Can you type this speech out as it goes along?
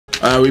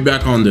We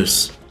back on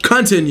this.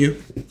 Continue.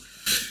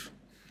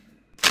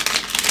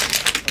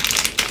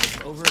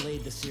 I've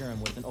overlaid the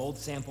serum with an old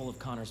sample of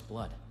Connor's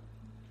blood.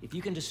 If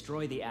you can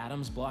destroy the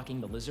atoms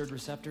blocking the lizard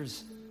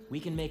receptors, we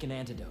can make an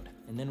antidote,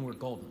 and then we're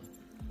golden.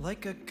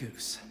 Like a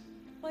goose.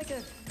 Like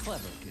a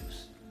clever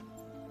goose.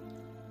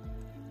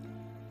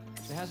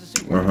 So how's the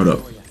suit Well, hold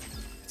up. for you?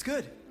 It's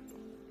good.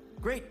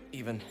 Great,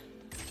 even.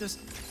 Just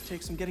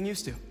takes some getting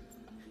used to.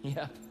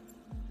 Yeah.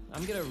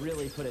 I'm gonna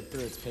really put it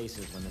through its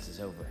paces when this is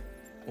over.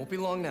 Won't be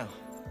long now.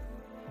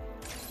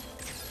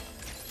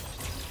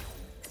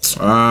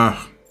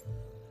 Ah.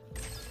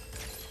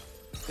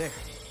 There.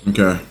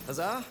 Okay.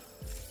 Huzzah!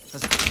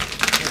 Does the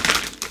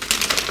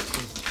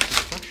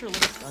structure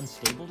look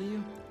unstable to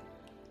you?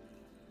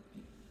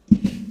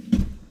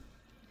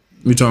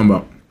 What you talking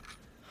about?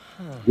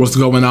 What's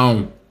going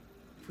on?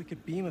 If we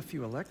could beam a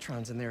few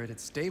electrons in there, it'd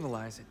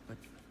stabilize it, but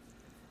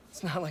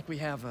it's not like we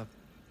have a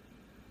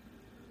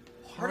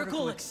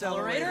particle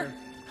accelerator.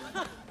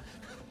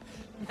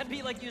 That'd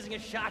be like using a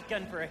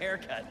shotgun for a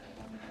haircut.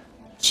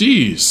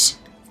 Jeez.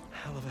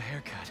 Hell of a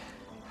haircut.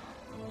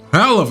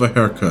 Hell of a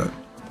haircut.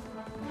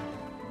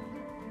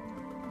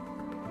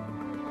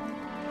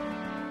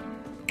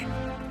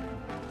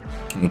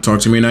 Don't talk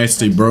to me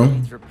nicely, bro.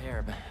 Needs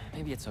repair, but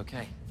maybe it's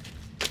okay.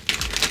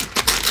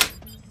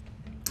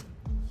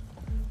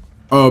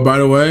 Oh, by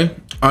the way,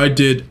 I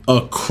did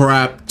a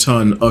crap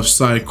ton of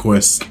side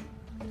quests.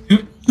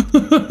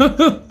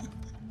 A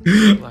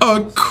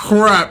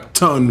crap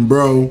ton,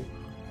 bro.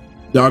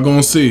 Y'all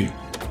gonna see.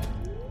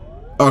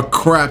 A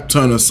crap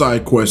ton of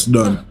side quests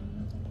done.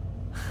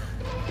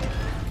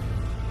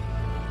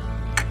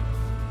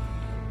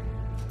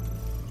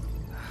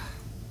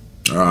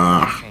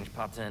 Change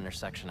popped an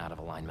intersection out of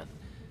alignment.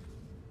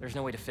 There's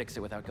no way to fix it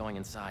without going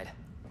inside.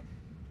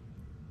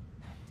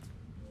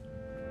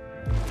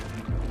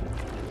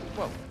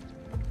 Whoa.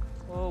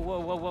 Whoa,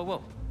 whoa, whoa, whoa,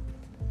 whoa.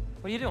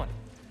 What are you doing?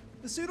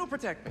 The suit will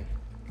protect me,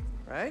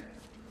 right?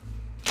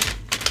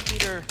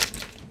 Peter,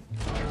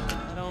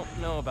 I don't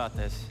know about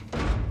this.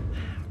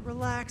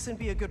 Relax and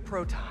be a good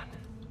proton.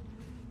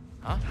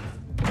 Huh?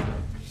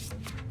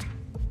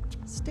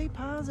 Stay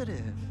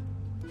positive.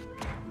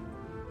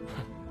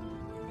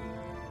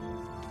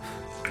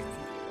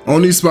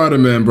 Only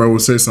Spider-Man, bro,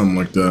 would say something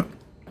like that.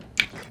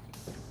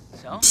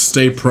 So?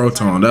 Stay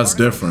proton, that's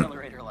different.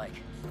 Accelerator like.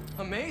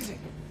 Amazing.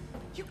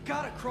 You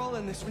gotta crawl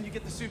in this when you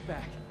get the suit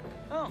back.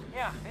 Oh,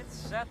 yeah,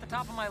 it's at the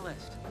top of my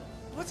list.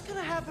 What's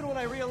gonna happen when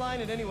I realign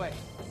it anyway?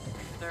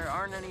 If there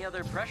aren't any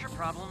other pressure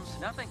problems,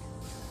 nothing.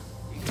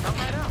 You can come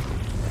right out.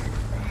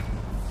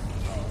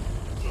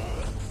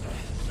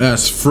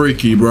 That's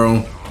freaky,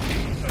 bro.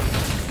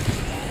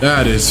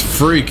 That is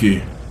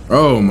freaky.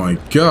 Oh my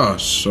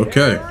gosh.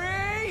 Okay.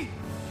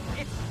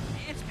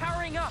 It's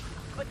powering up,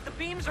 but the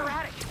beam's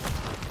erratic.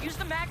 Use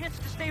the magnets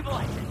to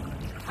stabilize it.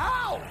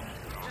 How?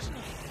 Just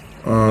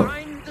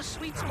find the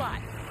sweet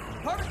spot.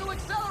 Particle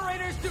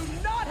accelerators do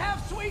not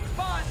have sweet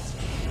spots!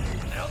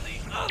 Now the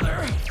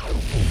other...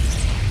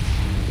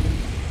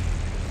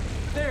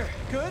 There,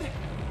 good?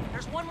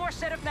 There's one more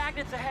set of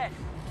magnets ahead.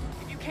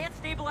 If you can't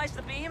stabilize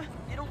the beam,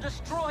 it'll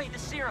destroy the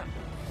serum.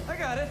 I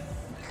got it.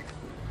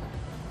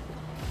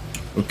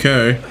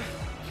 Okay. Do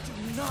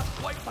not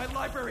wipe my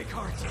library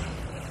cards.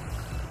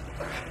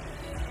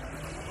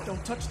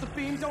 Don't touch the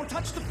beam, don't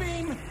touch the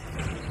beam!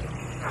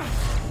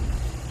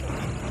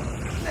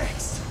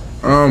 Next.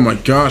 Oh my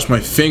gosh, my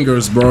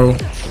fingers, bro. You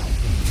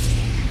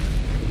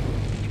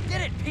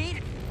did it,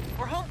 Pete.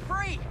 We're home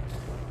free.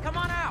 Come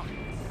on out.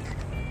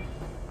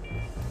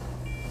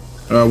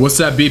 What's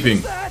that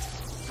beeping?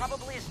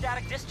 Probably a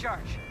static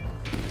discharge.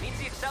 Means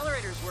the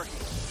accelerator's working.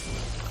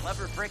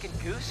 Clever freaking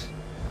goose.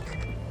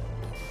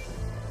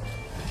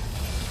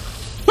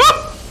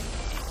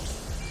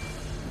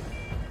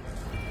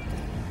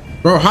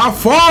 Bro, how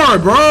far,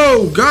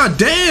 bro? God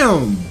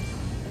damn.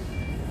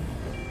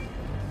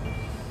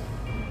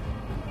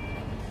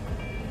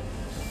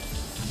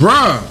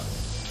 Bruh.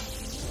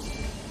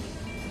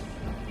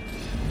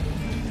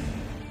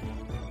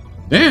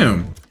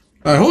 Damn.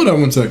 All right, hold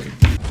on 1 second.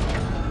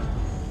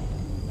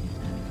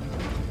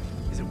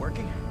 Is it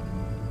working?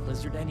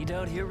 Lizard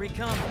antidote, here we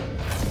come.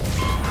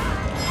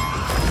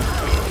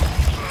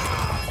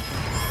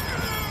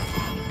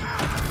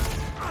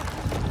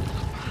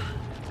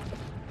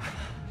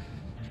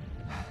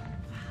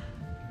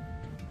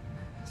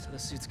 So the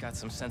suit's got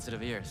some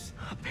sensitive ears.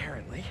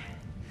 Apparently.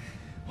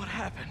 What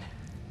happened?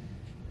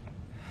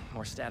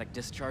 More static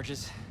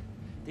discharges.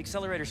 The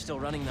accelerator's still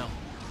running though.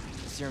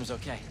 The serum's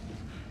okay.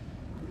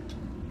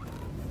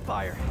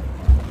 Fire.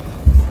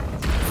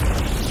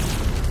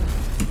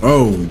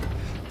 Oh.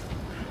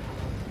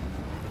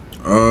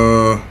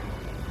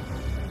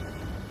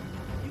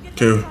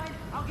 Okay.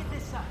 I'll get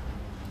this side.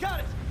 Got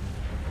it!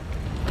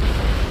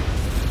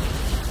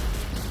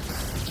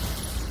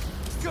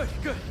 Good,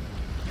 good.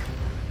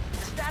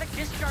 The static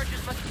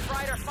discharges must have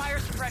fried our fire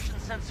suppression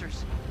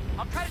sensors.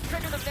 I'll try to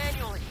trigger them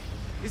manually.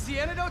 Is the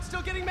antidote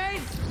still getting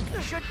made?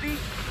 It should be,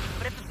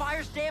 but if the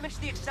fires damage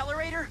the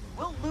accelerator,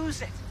 we'll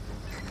lose it.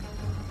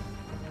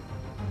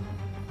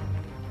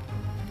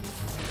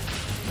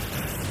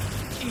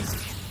 easy.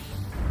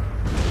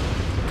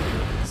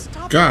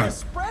 Stop God.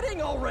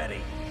 spreading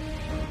already.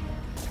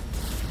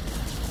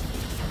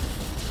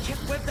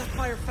 Can't web that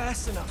fire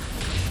fast enough.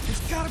 There's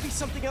gotta be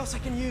something else I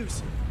can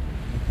use.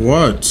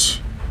 What?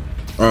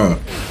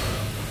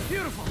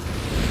 Beautiful.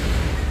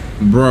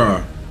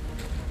 Bruh.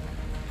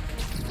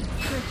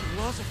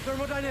 Laws of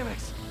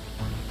thermodynamics.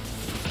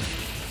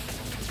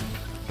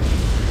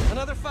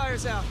 Another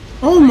fire's out.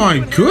 Oh my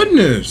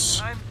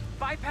goodness. I'm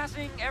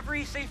bypassing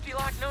every safety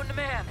lock known to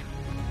man.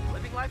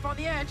 Living life on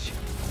the edge.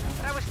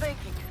 But I was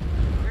thinking,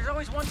 there's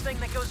always one thing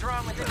that goes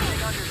wrong with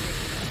anything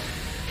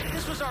undertaking.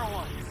 This was our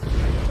one.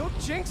 Don't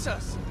jinx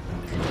us.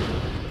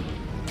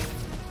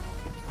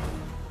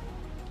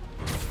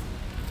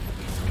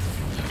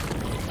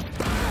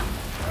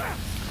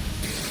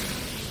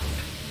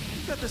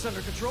 You got this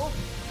under control.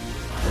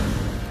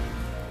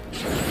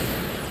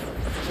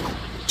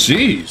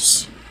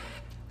 Jeez.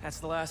 That's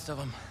the last of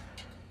them.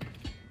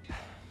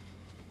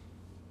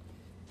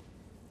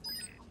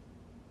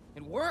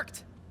 It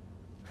worked.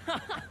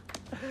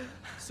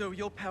 So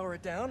you'll power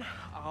it down.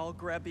 I'll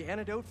grab the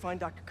antidote, find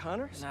Dr.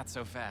 Connors. Not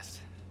so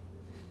fast.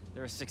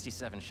 There are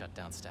 67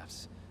 shutdown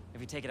steps.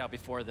 If you take it out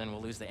before then,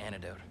 we'll lose the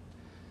antidote.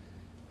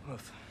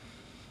 Oof.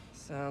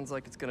 Sounds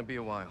like it's gonna be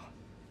a while.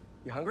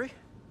 You hungry?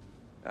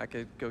 I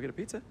could go get a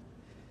pizza.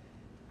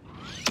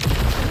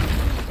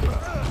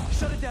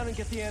 Shut it down and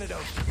get the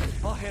antidote.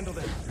 I'll handle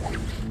that.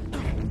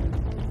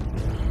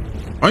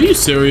 Are you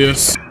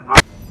serious?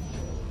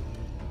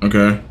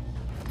 Okay.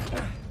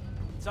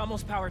 It's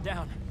almost powered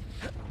down.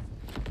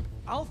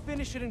 I'll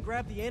finish it and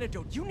grab the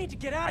antidote. You need to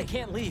get out I of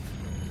here. can't leave.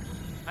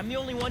 I'm the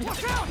only one who...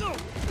 Watch out!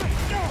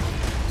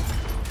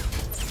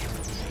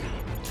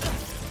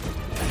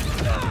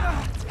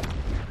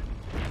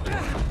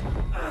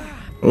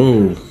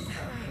 Oh.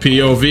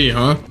 POV,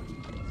 huh?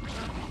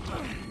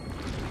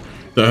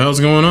 The hell's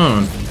going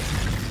on?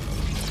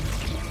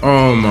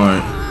 Oh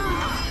my.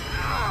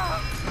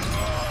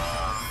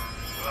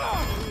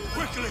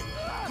 Quickly,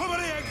 cover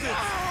the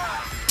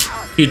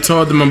exits. He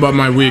told them about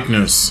my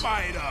weakness.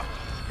 Spider.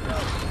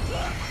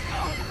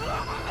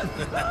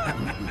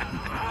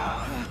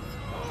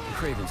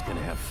 Craven's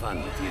gonna have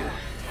fun with you.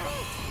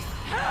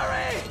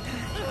 Harry!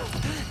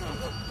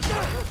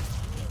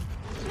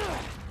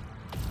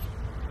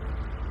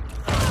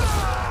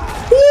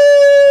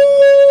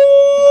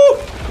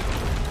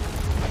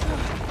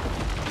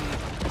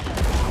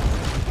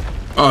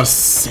 A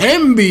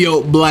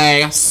symbiote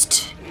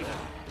blast.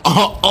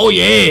 Oh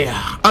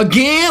yeah.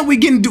 Again? We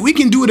can do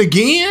it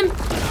again?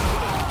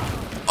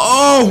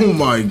 Oh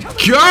my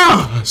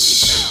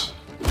gosh.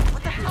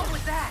 What the hell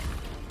was that?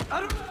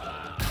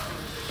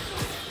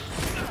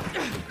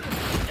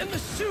 In the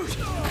suit!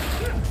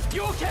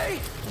 You okay?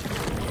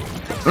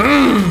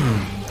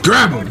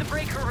 Grab Go to the him.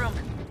 breaker room.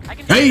 I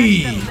can do Hey.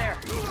 the next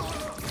step there.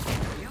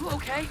 You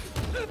okay?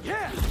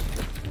 Yeah!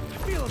 I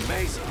feel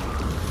amazing!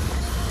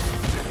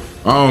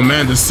 Oh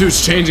man, the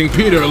suit's changing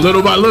Peter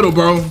little by little,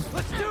 bro.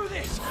 Let's do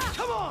this!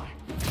 Come on!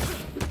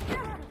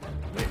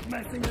 Quit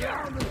messing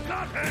around and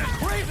got her!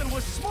 Craven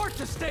was smart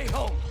to stay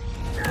home!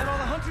 Is that all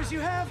the hunters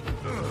you have?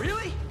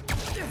 Really?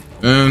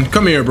 And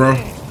come here, bro.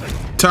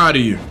 Tired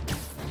of you.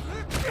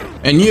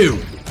 And you.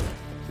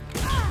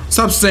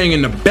 Stop staying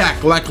in the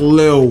back like a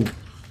little,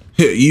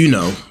 you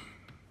know.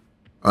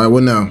 All right,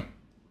 what now?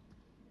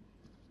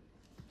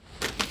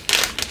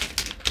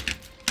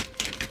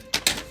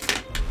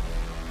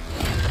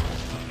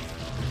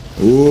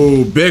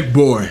 Ooh, big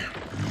boy.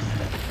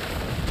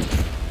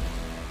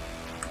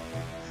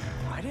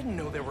 I didn't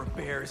know there were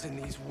bears in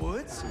these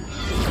woods.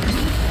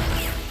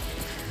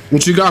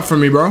 What you got for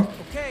me, bro?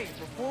 Okay,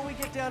 before we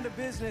get down to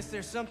business,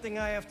 there's something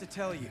I have to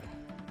tell you.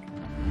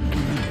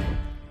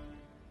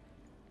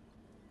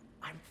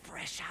 I'm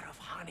fresh out of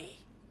honey.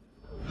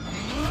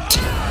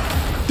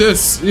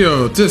 This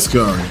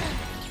guy.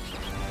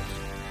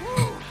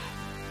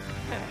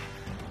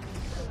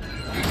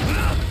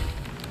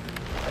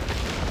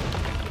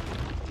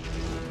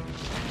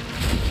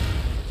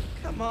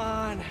 Come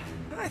on.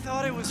 I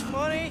thought it was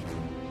funny.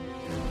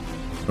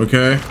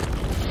 Okay.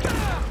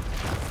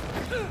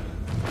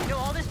 You know,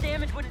 all this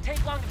damage wouldn't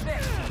take long to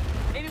fix.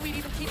 Maybe we'd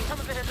even keep some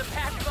of it as a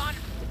patch on.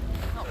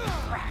 Oh,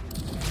 crap.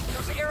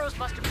 Those arrows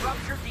must have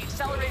ruptured the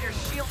accelerator's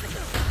shielding.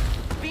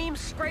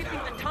 Beams scraping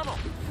the tunnel.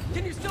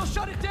 Can you still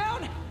shut it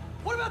down?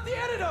 What about the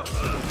antidote?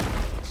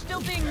 Still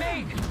being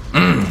made.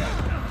 Time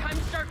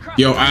to start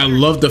crushing. Yo, I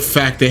love the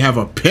fact they have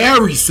a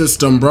parry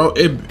system, bro.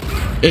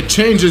 It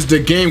changes the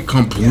game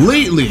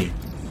completely.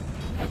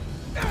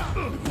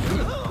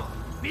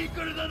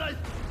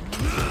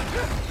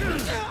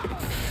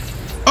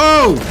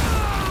 Oh!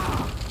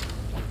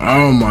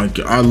 Oh my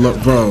god, I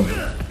love, bro.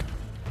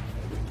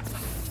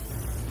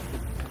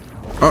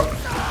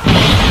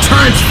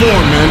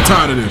 Transform, man.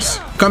 Tired of this.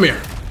 Come here.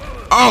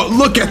 Oh,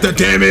 look at the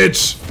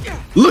damage.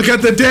 Look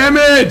at the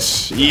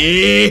damage.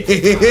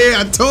 Yeah,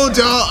 I told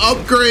y'all,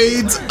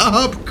 upgrades,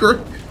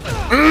 upgrade.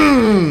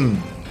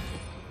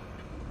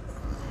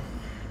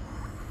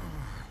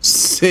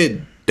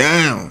 Sit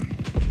down.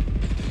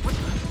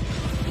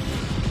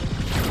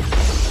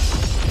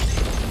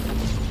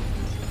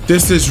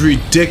 This is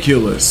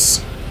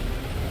ridiculous.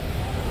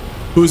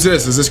 Who's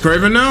this? Is this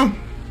Craven now?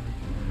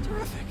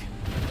 Terrific.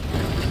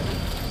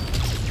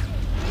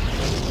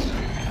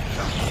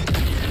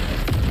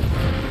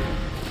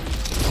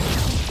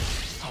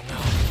 Oh no.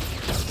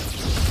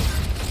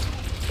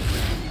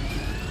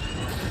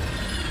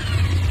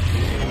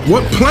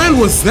 What plan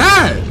was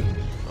that?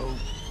 Oh,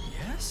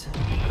 yes?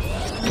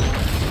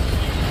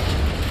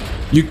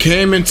 You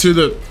came into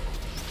the...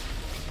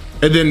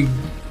 And then...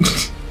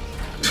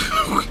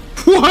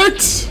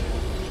 What?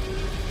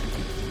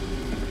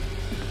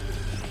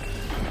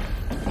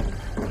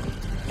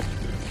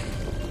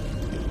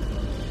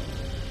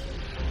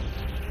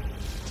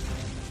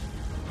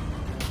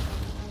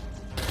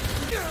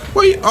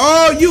 Wait,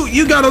 oh,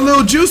 you got a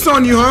little juice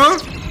on you, huh?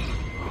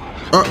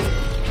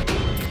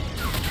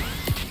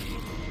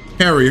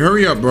 Harry,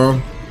 hurry up,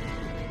 bro.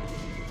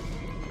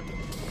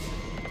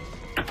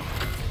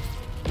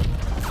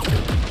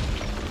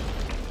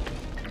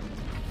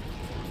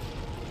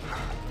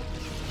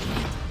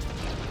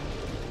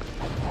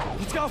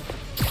 Let's go.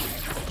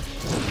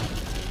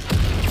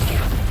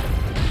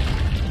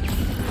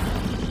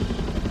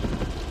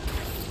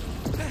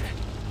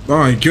 Oh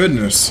my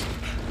goodness.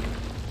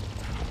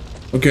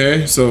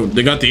 Okay, so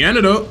they got the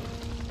antidote,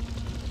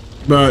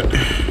 but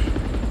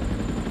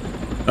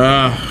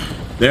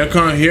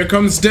here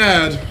comes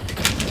Dad.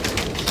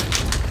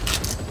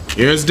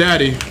 Here's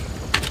Daddy.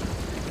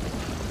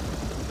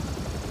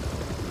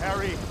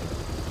 Harry.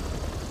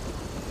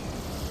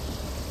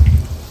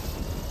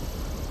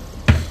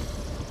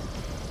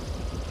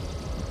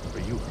 Are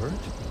you hurt?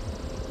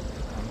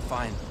 I'm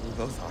fine. We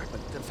both are,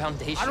 but the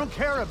Foundation... I don't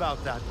care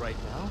about that right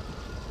now.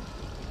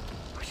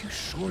 Are you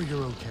sure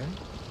you're okay?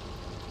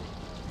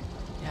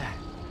 Yeah.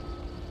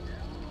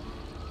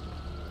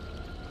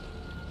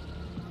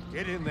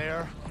 Get in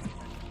there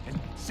and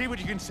see what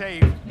you can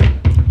save.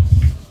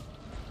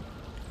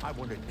 I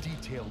want a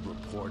detailed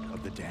report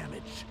of the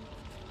damage.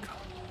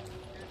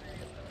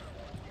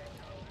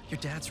 Your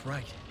dad's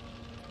right.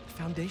 The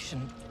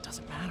Foundation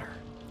doesn't matter.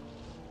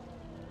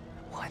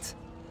 What?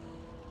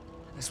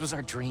 This was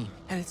our dream.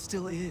 And it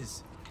still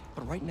is.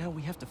 But right now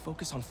we have to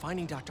focus on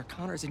finding Dr.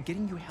 Connors and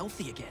getting you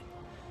healthy again.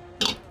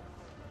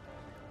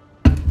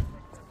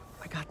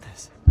 I got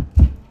this.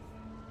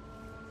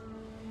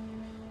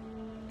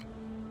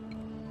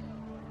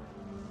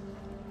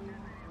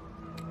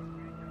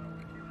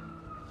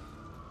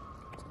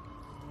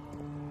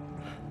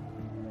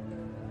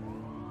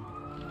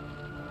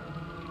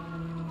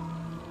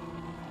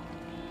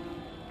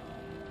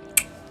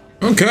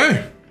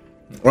 Okay.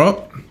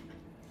 Well,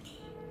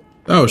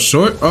 that was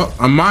short. Oh,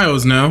 I'm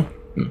Miles now.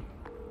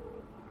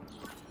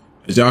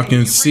 As y'all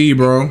can see,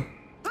 bro.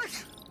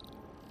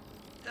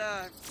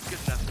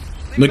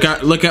 Look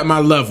at my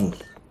level.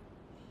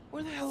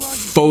 Where the hell are you?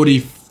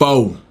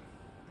 44.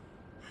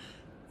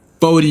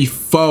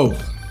 44.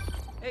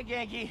 Hey,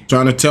 Genki.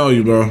 Trying to tell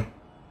you, bro.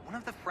 One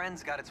of the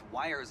friends got its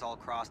wires all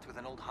crossed with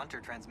an old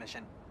Hunter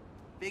transmission.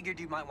 Figured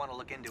you might want to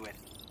look into it.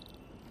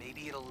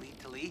 Maybe it'll lead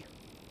to Lee.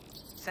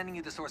 Sending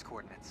you the source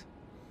coordinates.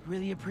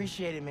 Really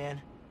appreciate it,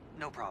 man.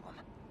 No problem.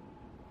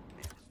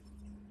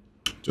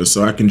 Just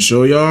so I can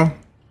show y'all,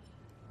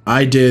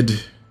 I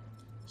did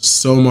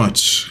so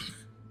much.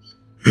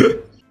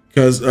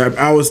 Because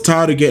I was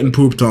tired of getting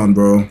pooped on,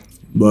 bro.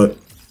 But, you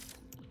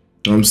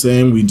know what I'm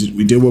saying? We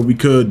did what we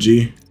could,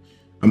 G.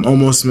 I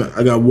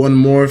got one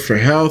more for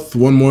health,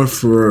 one more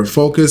for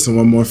focus, and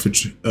one more for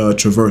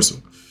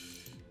traversal.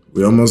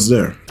 We're almost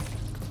there.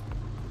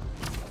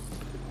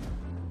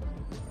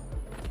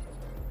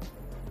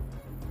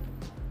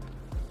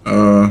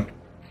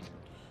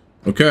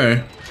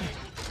 Okay.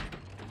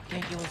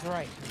 Genki was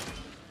right.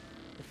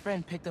 The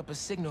friend picked up a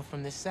signal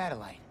from this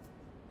satellite.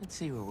 Let's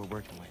see what we're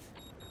working with.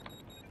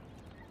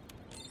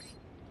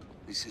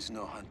 This is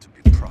no hunt to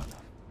be proud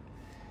of.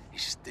 A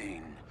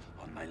stain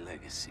on my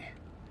legacy.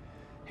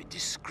 A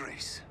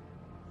disgrace,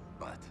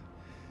 but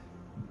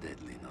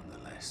deadly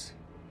nonetheless.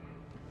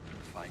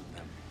 Find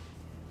them.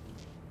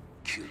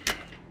 Kill them.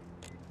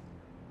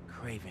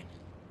 Craven.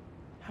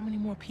 How many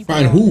more people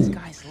Find are on who? this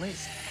guy's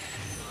list?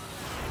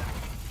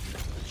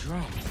 The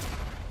drone.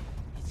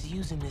 It's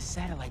using this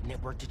satellite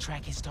network to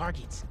track his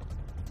targets.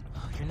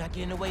 Oh, you're not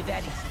getting away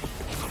that easy.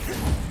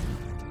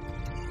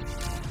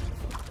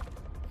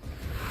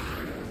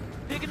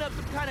 Picking up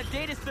some kind of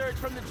data surge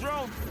from the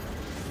drone.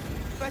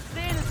 If I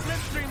stay in the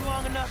slipstream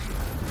long enough,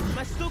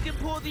 my suit can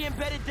pull the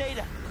embedded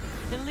data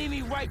and lead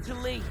me right to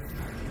Lee.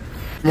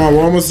 Come on,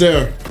 we're almost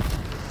there.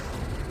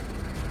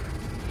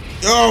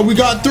 Oh, we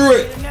got through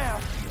it.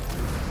 Now.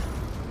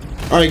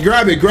 All right,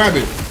 grab it, grab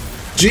it.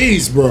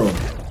 Jeez, bro.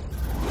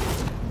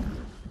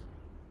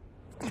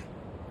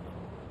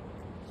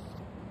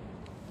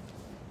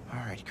 All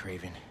right,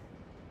 Craven.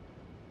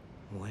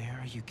 Where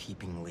are you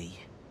keeping Lee?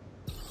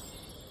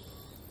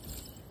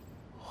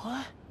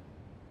 What?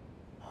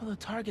 All the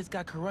targets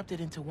got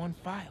corrupted into one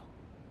file.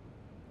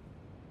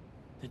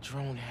 The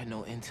drone had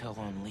no intel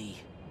on Lee.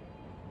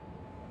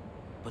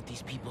 But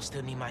these people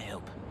still need my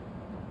help.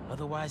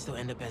 Otherwise, they'll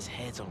end up as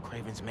heads on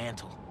Craven's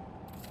mantle.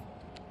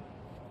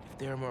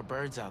 there are more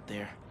birds out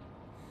there,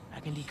 I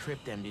can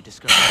decrypt them to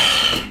discover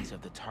the names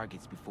of the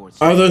targets before it's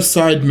Other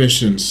side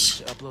missions.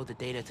 to upload the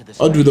data to the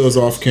I'll do those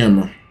off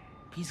camera.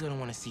 He's gonna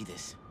want to see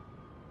this.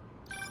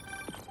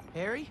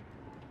 Harry?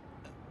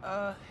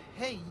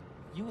 Hey,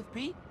 you with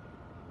Pete?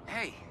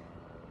 Hey.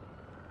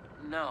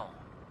 No.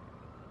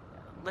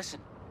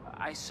 Listen,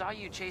 I saw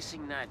you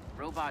chasing that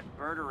robot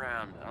bird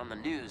around on the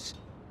news.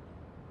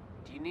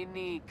 Do you need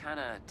any kind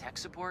of tech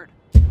support?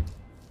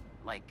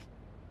 Like,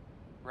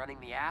 running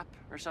the app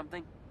or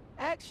something?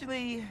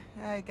 Actually,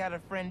 I got a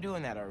friend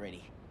doing that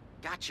already.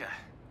 Gotcha.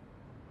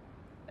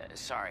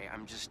 Sorry,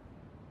 I'm just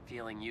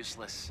feeling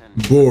useless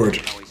and Bored.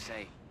 I always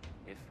say,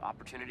 if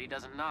opportunity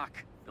doesn't knock,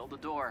 build a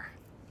door.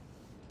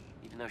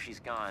 Even though she's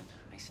gone,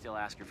 I still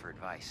ask her for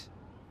advice.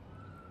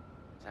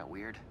 Is that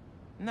weird?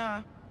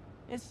 Nah,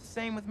 it's the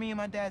same with me and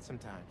my dad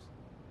sometimes.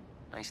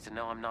 Nice to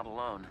know I'm not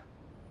alone.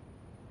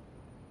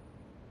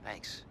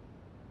 Thanks.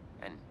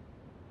 And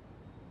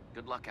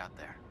good luck out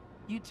there.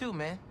 You too,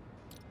 man.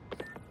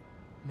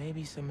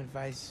 Maybe some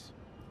advice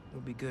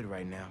would be good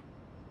right now.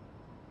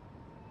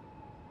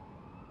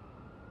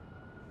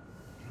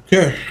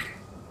 Okay.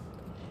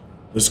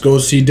 Let's go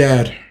see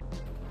Dad.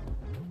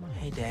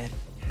 Hey, Dad.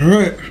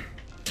 Alright.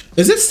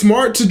 Is it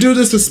smart to do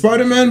this to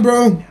Spider-Man,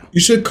 bro? You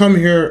should come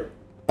here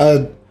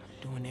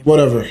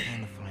whatever. I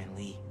can to find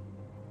Lee.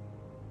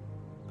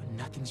 But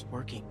nothing's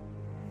working.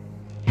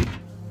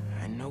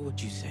 I know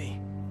what you say.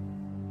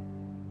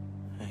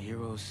 A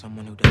hero is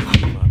someone who doesn't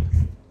give up.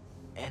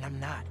 And I'm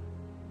not.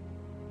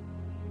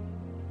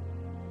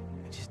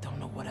 I just don't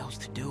know what else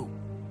to do.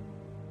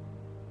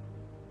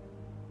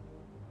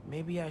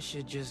 Maybe I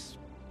should just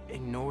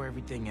ignore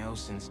everything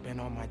else and spend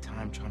all my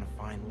time trying to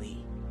find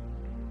Lee.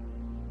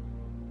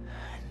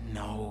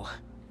 No.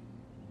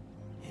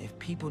 If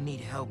people need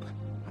help,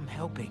 I'm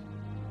helping.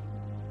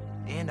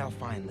 And I'll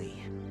find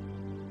Lee.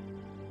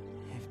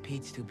 If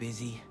Pete's too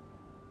busy,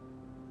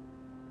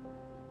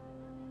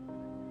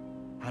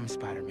 I'm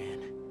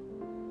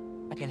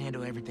Spider-Man. I can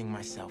handle everything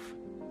myself.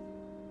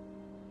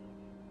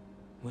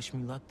 Wish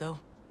me luck, though?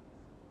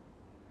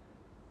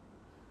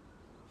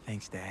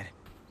 Thanks, Dad.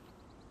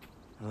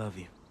 I love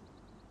you.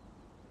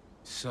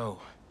 So,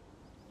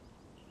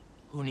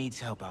 who needs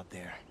help out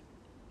there?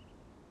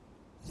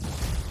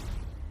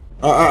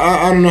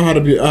 I don't know how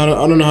to be. I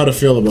don't know how to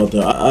feel about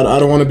that. I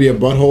don't want to be a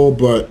butthole,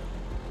 but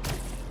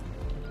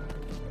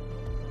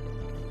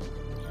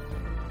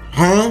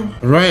huh?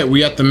 Right,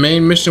 we at the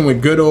main mission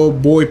with good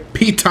old boy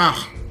Peter.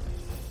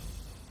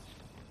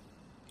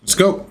 Let's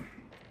go.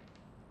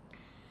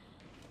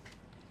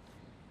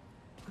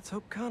 Let's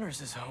hope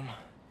Connors is home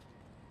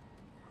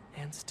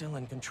and still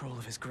in control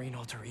of his green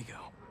alter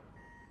ego.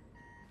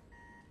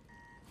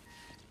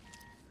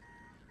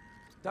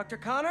 Dr.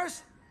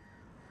 Connors?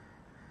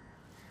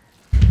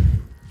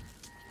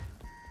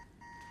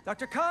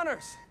 Dr.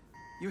 Connors,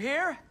 you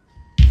here?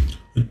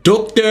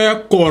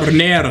 Dr.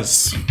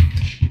 Corners.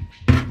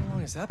 How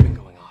long has that been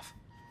going off?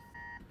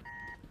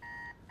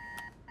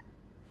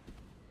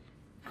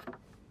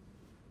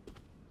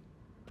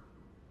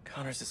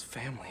 Connors'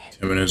 family.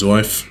 Him and his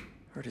wife.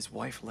 Heard his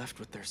wife left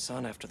with their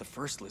son after the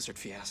first lizard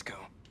fiasco.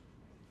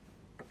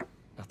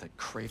 Not that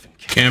Craven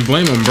kid. Can't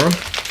blame him, bro.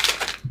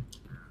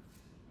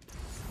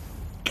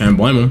 Can't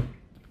blame him.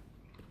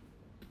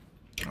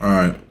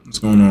 Alright, what's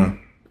going on?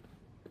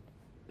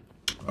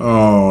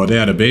 Oh, they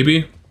had a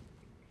baby?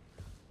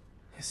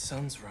 His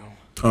son's room.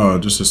 Oh,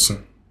 just his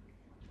son.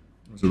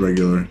 It was a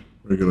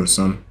regular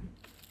son.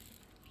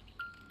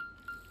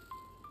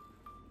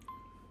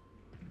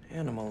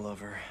 Animal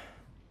lover.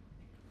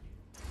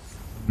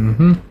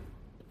 Mm-hmm.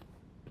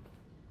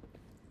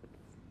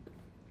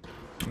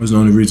 There's the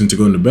only reason to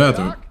go in the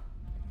bathroom.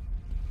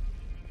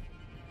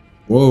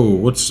 Whoa,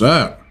 what's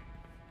that?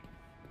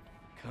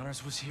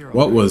 Connors was here.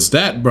 What was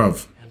that,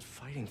 bruv? And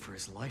fighting for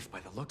his life by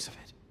the looks of it.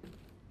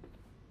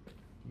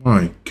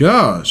 My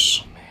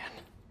gosh.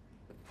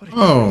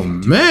 Oh,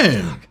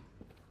 man.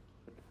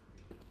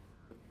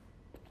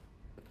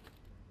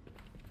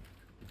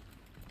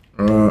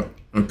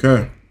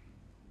 Okay.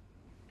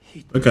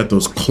 Look at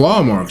those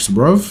claw marks,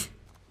 bruv.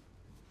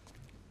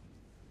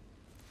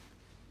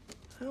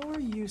 How are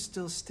you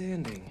still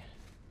standing?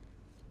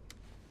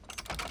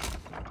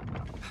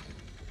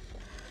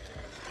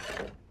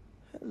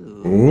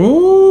 Hello.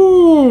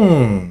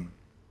 Ooh.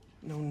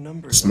 No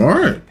numbers.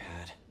 Smart.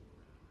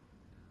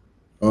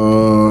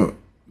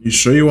 You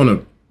sure you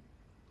wanna?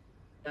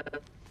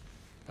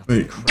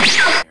 Wait.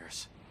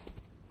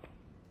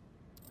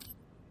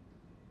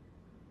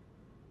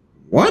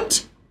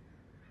 What?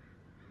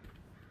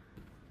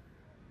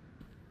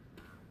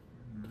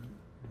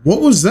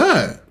 What was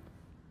that?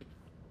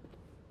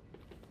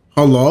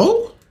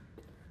 Hello?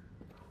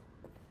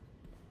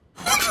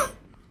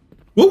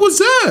 What was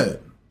that?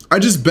 I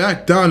just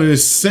backed down and it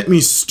sent me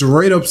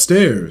straight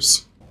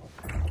upstairs.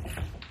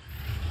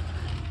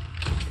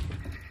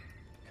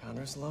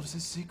 Connors loves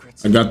his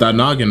secrets. I got that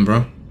noggin,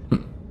 bro.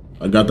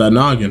 I got that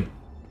noggin.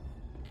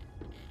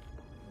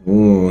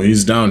 Oh,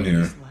 he's down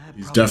here.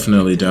 He's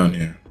definitely down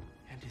here.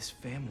 And his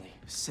family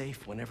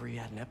safe whenever he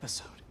had an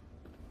episode.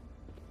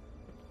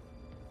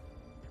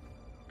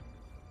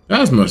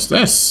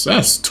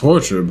 That's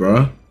torture,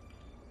 bro.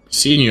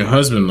 Seeing your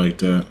husband like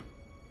that.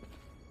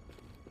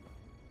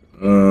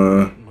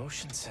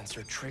 Motion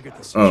sensor triggered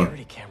the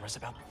security cameras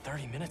about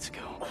 30 minutes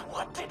ago.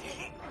 What did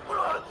he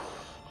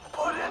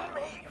put in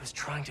me? He was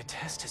trying to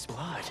test his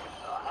blood.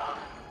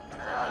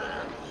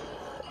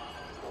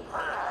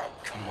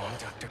 Come on,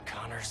 Dr.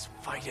 Connors,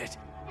 fight it.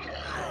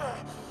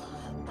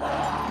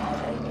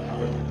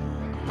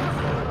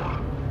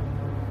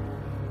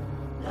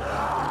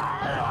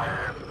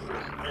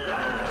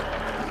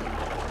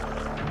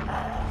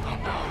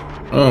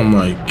 Oh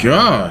my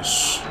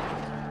gosh.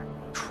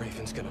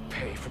 Craven's gonna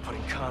pay for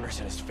putting Connors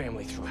and his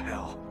family through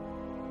hell.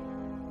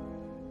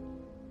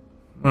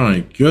 My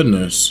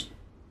goodness.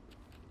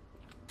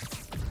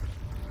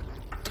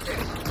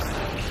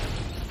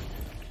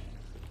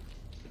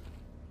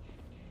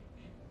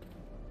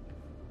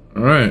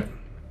 All right.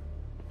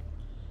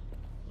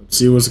 Let's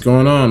see what's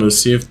going on. Let's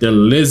see if the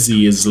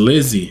Lizzie is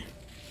Lizzie.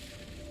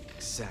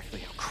 Exactly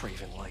how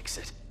Craven likes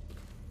it.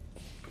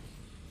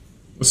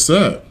 What's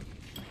that?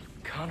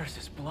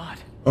 Connors' blood.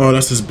 Oh,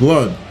 that's his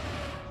blood.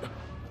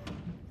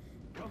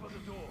 Cover the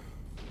door.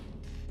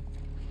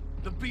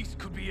 The beast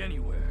could be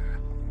anywhere.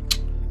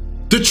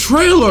 The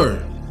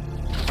trailer!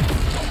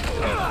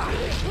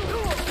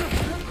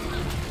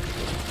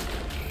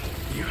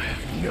 You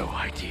have no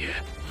idea.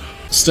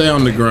 Stay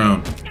on the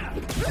ground.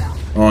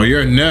 Oh,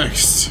 you're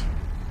next.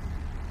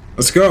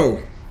 Let's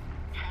go.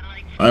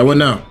 Alright, what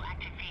now?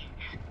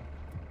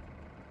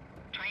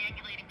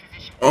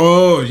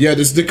 Oh, yeah,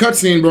 this is the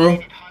cutscene, bro.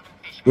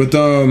 With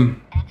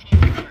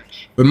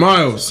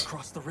Miles.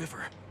 Across the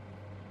river.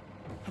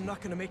 I'm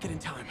not gonna make it in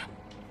time.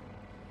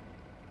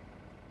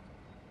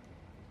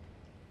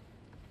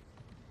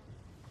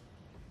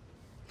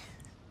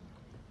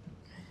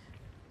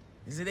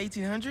 Is it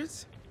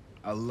 1800s?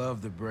 I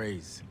love the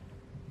braids.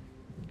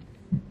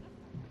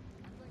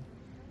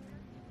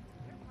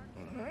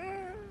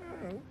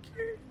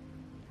 Okay.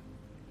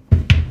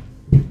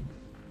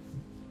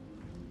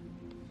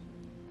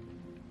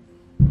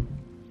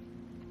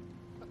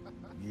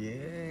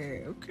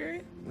 Yeah,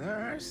 okay. All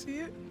right, I see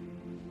it.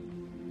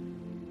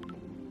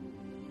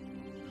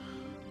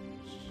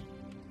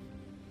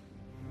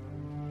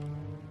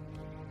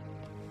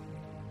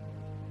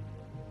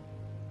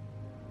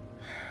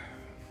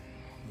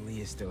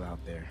 Lee is still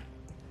out there.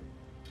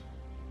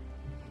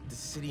 The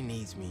city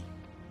needs me.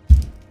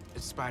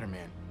 It's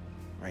Spider-Man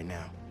right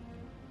now.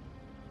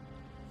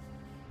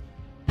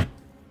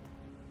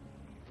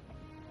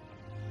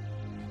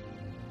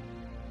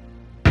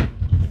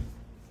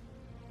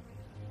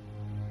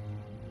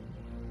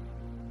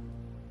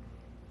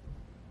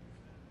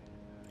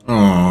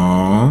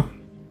 Aww.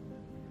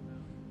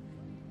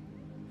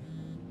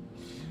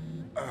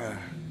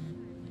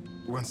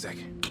 One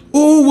second.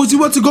 Oh, was he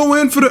about to go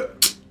in for the...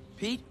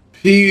 Pete?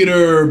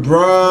 Peter,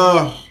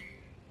 bruh.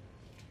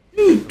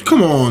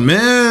 Come on,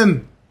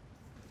 man.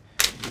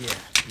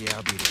 Yeah,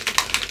 I'll be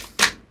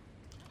there.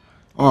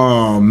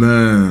 Oh,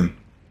 man.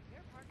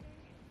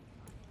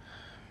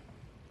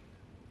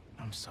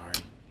 I'm sorry.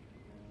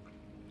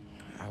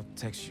 I'll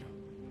text you.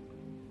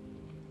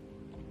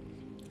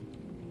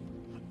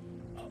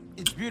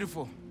 It's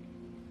beautiful.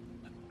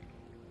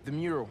 The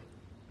mural,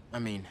 I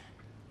mean.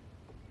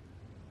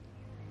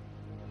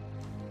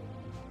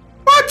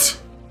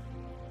 What?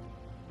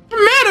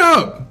 Man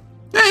up.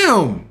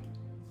 Damn.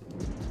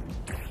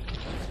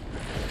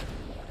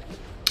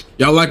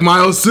 Y'all like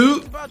Miles'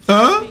 suit?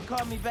 Huh?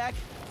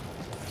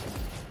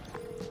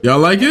 Y'all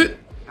like it?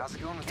 How's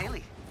it going with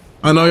Haley?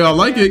 I know y'all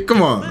like it.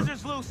 Come on.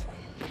 Lizard's loose.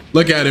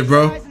 Look at it,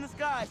 bro. Guys in the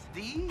skies.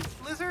 The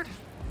lizard?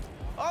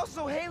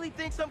 Also, Haley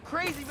thinks I'm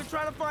crazy for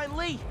trying to find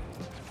Lee.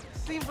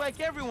 Seems like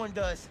everyone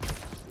does.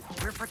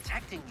 We're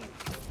protecting you.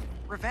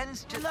 Revenge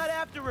I'm just... not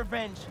after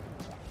revenge.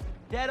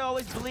 Dad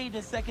always believed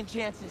in second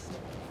chances.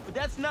 But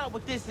that's not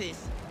what this is.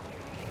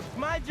 It's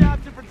my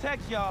job to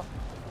protect y'all,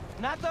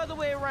 not the other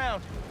way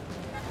around.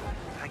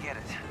 I get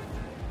it.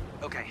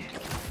 Okay,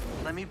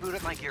 let me boot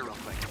up my gear real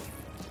quick.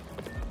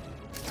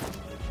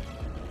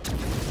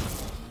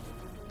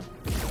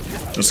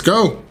 Let's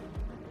go.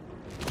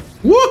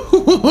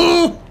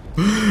 Woo!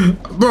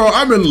 Bro,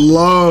 I'm in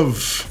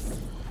love.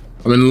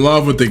 I'm in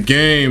love with the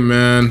game,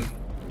 man.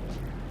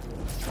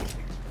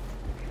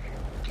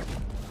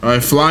 All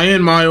right, fly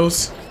in,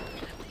 Miles.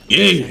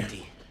 Yeah.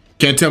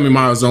 Can't tell me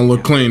Miles don't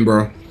look clean,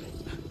 bro.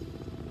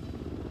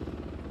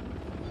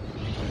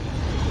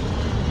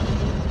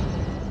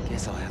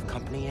 Guess I'll have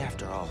company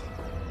after all.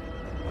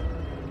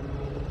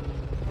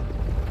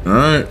 All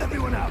right.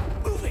 Everyone out.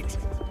 Move it.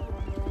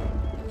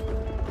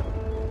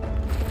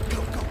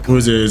 Who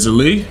is it? Is it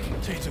Lee?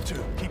 Taser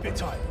 2. Keep it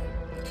tight.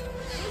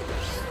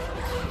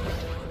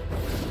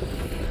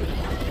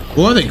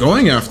 Who are they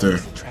going after?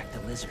 Track the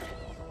lizard.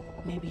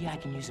 Maybe I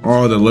can use him.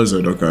 Oh, the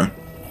lizard. Okay.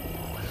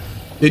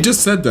 They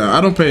just said that.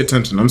 I don't pay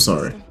attention. I'm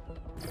sorry.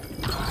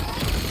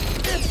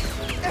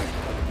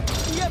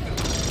 Yep,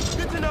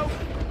 good to know.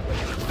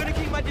 Gonna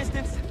keep my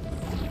distance.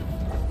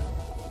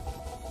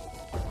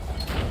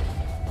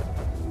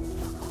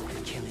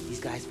 Can't let these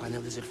guys Find the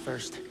lizard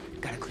first.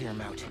 Gotta clear him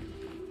out.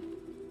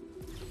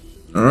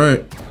 All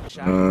right.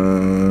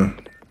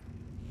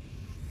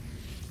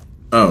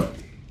 Oh,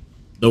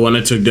 the one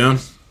I took down.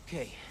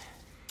 Okay,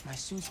 my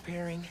suit's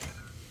pairing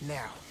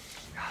now.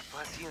 God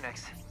bless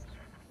Unix.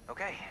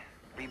 Okay,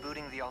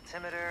 rebooting the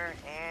altimeter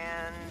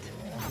and...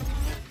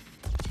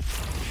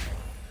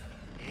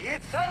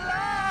 It's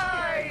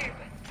alive!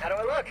 How do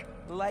I look?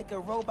 Like a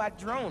robot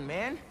drone,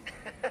 man.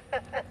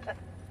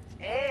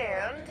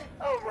 And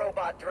a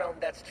robot drone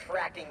that's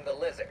tracking the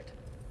lizard.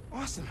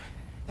 Awesome.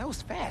 That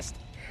was fast.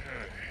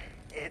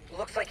 It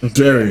looks like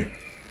Jerry.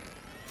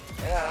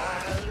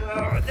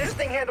 This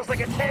thing handles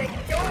like a tank.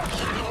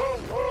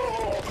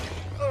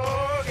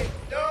 Okay.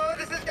 No,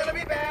 this is gonna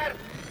be bad.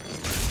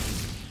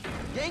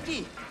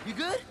 Yankee, you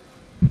good?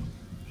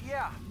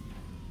 Yeah.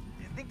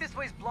 I think this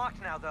way's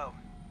blocked now, though.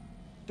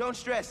 Don't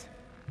stress.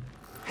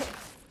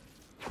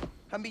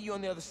 I'll meet you on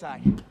the other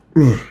side.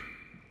 All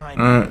right.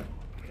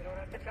 You don't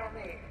have to tell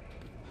me.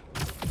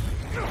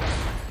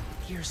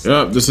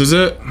 Yep, this is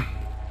it.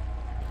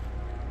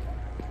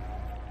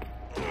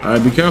 All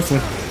right, be careful.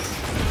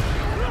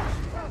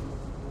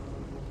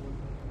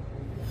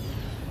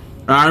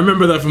 I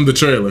remember that from the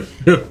trailer.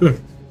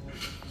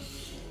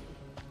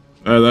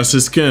 That's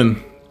his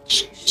skin.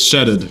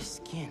 Shedded.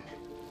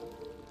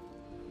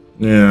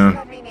 Yeah.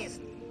 That mean he's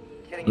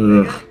getting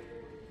bigger?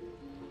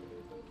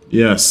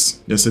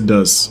 Yes. Yes, it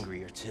does.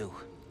 Hungrier too.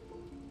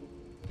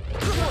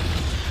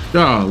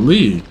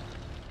 Golly.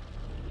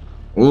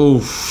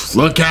 Oof.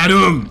 Look at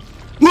him.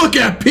 Look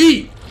at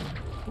Pete.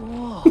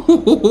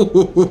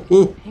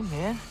 Whoa. Hey,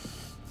 man.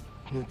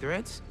 New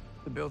threads?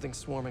 The building's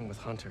swarming with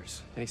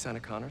hunters. Any sign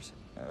of Connors?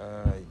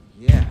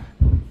 Yeah.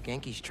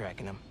 Genki's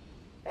tracking him.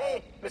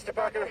 Hey, Mr.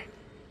 Parker.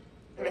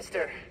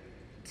 Mr.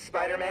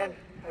 Spider-Man,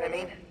 I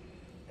mean.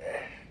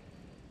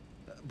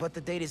 But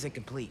the data's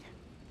incomplete.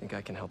 Think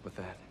I can help with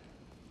that.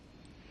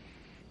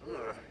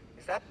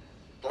 Is that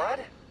blood?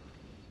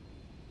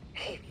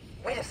 Hey,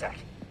 wait a sec.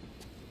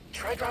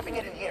 Try dropping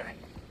it in here.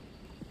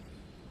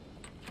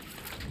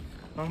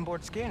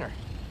 Onboard scanner.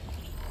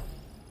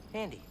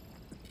 Handy.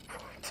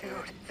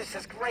 Dude, this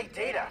is great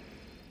data.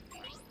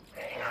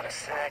 Hang on a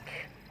sec.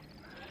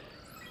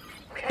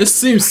 Okay. This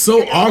seems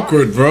so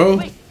awkward, bro.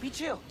 Wait, be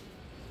chill.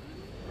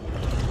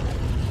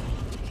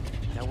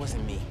 That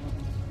wasn't me.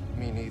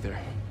 Me neither.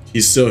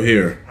 He's still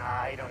here.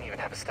 I don't even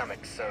have a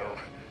stomach, so...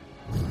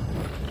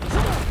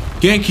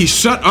 Genki,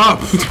 shut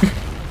up.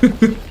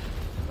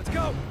 Let's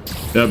go.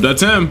 Yep,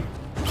 that's him.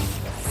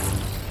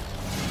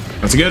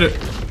 Let's get it.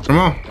 Come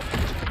on.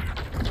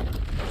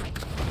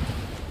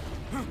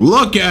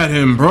 Look at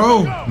him,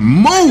 bro.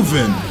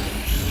 Moving.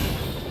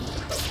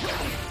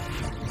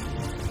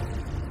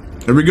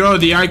 Here we go.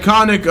 The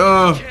iconic,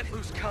 Can't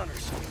lose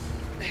Connors.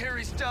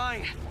 Harry's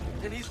dying,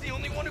 and he's the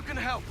only one who can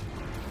help.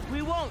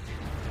 We won't.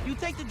 You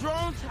take the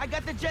drones, I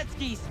got the jet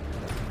skis.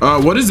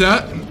 what is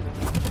that?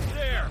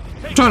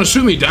 You trying to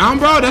shoot me down,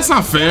 bro? That's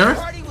not fair.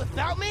 Party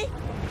without me?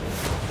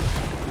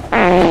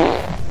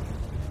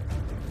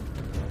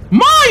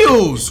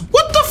 Miles!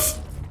 What the f—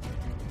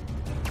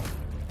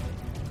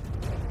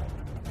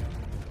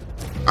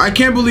 I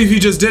can't believe he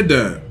just did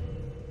that.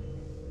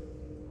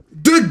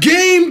 The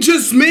game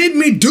just made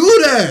me do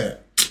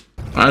that.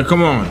 Alright,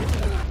 come on.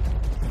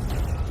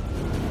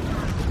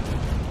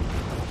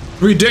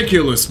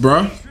 Ridiculous,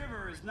 bro.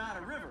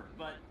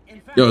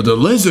 Yo, the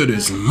lizard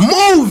is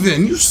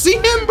moving. You see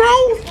him,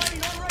 bro?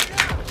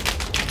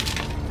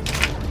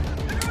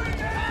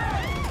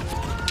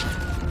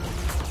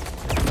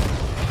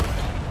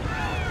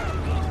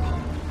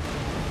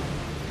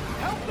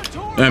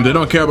 Damn, they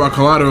don't care about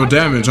collateral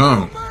damage,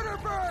 huh?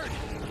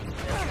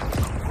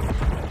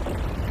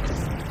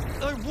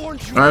 I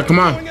warned you. All right, come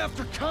on. Going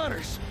after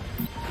Connors.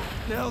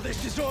 Now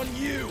this is on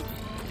you.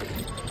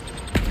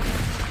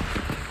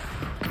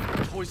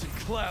 Poison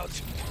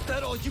clouds.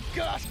 That all you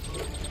got?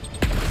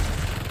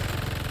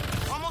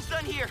 Almost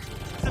done here.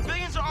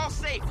 Civilians are all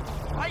safe.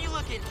 How you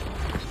looking?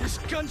 This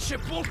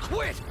gunship won't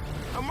quit.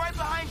 I'm right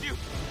behind you.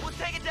 We'll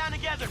take it down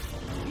together.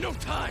 No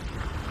time.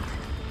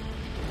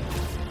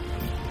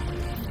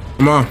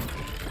 Come on.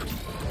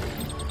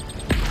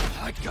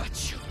 I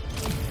got you.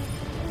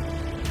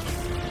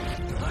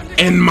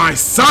 In my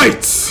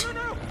sights.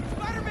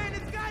 Spider-Man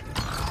has got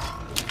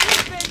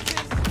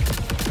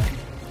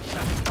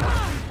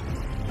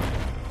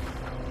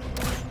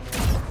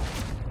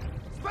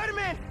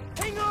Spider-Man,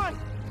 hang on.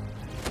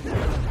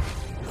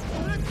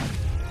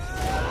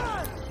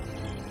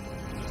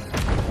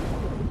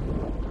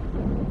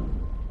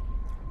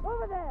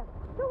 Over there!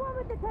 The one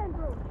with the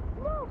tendrils!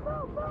 Move,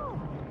 move, move!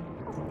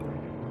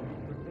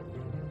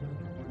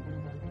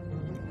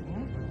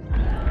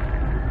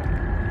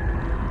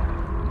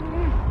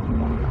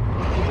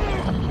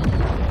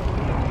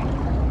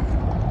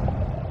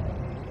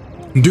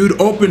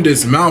 Dude opened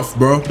his mouth,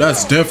 bro.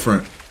 That's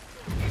different.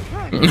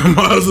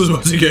 Miles was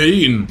about to get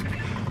eaten.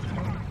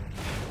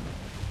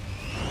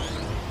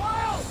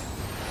 Miles!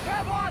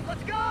 Grab on,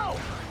 let's go!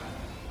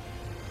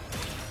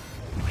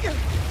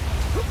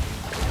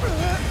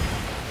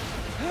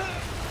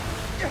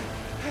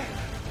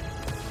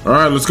 All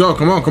right, let's go.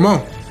 Come on, come on.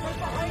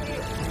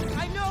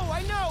 I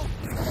know.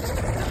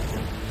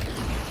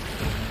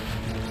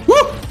 Woo!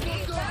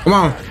 Come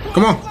on,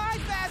 come on. Fly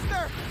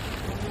faster.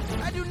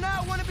 I do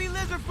not want to be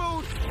lizard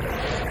food.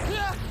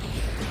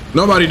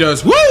 Nobody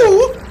does.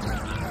 Woo!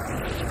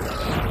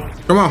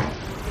 Come on.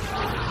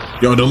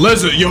 Yo, the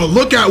lizard. Yo,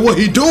 look at what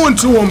he doing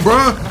to him,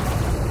 bruh.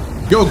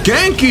 Yo,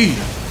 Genki.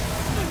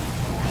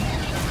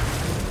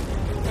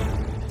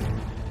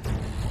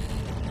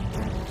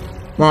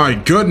 My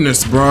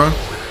goodness, bruh.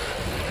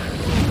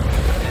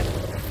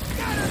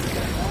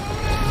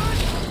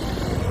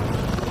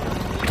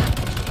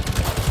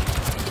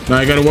 Now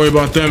I gotta worry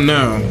about them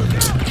now.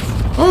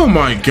 Oh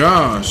my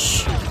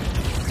gosh.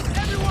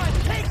 Everyone,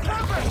 take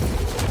cover.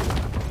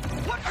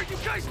 What are you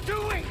guys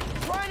doing?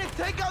 Trying to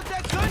take out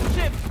that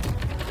gunship.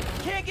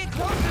 Can't get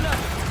close enough.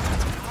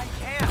 I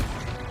can.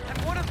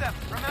 I'm one of them,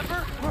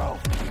 remember? Bro,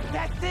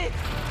 that's it.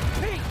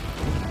 Pete,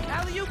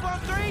 alley-oop on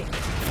 3.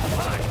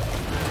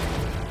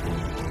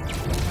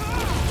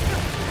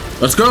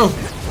 Let's go.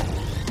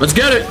 Let's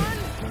get it. 1,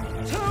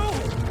 2,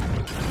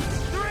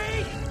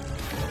 3.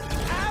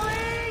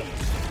 Alley.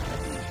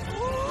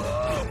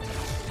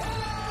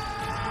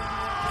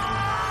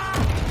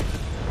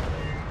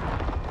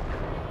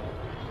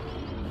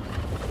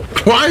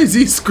 Why is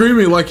he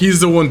screaming like he's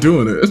the one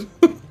doing it?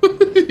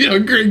 Yo,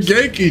 great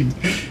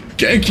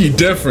Genki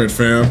different,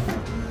 fam.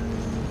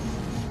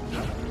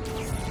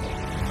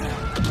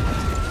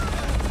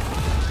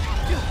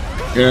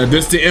 Yeah,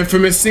 this the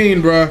infamous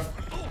scene, bruh.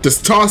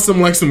 Just toss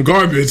him like some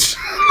garbage.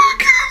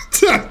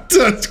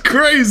 That's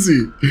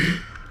crazy.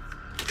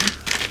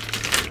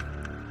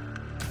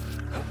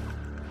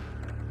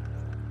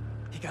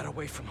 He got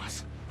away from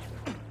us.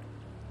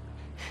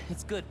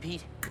 It's good,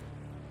 Pete.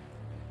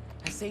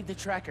 I saved the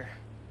tracker.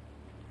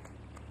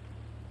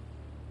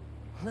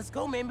 Let's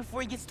go, man,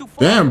 before he gets too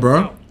far. Damn,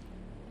 bro.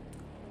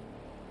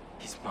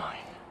 He's mine.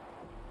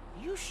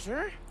 You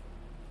sure?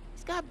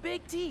 He's got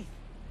big teeth.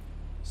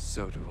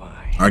 So do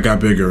I. I got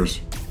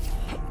biggers.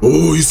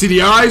 Oh, you see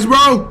the eyes,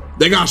 bro?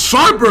 They got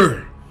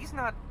sharper. He's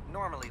not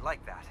normally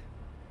like that,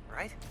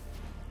 right?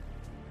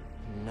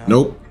 No.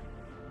 Nope.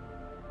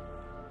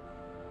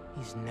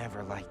 He's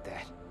never like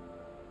that.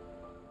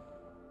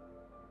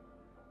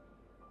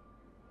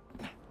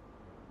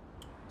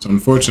 It's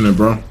unfortunate,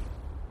 bro.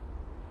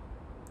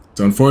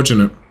 It's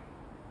unfortunate.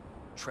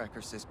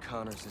 Tracker says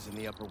Connors is in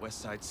the Upper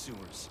West Side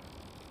sewers.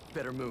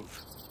 Better move.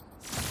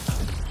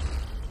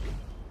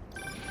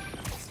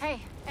 Hey,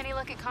 any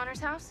look at Connor's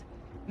house?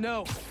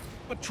 No,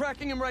 but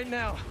tracking him right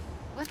now.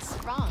 What's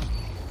wrong?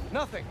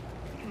 Nothing.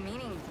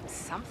 Meaning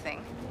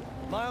something.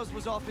 Miles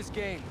was off his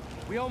game.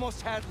 We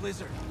almost had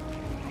Lizard.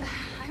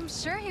 I'm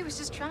sure he was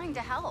just trying to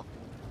help.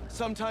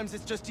 Sometimes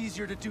it's just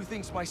easier to do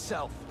things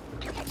myself.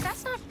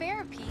 That's not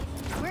fair, Pete.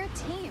 We're a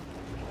team.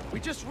 We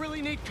just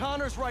really need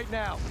Connors right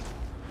now.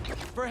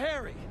 For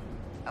Harry.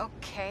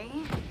 Okay.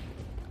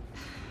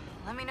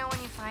 Let me know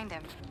when you find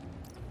him.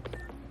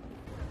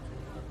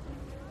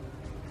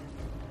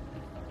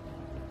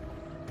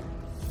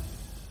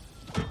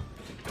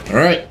 All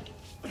right.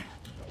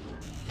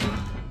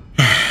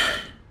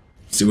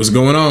 See what's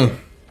going on.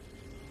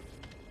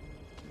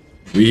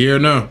 We here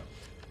now.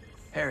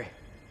 Harry.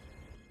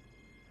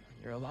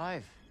 You're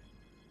alive.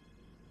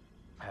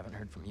 I haven't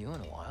heard from you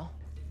in a while.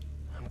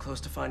 I'm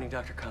close to finding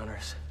Dr.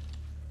 Connors.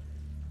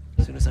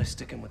 As soon as I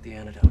stick him with the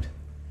antidote,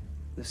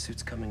 this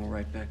suit's coming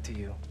right back to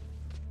you.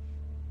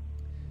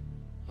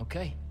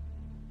 Okay.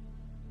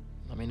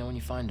 Let me know when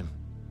you find him.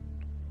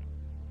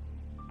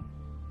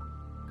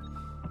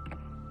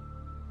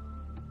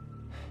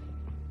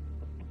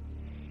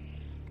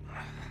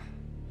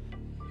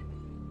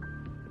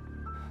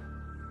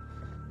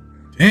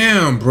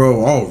 Damn,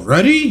 bro,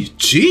 already?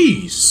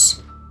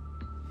 Jeez.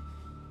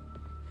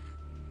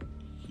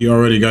 He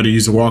already got to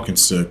use a walking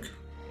stick.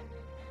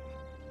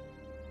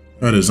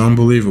 That is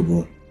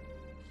unbelievable.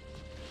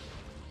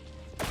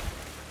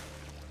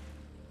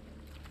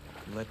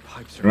 Lead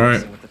pipes are Right.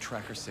 messing with the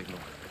tracker signal.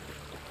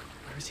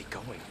 Where is he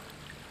going?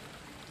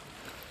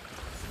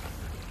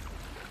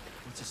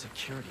 What's a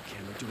security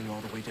camera doing all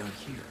the way down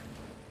here?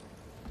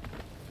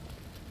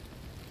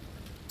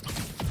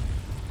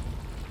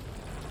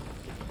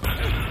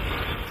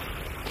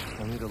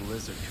 Only the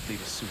lizard could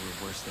leave a sewer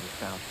worse than he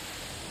found it.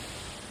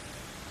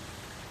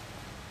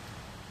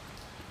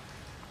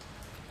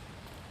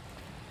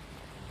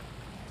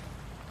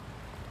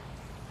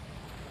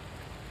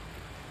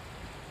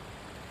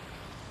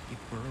 He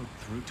burrowed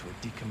through to a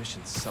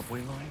decommissioned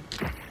subway line?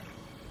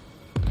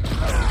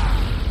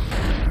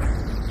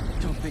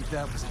 Don't think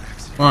that was an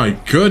accident. My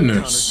Connors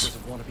goodness.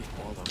 doesn't want to be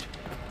followed.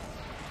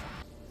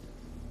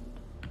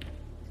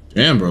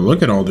 Damn, bro,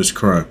 look at all this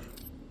crap.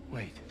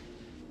 Wait.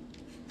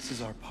 This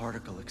is our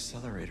particle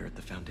accelerator at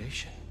the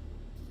Foundation.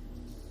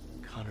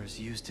 Connors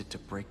used it to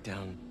break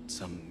down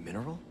some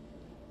mineral?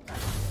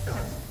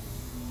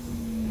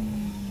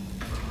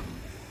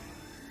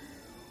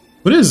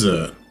 What is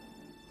that?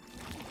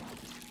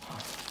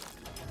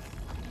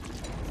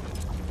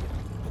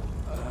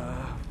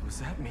 Was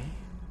that me?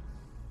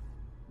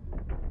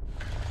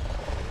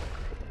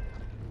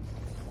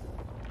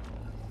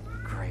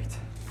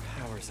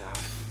 power's out.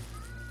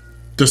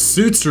 The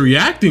suit's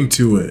reacting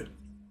to it.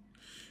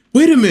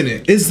 Wait a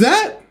minute, is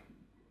that?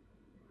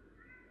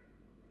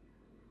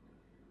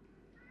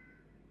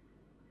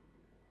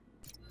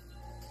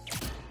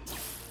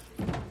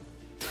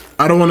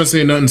 I don't want to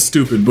say nothing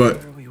stupid, but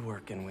What are we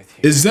working with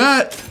here? is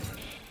that?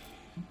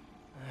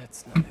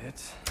 That's not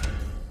it.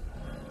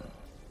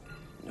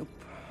 Nope.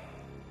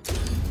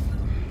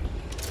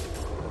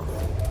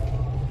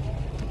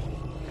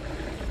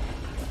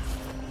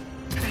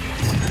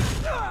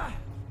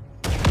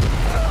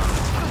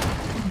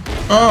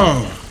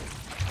 Oh.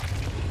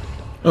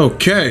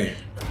 Okay.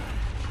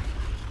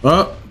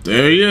 Oh,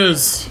 there he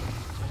is.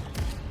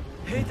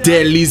 Hey, Dad.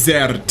 The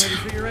lizard. Ready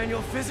for your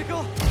annual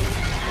physical?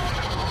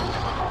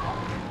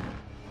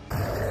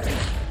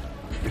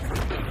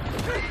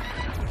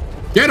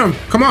 Get him!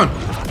 Come on!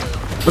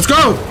 Let's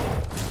go!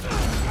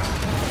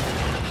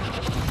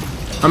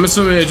 I'm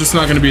assuming it's just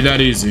not gonna be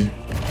that easy.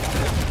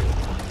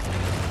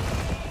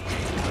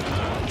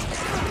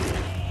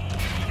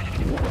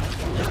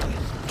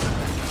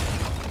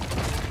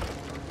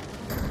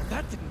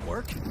 That didn't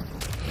work.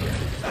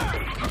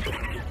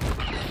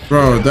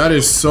 Bro, that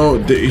is so...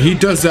 He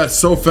does that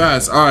so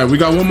fast. Alright, we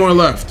got one more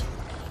left.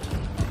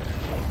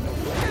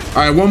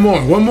 Alright, one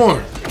more. One more.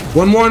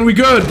 One more and we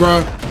good,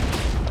 bro.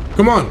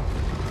 Come on.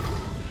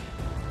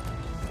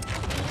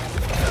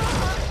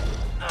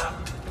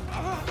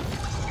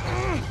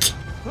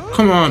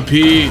 Come on,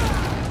 Pete.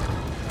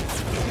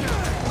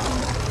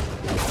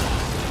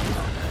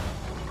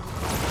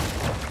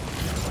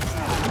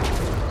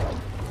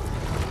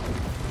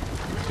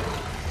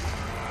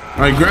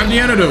 Alright, grab the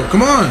antidote.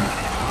 Come on.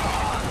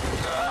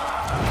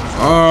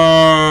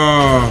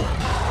 Oh.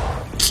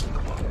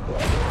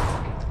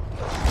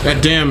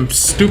 That damn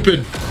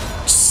stupid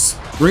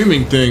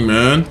screaming thing,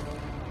 man.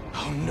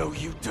 Oh, no,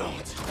 you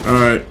don't.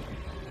 Alright.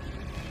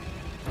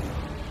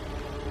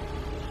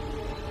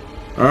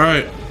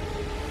 Alright.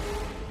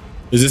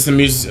 Is this a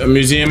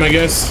museum, I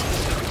guess?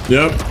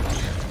 Yep.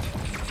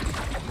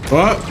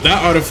 Well,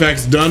 that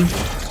artifact's done.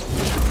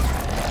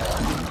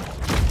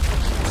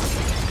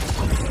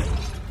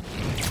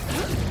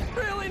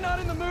 Really not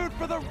in the mood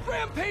for the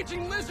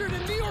rampaging lizard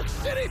in New York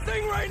City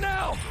thing right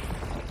now.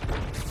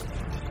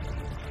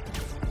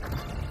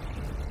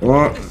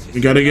 Well,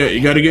 you gotta get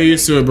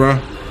used to it, bro.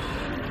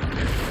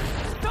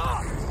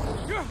 Stop!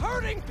 You're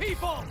hurting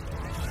people.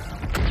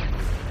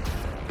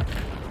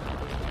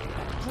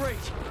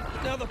 Great.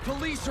 Now the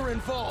police are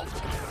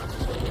involved.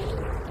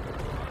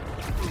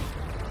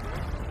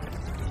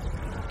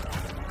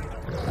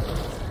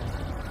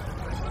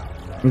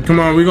 Come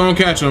on, we gonna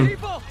catch him.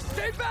 People,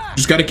 stay back.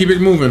 Just gotta keep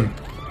it moving.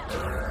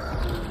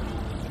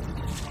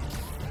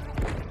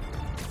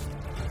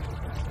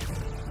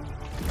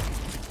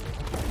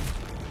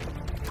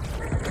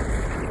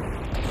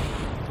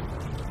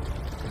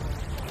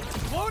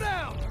 Slow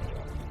down.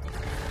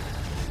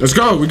 Let's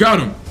go, we got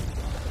him.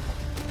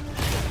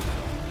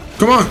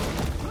 Come on.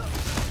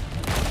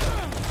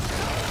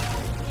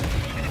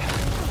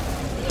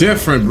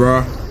 Different,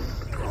 bro.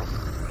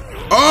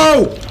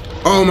 Oh!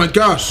 Oh my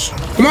gosh.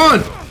 Come on!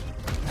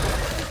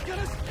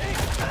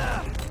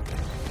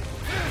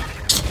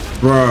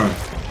 Bruh.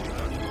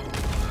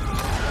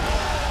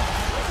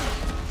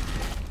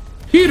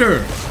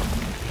 Peter!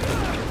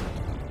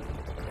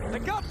 I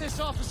got this,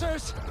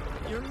 officers.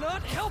 You're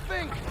not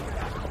helping.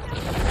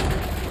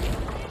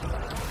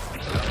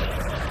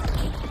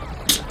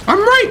 I'm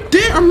right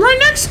there. I'm right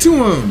next to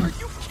him. Are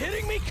you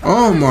kidding me?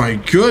 Oh my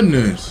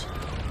goodness.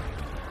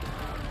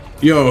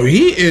 Yo,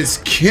 he is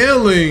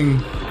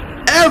killing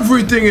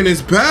everything in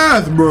his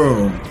path,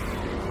 bro.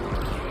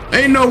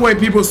 Ain't no way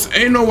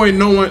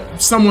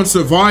someone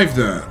survived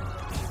that.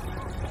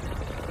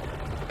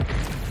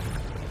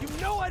 You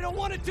know I don't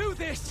want to do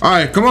this. All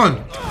right, come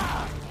on.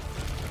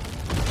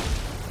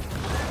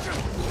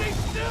 Stay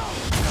still.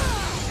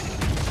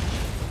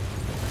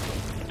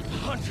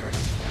 Hunters.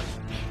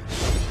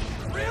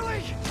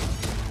 Really?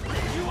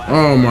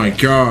 Oh my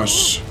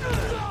gosh.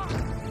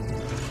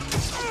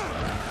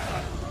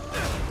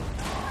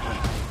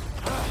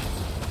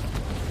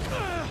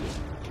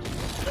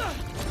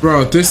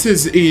 Bro, this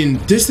is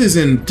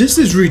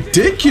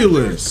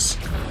ridiculous.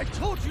 I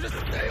told you to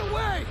stay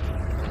away.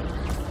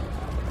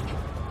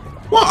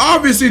 Well,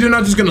 obviously they're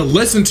not just gonna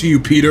listen to you,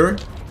 Peter.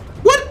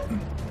 What?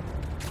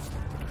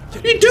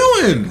 What are you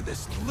doing?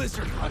 This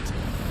lizard hunt.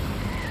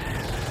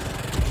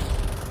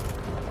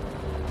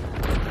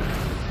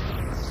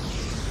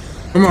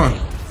 Come on.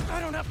 I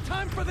don't have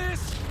time for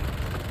this.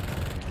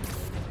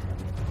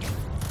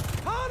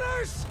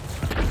 Hunters!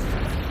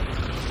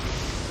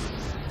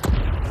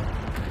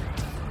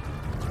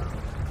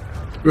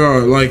 Bro,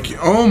 like,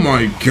 oh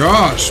my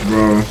gosh,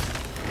 bro.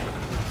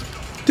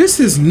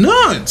 This is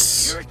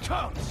nuts. Here it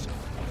comes.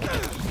 You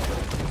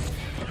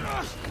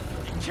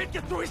can't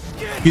get through his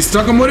skin. He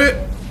stuck him with it?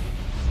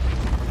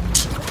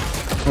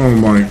 Oh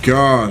my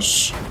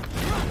gosh.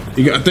 I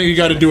think you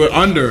gotta do it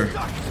under.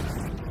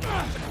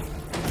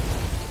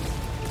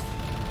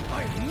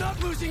 I am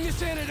not losing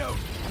this antidote.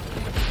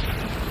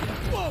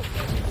 Whoa.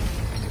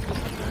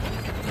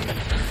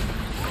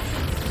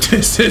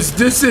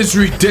 This is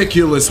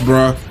ridiculous,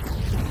 bruh.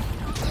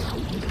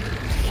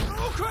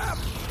 Oh crap!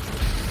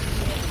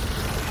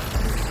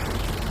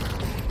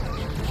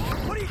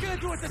 What are you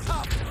gonna do at the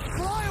top?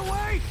 Fly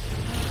away?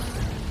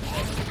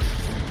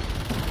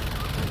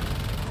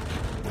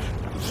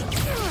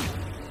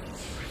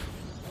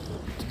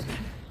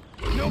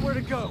 Nowhere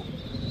to go.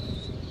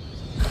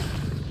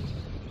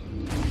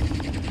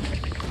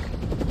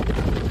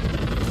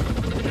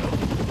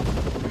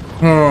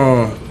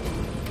 Oh.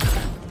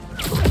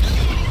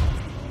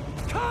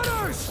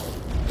 Cutters!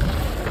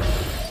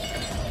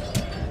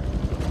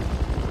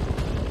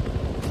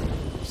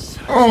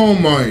 Oh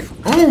my.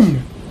 Oh.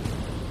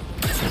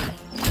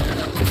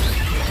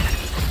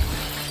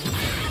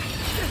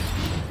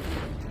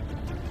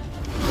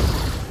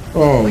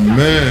 Oh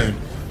man.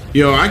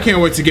 Yo, I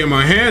can't wait to get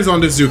my hands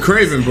on this dude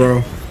Craven,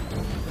 bro.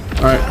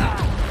 Alright.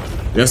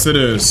 Yes, it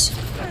is.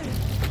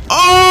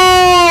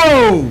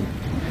 Oh!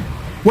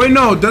 Wait,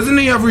 no. Doesn't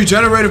he have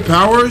regenerative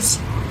powers?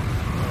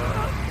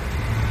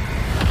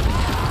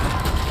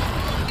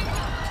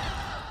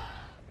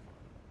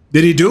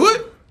 Did he do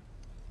it?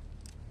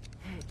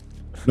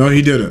 No,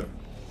 he didn't.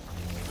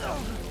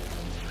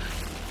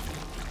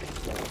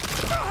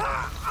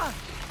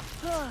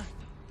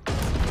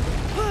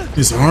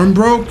 His arm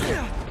broke?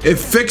 It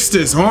fixed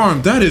his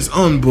arm. That is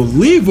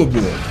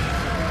unbelievable.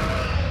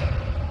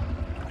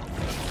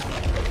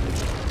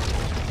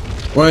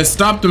 Well, it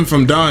stopped him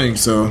from dying,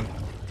 so...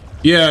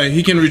 Yeah,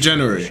 he can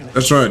regenerate.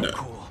 That's right.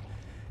 Cool.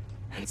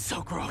 And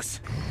so gross.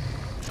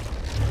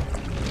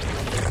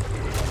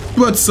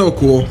 But so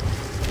cool.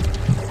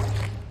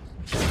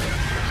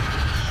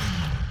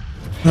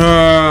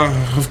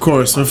 Of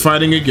course, we're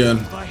fighting again.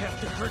 If I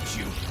have to hurt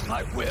you,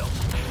 I will.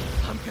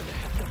 I'm gonna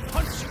have to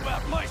punch you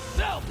out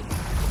myself.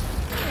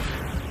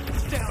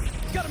 It's down.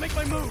 Gotta make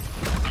my move.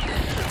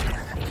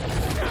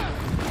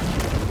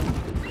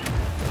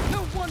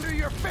 No wonder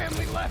your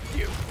family left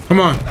you. Come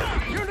on.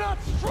 You're not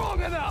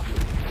strong enough.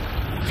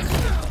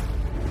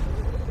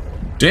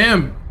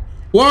 Damn.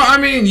 Well, I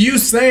mean, you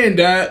saying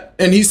that,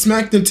 and he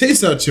smacked the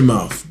taste out your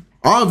mouth.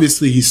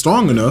 Obviously, he's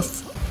strong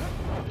enough.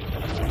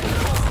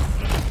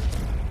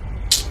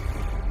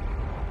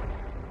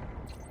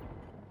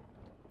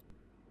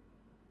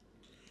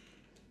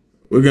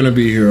 We're gonna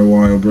be here a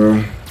while,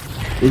 bro.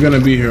 We're gonna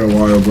be here a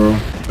while, bro.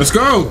 Let's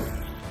go!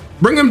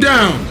 Bring him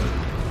down!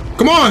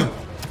 Come on!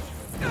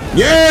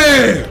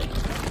 Yeah!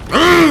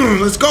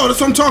 Let's go!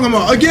 That's what I'm talking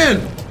about!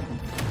 Again!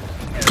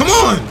 Come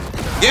on!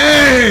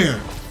 Yeah!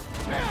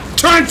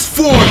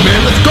 Transform,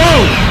 man! Let's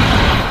go!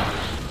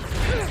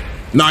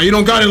 Nah, you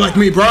don't got it like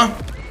me, bro.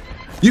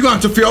 You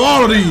got to feel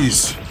all of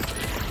these.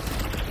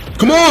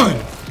 Come on!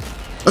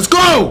 Let's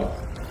go!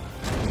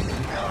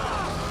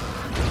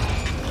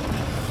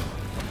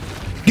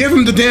 Give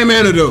him the damn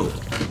antidote.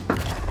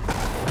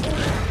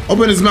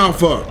 Open his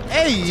mouth up.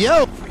 Hey,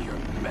 yo! For your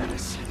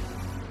medicine.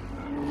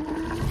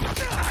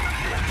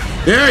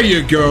 There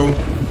you go.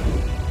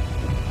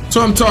 That's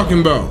what I'm talking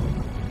about.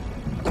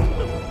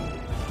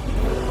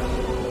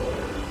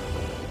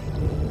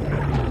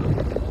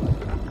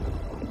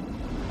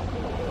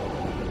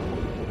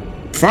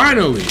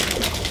 Finally.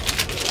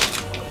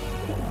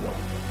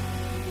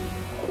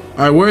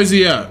 Alright, where is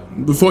he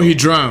at? Before he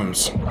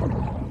drowns.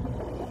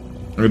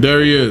 Right,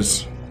 there he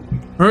is.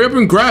 Hurry up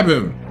and grab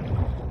him.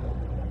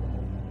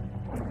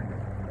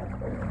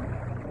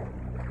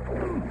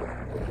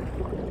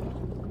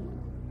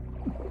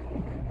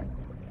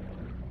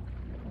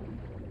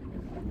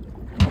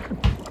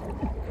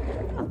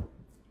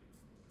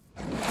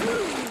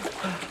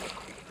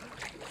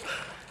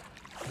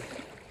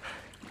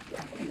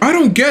 I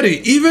don't get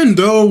it. Even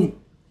though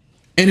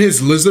in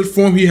his lizard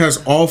form he has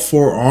all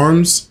 4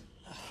 arms,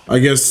 I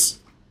guess,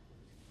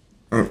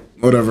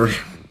 whatever.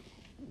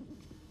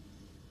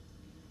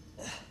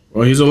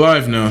 Well, he's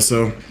alive now,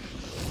 so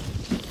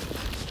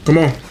come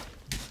on.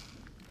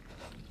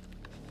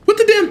 Put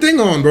the damn thing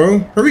on, bro.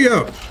 Hurry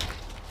up.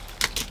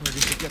 Where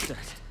did you get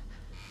that?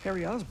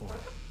 Harry Osborn.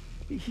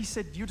 He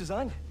said you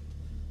designed it.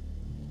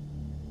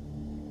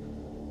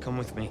 Come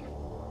with me.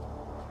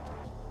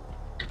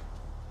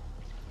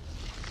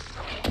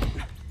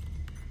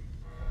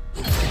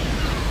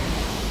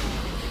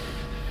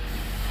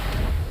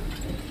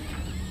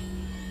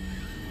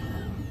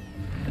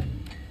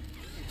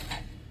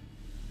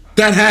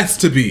 That has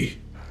to be.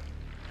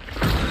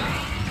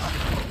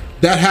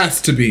 That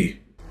has to be.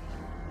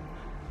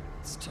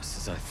 It's just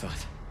as I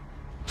thought.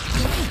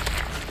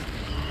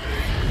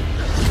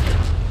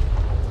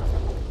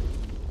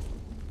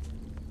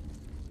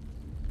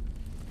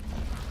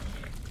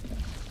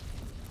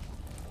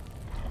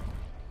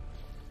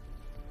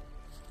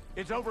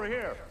 It's over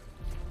here.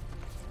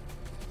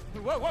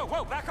 Whoa, whoa,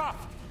 whoa, back off.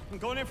 I'm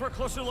going in for a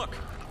closer look.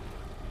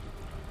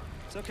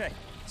 It's okay.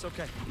 It's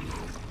okay.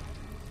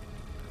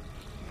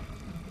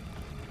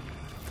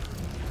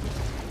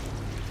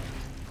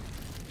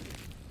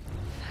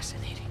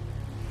 Fascinating.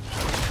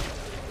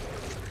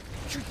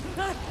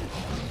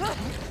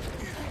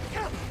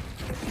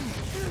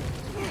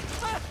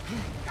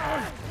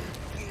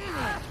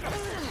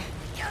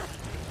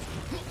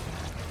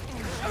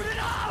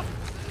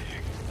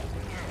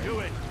 do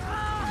it.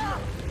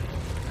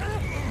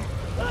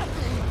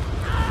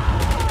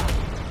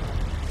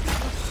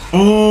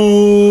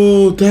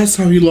 Oh, that's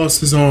how he lost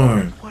his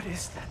arm. What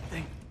is that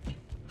thing?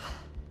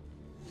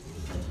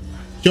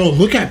 Yo,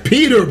 look at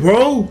Peter,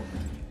 bro.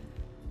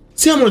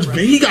 See how much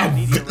vein he got?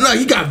 Like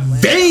he got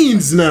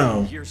veins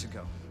now. Years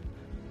ago.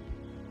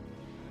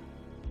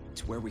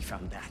 It's where we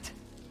found that.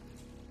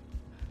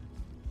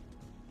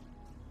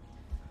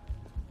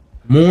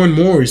 More and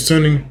more, he's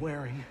turning.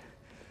 Wearing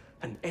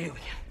an alien.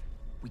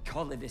 We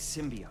call it a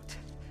symbiote.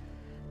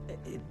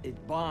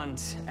 It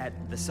bonds at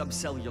the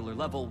subcellular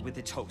level with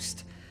its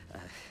host.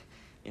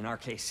 In our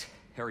case,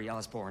 Harry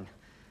Osborn.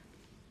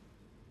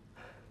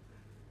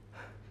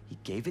 He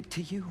gave it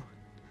to you?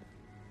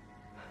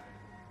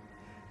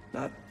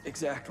 Not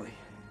exactly.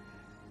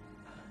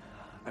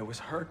 I was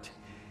hurt,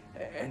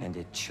 And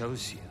it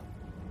chose you.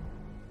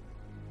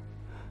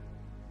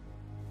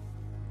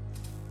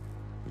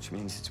 Which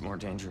means it's more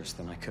dangerous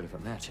than I could have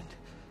imagined.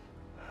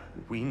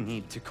 We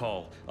need to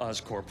call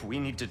Oscorp. We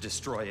need to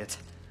destroy it.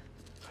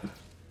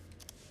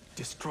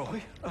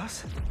 destroy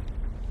us?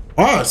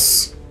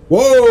 Us?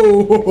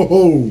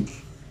 Whoa!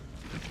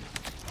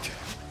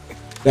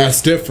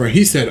 That's different.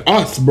 He said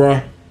us,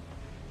 bruh.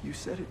 You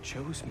said it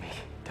chose me,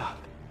 Doc.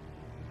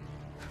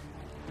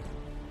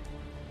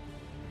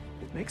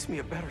 It makes me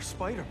a better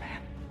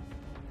Spider-Man.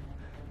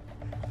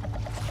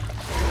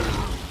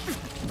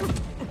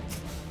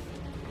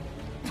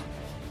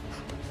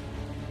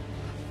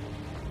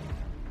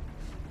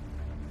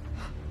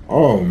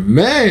 Oh,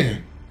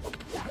 man.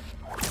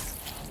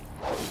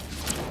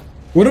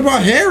 What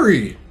about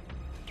Harry?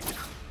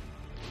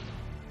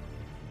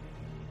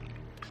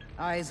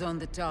 Eyes on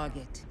the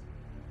target.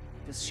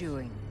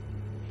 Pursuing.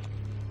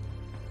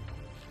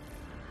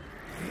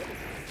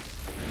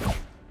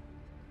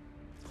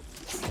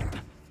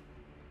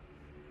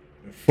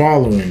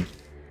 Following.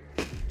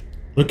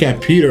 Look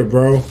at Peter,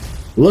 bro.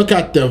 Look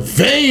at the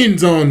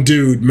veins on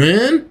dude,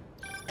 man.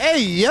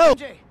 Hey, yo!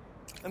 Jay,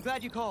 I'm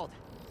glad you called.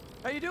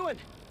 How you doing?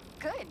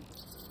 Good.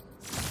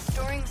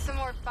 Storing some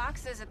more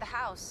boxes at the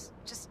house.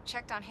 Just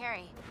checked on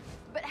Harry.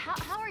 But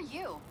how are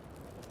you?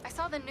 I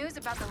saw the news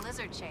about the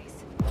lizard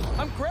chase.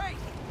 I'm great!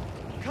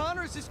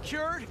 Connors is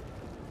cured,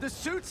 the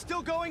suit's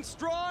still going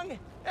strong,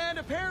 and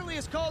apparently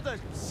it's called a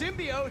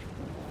symbiote.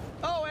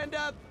 Oh, and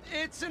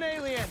it's an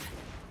alien.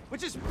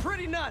 Which is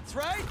pretty nuts,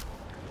 right?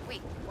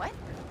 Wait, what?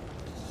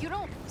 You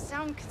don't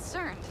sound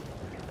concerned.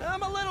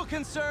 I'm a little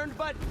concerned,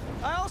 but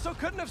I also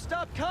couldn't have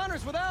stopped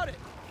Connors without it.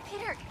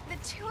 Peter,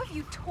 the two of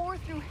you tore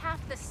through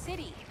half the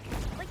city.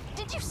 Like,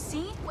 did you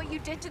see what you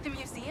did to the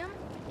museum?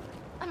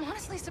 I'm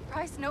honestly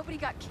surprised nobody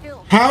got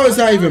killed. How is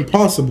that even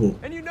possible?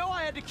 And you know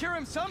I had to cure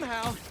him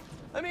somehow.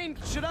 I mean,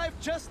 should I have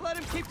just let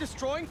him keep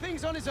destroying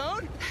things on his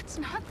own? That's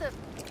not the...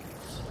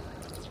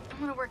 I'm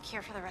gonna work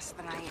here for the rest of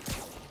the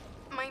night.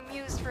 My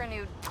muse for a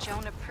new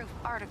Jonah-proof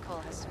article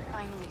has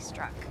finally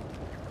struck.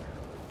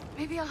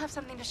 Maybe I'll have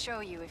something to show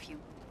you if you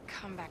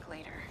come back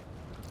later.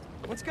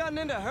 What's gotten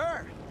into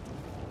her?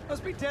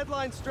 Must be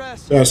deadline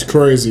stress. That's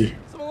crazy.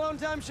 Some alone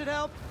time should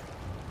help.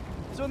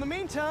 So in the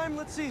meantime,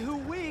 let's see who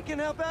we can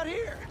help out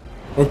here.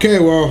 Okay,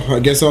 well, I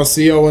guess I'll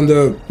see y'all when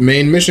the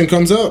main mission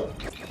comes up.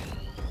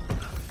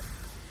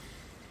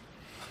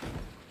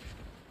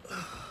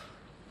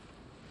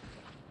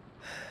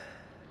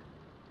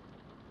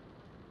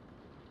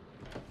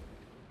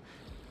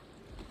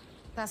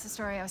 That's the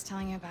story I was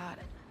telling you about.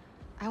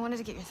 I wanted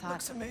to get your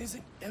thoughts. Looks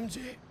amazing,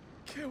 MJ.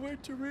 Can't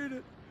wait to read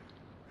it.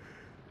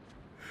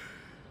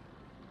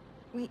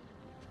 Wait,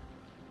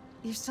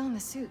 you're still in the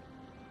suit.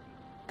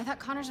 I thought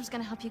Connors was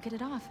gonna help you get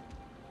it off.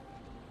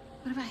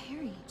 What about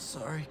Harry?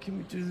 Sorry, can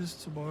we do this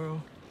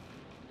tomorrow?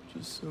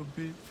 Just so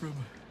beat from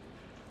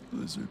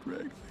Lizard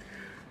Wrangler.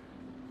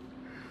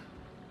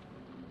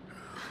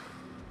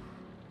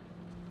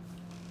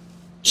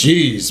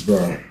 Jeez,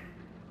 bro.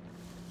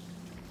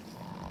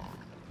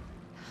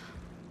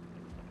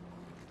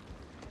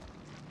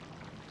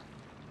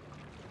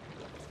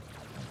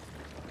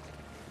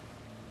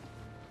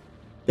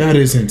 That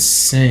is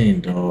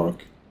insane,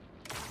 dog.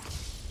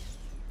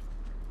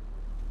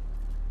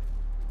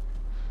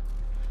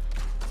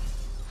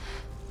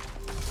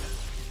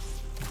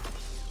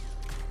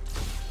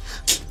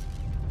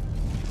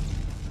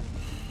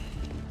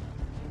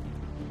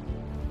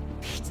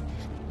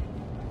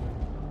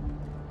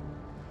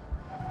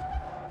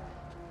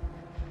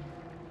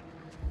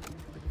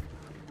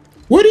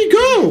 Where'd he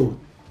go?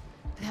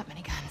 That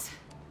many guns.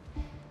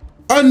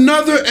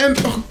 Another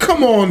oh,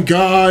 come on,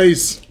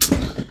 guys.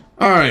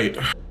 All right.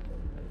 Web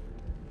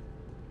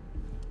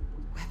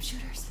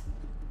shooters.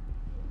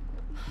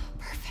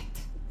 Perfect.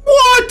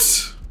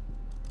 What?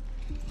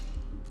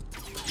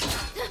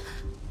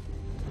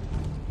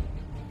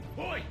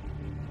 Boy,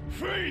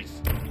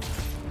 freeze!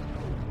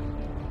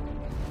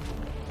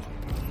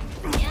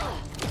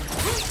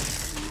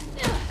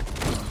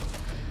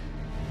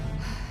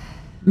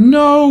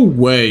 No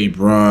way,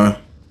 bruh.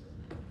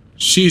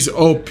 She's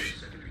OP.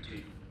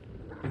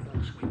 They'll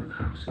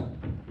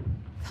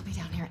be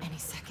down here any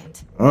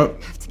second. Oh.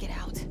 Have to get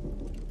out.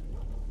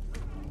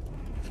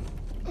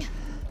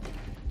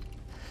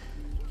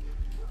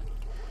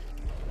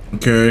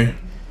 Okay.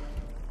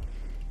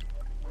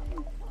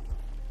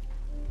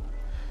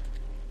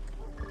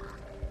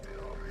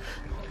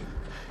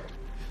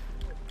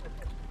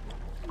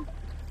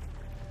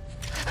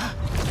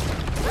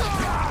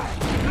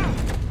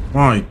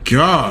 My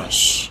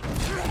gosh.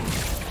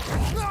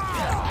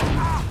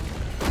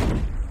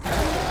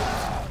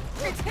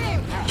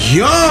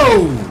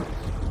 Yo!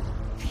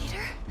 Peter?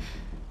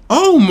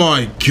 Oh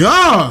my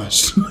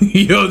gosh!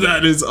 Yo,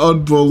 that is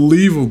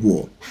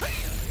unbelievable.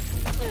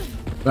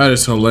 That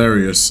is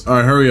hilarious.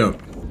 Alright, hurry up.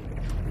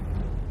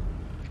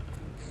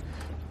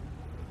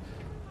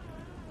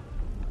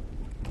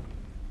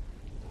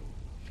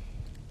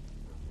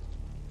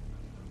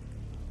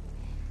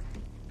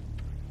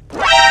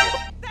 What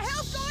the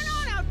hell's going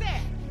on out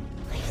there?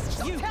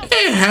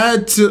 It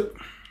had to.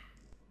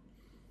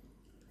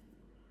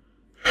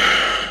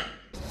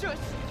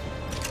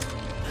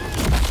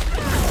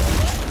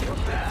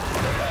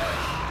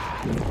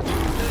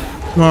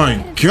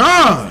 My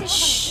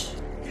gosh!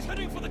 He's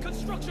heading for the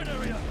construction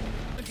area.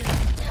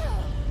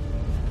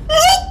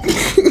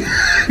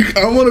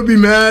 I want to be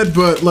mad,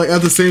 but like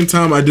at the same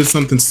time, I did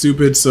something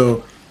stupid,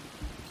 so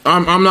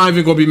I'm not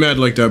even gonna be mad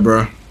like that,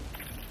 bro.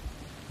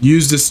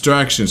 Use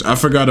distractions. I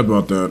forgot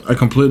about that. I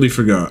completely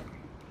forgot.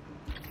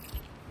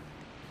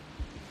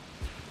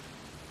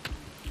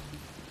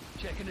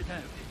 Checking it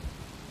out.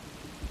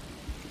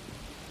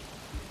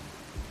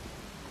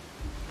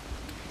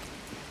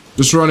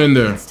 Just run in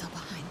there. Still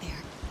behind there.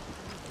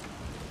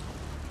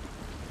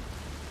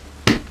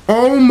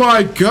 Oh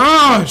my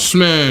gosh,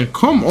 man!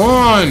 Come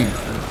on!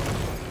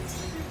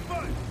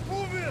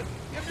 Move in!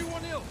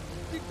 Everyone else,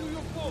 stick to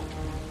your post.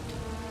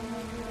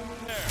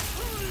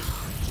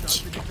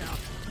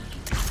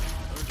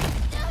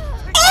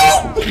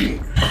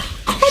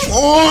 Come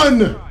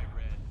on! I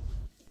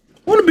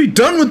want to be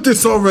done with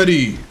this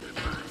already.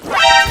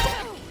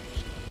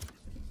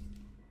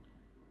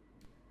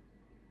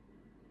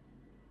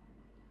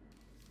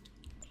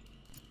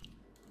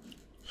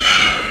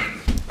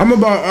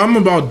 I'm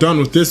about done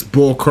with this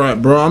bull crap,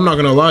 bro. I'm not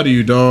gonna lie to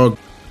you, dog.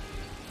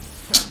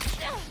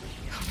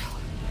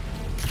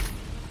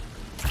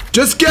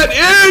 Just get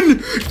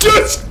in!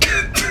 Just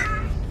get...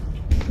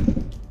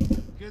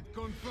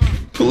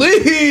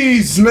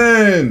 Please,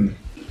 man!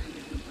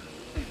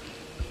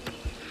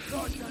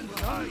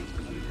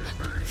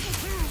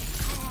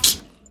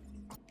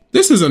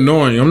 This is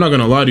annoying. I'm not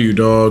gonna lie to you,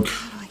 dog.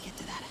 How do I get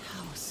to that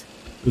house?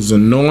 This is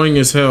annoying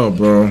as hell,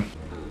 bro.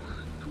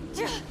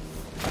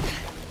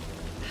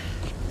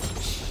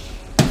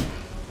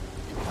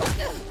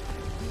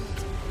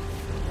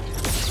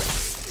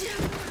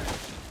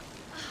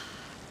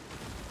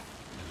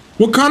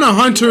 What kind of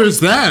hunter is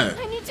that?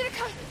 I need you to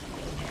come.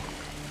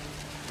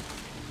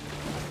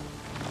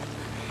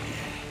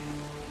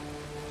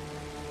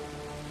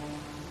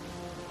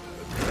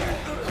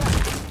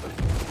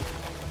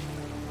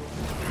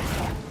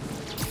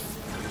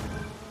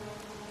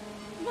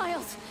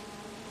 Miles,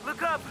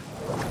 Look up!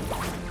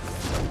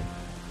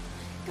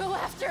 go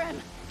after him.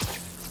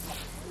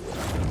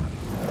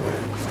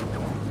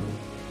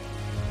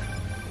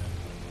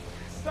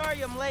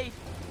 Sorry I'm late.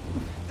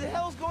 The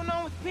hell's going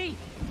on with Pete?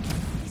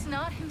 He's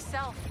not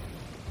himself.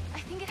 I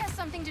think it has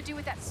something to do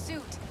with that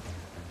suit.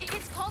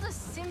 It's called a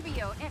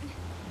symbiote, and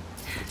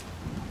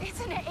it's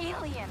an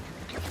alien.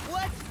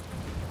 What?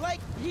 Like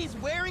he's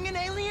wearing an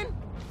alien?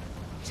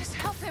 Just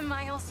help him,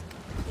 Miles.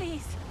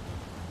 Please.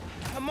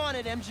 I'm on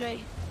it, MJ.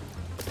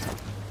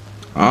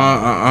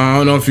 I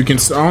don't know if you can.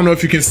 I don't know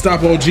if you can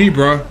stop OG,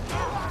 bro.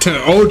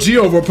 OG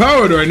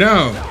overpowered right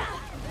now.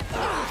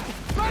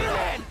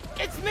 Spider-Man,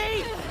 it's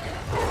me.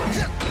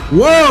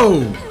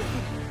 Whoa.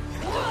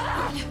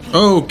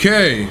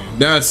 Okay,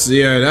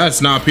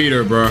 that's not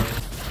Peter, bro.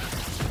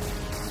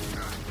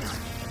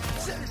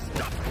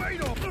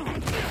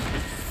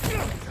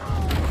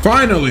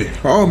 Finally!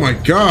 Oh my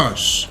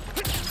gosh!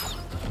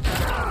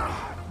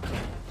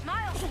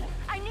 Miles,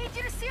 I need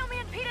you to seal me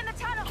and Pete in the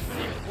tunnel.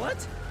 What?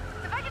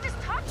 If I can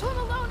just talk to him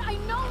alone, I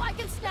know I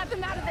can snap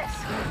him out of this.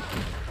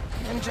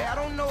 MJ, I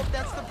don't know if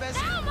that's the best.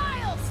 Now,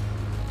 Miles!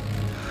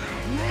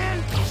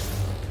 Man.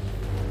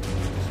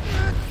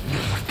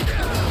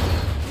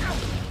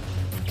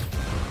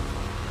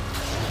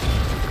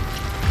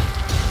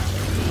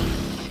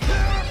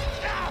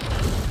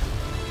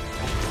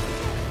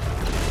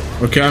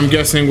 Okay, I'm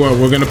guessing what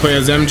we're gonna play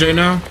as MJ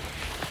now.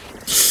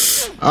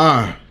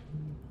 Ah,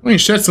 we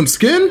ain't shed some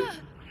skin.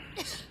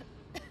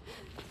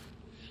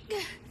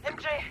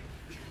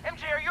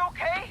 MJ, are you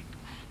okay?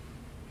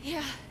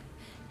 Yeah.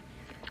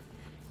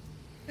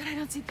 But I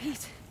don't see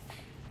Pete.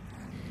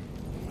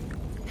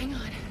 Hang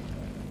on.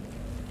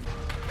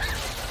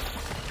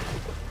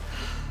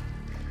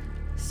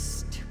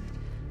 Stupid.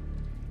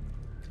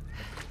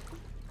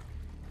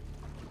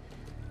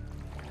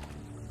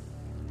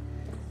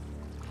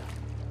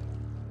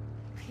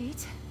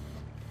 Pete?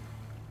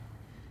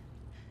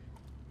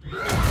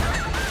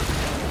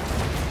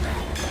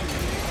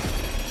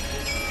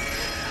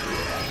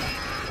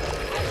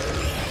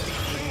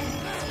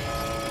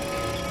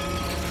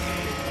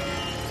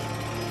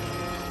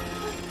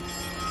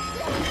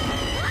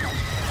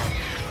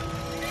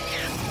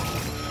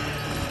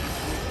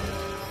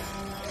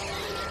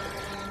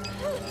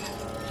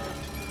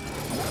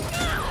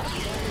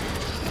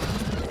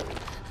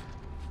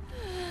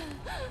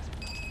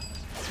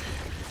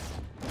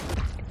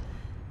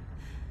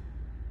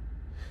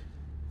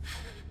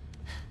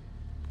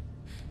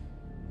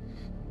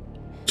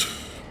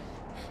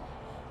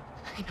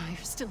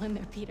 still in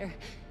there, Peter.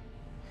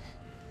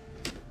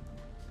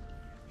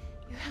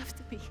 You have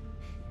to be.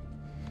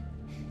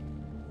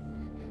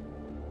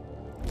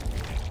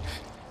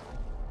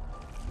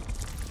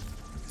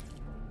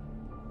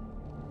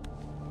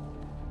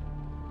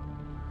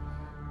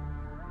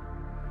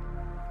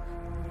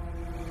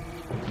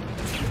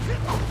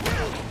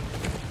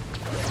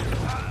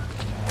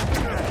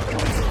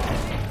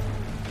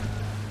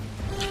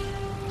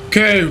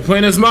 Okay, we're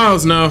playing as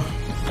Miles now.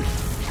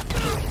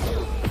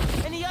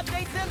 Any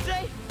updates,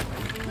 MJ?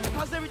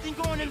 How's everything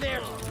going in there?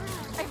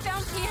 I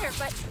found Peter,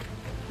 but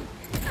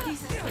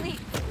he's asleep.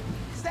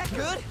 Is that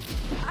good?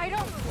 I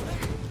don't...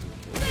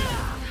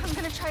 I'm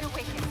gonna try to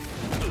wake him.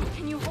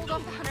 Can you hold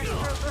off the hunters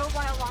for a little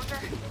while longer?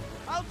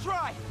 I'll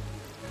try.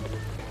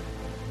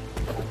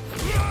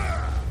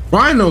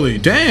 Finally,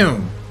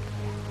 damn.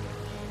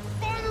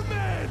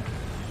 Spider-Man!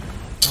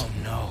 Oh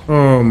no.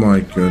 Oh my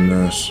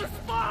goodness.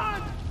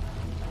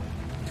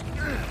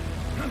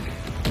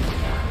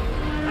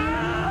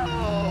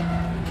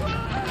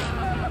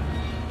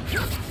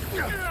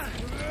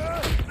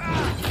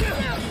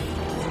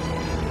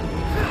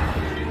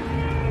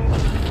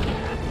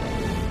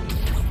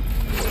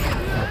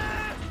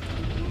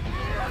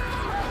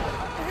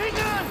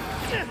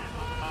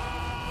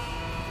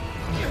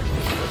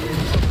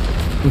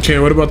 Okay,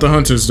 what about the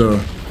hunters though?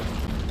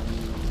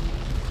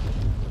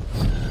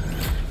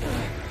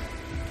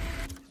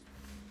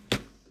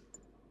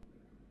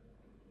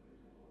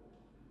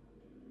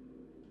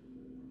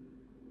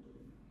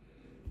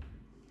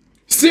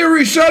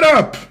 Siri, shut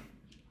up!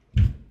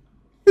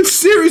 It's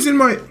Siri's in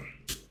my...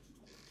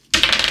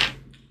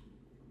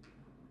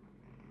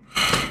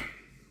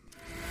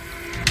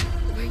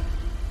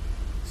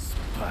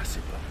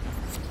 Possible.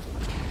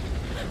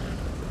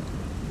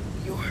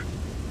 You're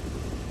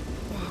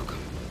welcome.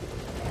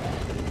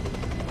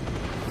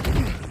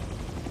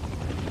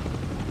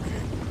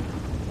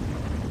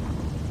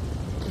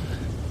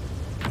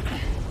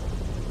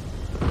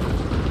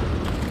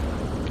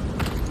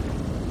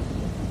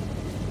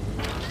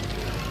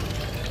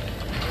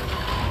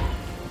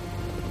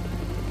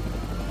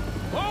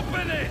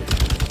 Open it!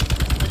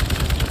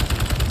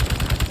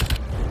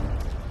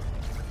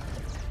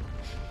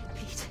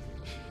 Pete,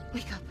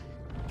 wake up.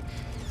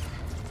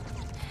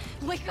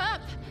 Wake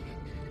up!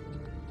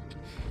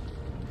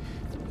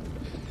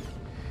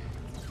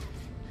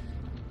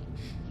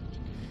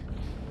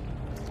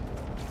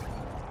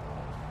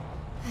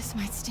 This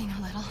might sting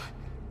a little.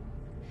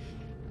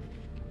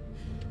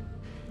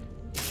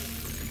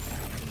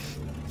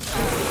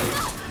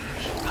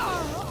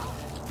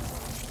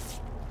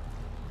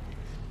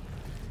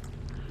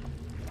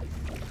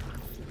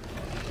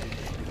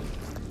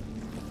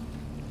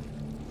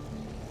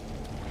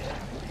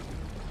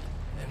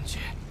 MJ.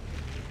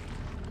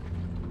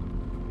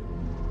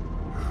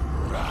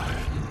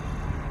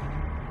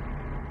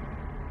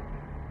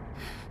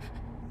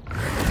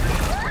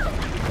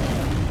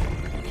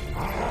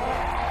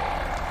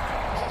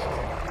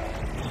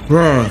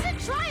 Bruh.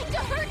 Trying to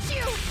hurt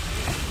you!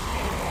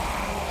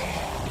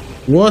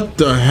 What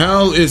the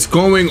hell is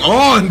going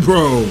on,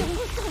 bro?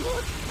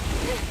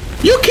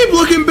 You keep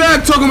looking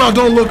back, talking about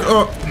don't look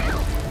up.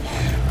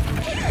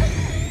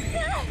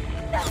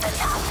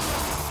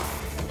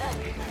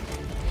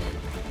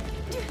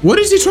 What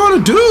is he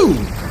trying to do?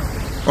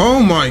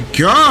 Oh my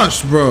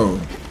gosh, bro.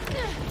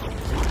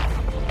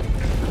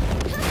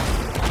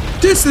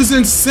 This is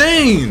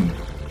insane.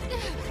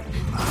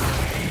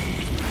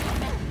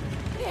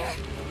 There!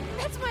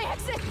 That's my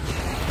exit!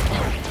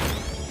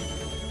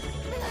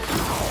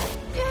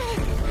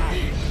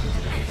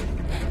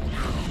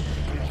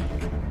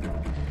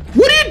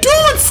 What are you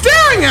doing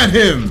staring at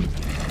him?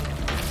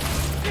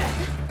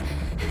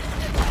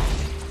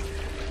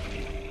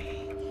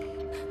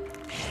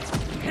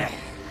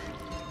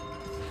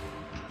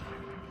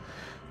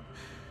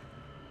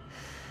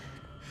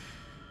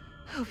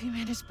 Hope you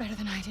managed better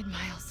than I did,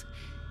 Miles.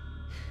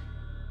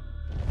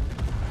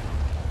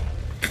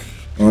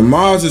 Oh,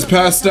 Miles is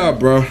passed out,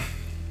 bro.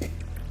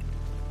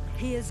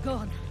 He is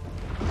gone.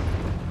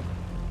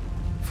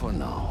 For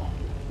now.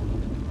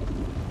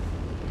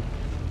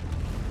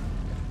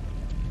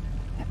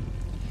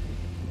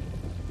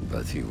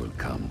 But he will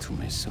come to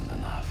me soon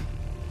enough.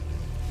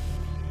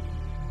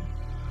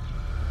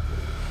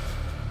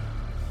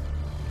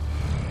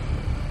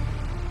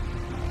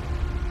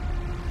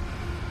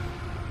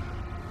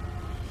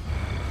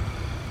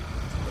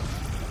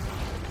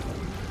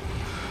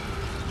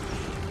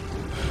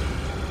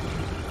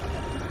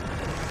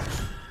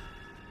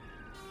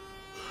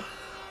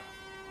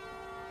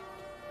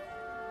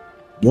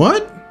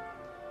 What?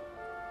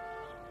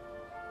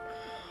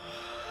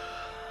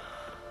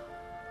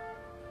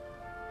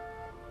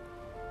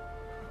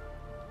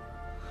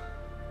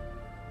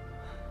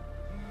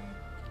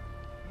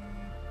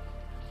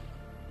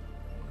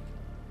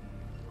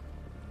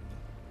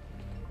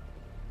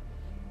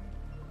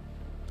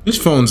 This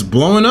phone's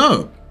blowing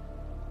up.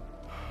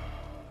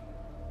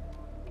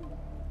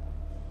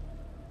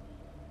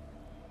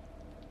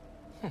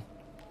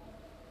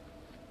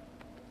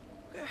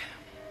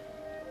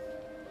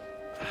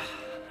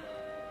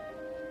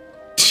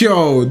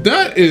 Yo,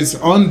 that is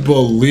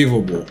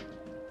unbelievable.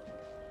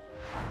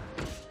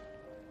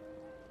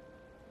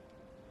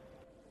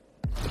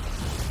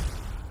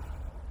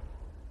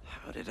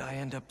 How did I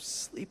end up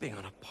sleeping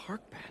on a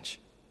park bench?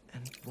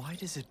 And why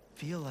does it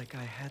feel like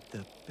I had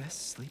the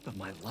best sleep of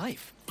my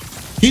life?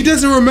 He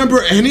doesn't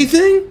remember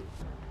anything?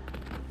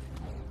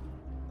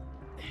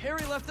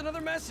 Harry left another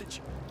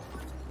message.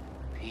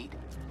 Pete,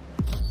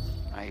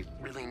 I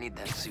really need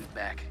that suit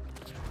back.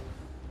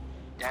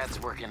 Dad's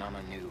working on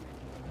a new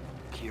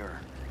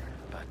cure,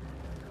 but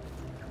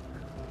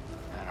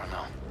I don't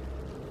know.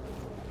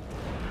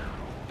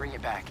 Bring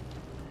it back,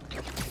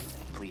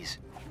 please.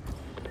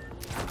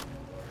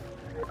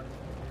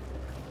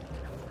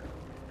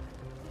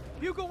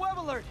 Bugle web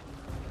alert!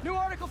 New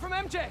article from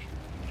MJ!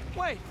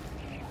 Wait,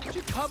 did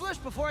you publish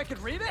before I could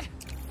read it?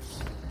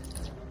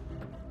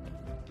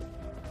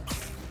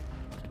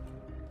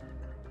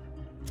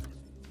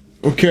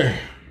 Okay.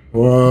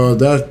 Well,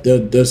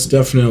 that's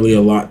definitely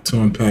a lot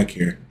to unpack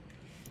here.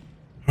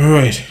 All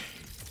right.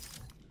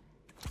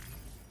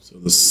 So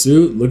the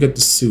suit, look at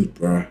the suit,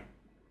 bro.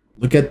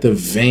 Look at the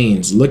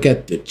veins. Look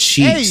at the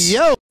cheeks. Hey,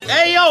 yo!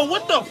 Hey, yo,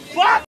 what the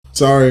fuck?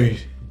 Sorry,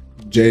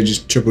 J,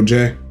 just Triple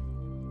J.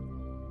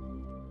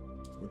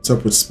 What's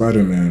up with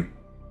Spider-Man?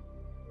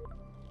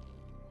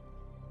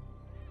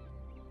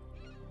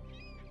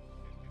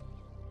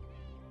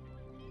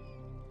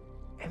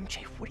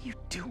 MJ, what are you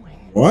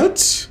doing?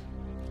 What?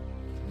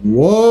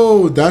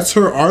 Whoa, that's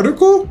her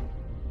article?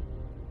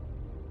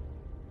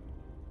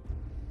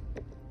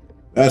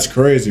 That's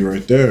crazy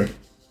right there.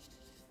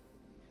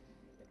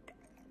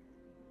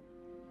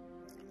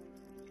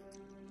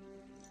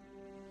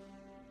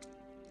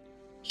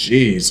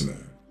 Jeez,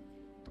 man.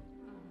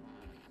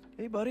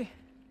 Hey, buddy.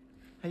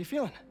 How you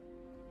feeling?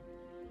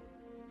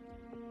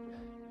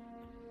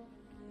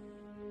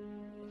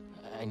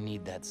 I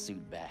need that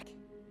suit back.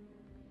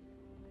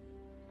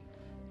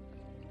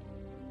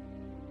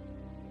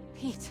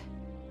 Pete.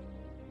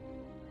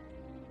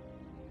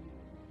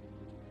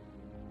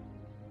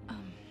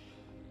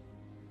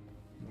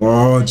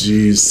 Oh,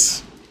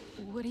 jeez.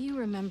 What do you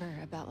remember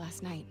about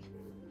last night?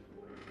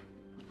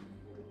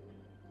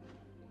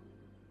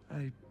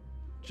 I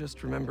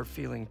just remember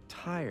feeling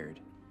tired.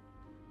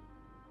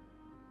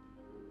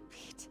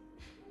 Pete.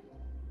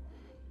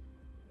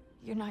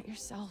 You're not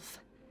yourself.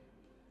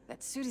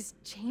 That suit is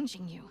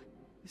changing you.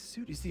 This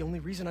suit is the only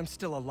reason I'm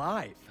still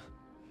alive.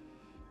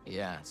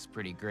 Yeah, it's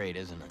pretty great,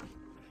 isn't it?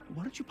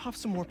 Why don't you pop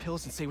some more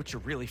pills and say what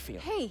you're really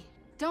feeling? Hey,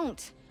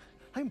 don't.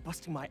 I'm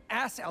busting my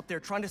ass out there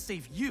trying to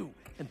save you,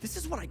 and this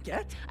is what I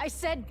get? I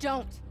said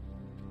don't.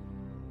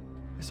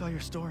 I saw your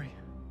story.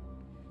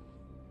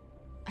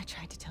 I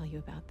tried to tell you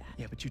about that.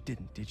 Yeah, but you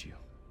didn't, did you?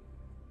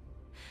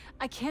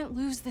 I can't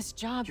lose this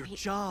job, Your Pete.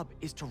 job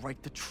is to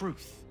write the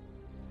truth.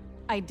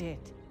 I did.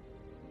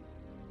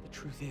 The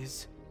truth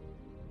is,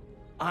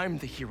 I'm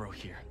the hero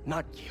here,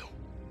 not you.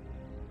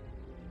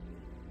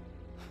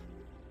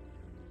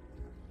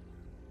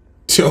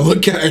 Yo,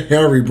 look at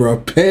Harry, bro.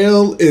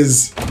 Pale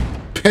as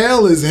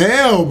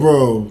hell,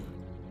 bro.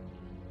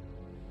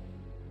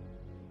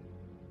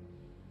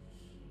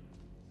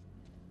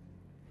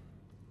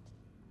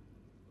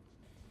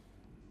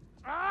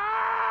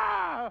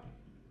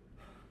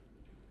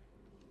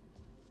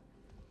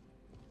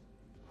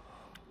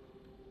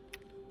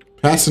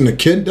 Passing the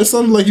kid? That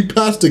sounded like he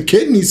passed a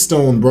kidney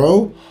stone,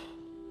 bro.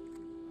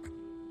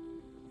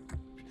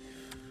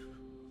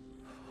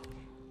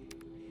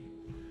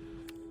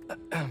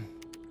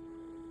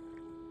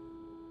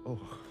 Oh.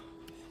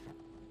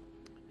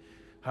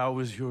 How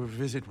was your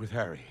visit with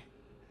Harry?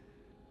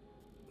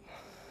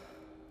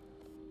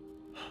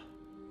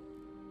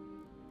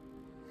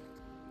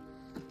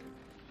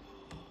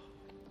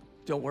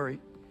 Don't worry,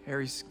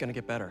 Harry's gonna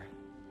get better.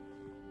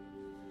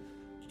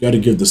 You gotta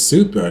give the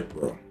suit back,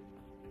 bro.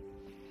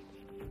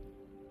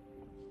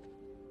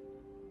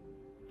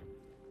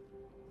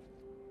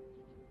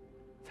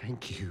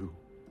 Thank you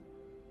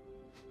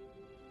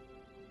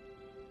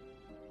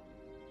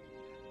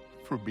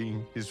for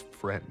being his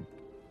friend.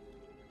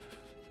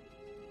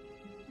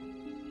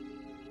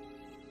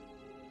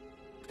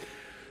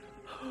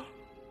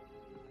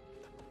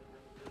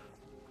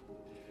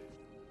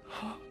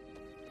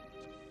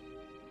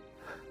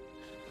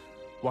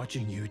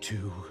 Watching you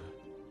two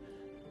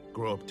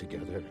grow up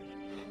together.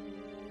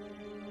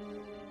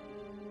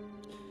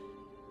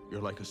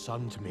 You're like a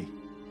son to me.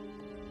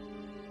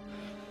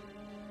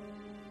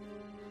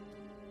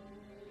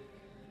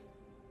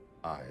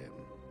 I am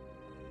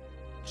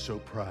so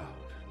proud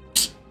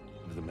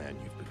of the man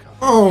you've become.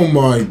 Oh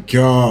my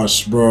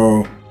gosh,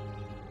 bro.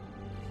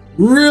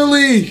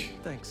 Really?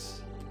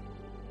 Thanks,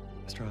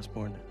 Mr.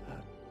 Osborn.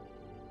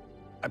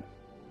 I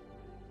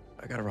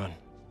gotta run.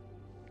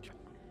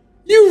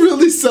 You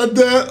really said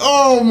that?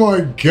 Oh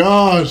my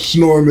gosh,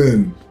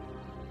 Norman.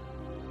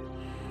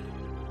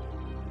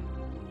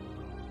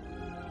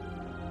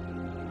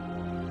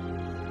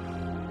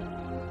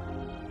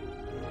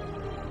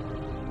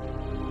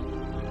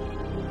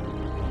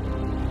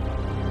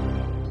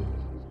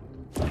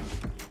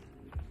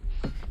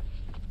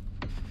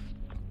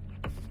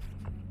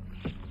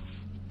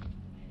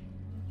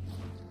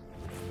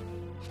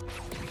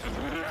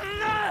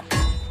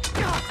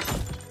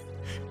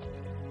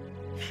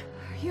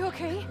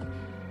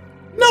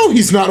 know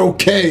he's not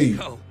okay.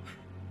 No.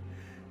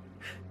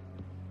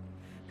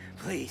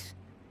 Please.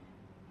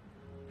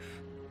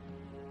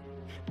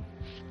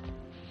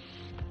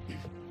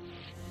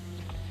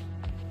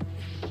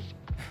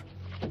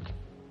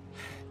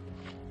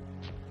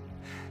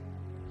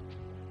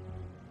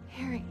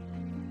 Harry.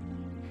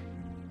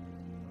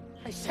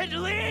 I said to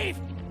leave!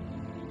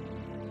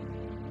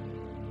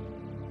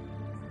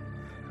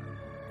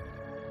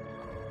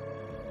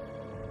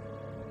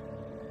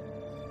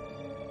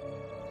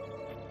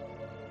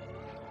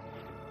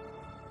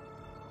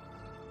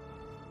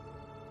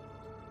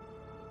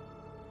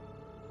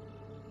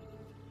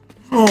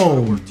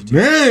 Oh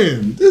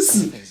man, this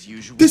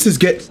is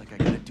get. Like I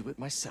gotta do it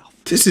myself.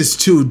 This is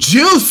too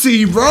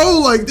juicy, bro.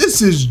 Like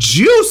this is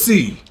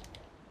juicy.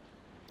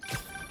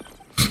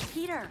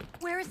 Peter,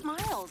 where is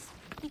Miles?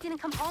 He didn't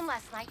come home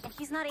last night and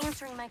he's not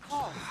answering my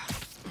calls.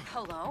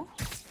 Hello?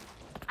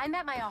 I'm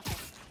at my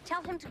office.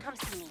 Tell him to come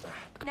see me.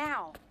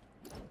 Now.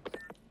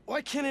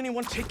 Why can't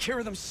anyone take care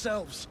of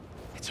themselves?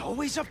 It's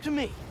always up to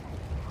me.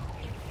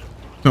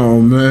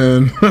 Oh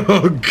man,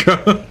 oh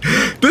god.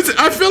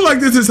 I feel like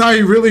this is how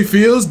he really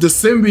feels. The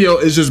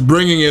symbiote is just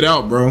bringing it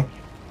out, bro.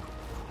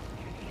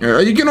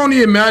 You can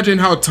only imagine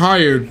how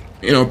tired,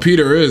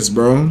 Peter is,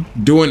 bro.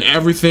 Doing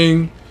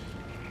everything,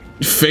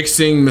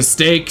 fixing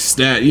mistakes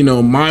that,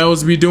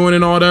 Miles be doing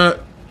and all that.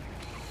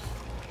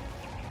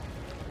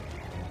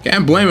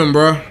 Can't blame him,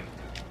 bro.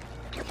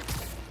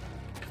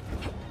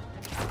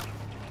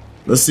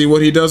 Let's see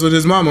what he does with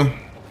his mama.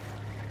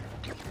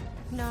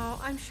 No,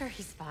 I'm sure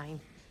he's fine.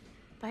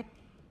 But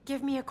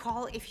give me a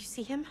call if you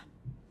see him.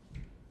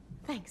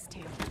 Thanks,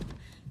 Tim.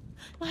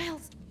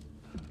 Miles.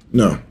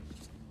 No.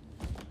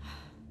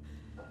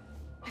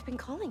 I've been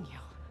calling you.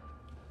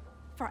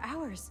 For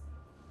hours.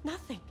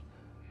 Nothing.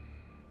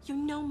 You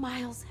know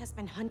Miles has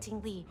been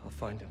hunting Lee. I'll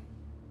find him.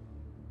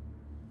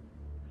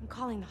 I'm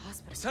calling the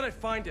hospital. I said I'd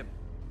find him.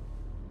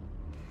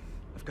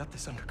 I've got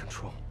this under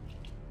control.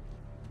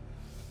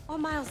 All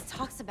Miles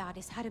talks about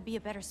is how to be a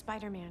better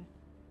Spider-Man.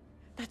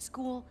 Not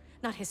school,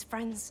 not his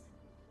friends.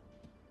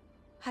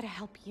 How to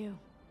help you.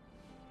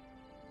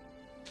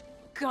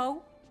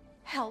 Go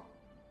help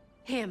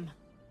him.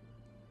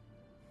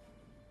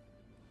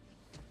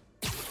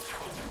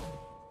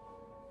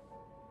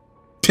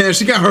 Damn,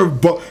 she got her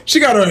butt. She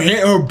got her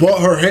hand. Her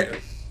butt. Her hand.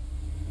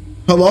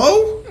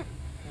 Hello?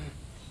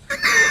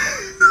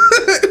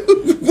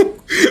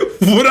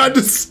 Would I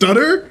just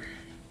stutter?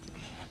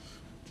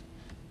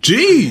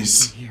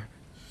 Jeez.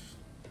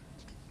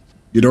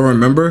 You don't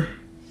remember?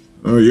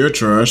 Oh, you're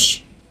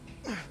trash.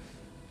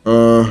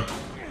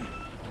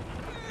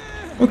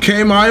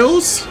 Okay,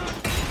 Miles.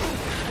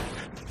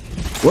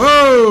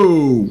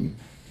 Whoa.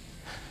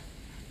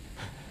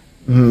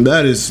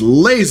 That is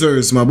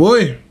lasers, my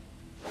boy.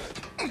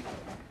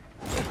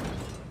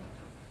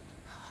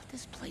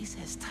 This place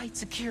has tight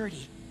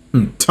security.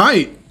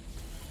 Tight?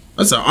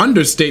 That's an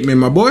understatement,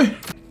 my boy.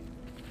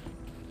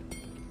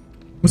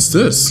 What's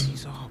this?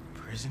 These all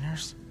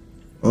prisoners?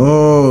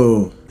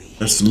 Oh,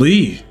 that's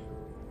Lee.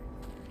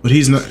 But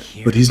he's not.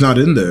 But he's not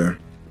in there.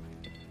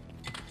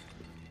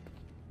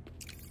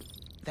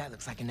 That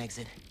looks like an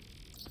exit.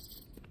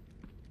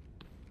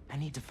 I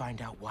need to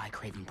find out why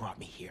Craven brought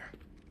me here.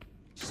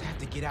 Just have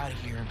to get out of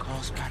here and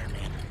call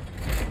Spider-Man.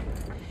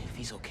 If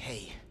he's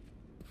okay.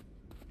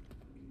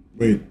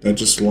 Wait, that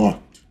just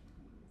locked.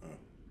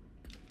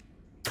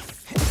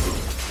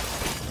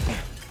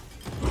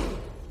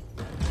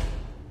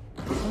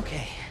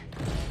 Okay.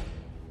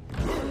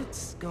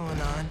 What's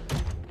going on?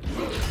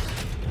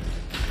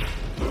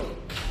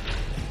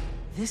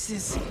 This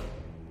is...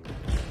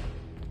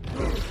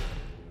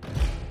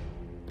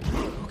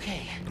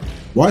 Okay.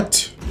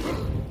 What?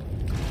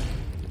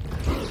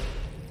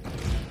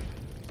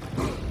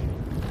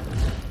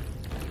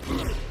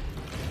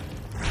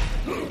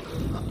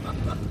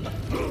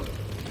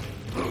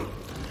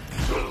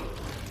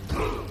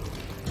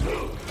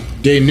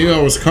 They knew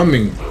I was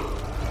coming.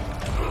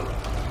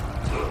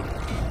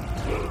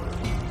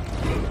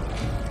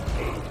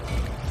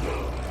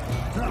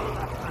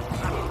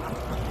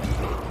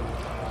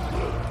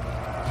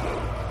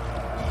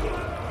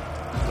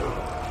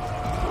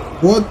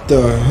 What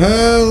the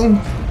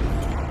hell?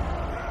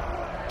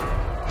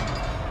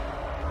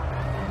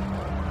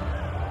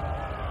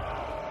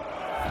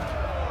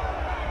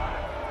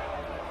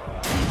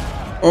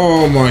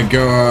 Oh my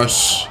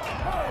gosh.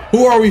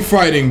 Who are we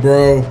fighting,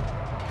 bro?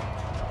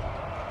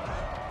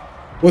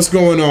 What's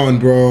going on,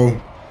 bro?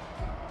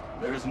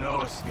 There's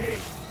no escape.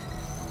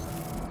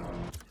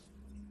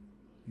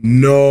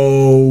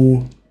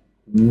 No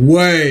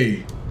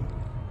way.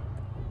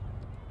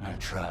 I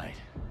tried.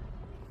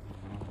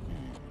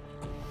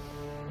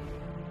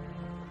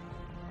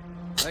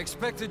 I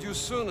expected you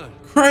sooner.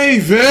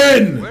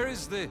 Craven! Where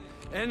is the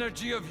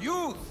energy of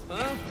youth,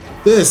 huh?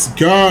 This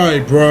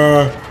guy,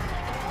 bruh.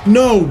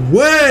 No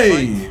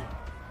way!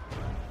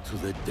 To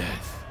the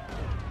death.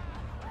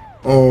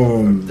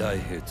 Die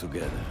here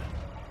together.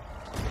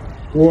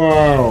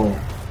 Wow.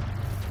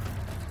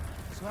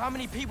 So how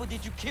many people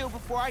did you kill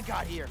before I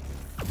got here?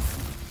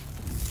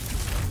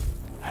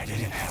 I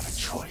didn't have a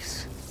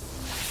choice.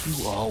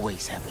 You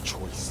always have a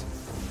choice.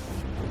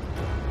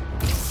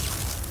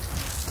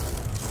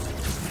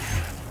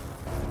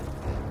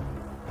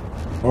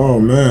 Oh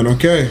man,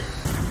 okay.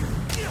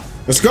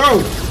 Let's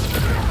go!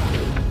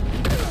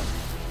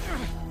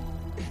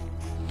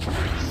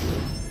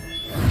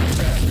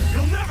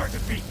 You'll never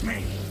defeat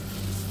me!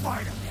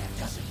 Spider-Man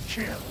doesn't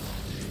kill.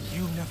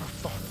 You never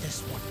fought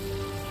this one.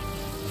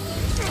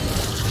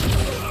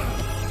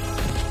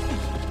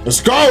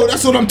 Let's go!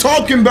 That's what I'm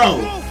talking about!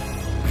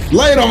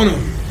 Lay it on him!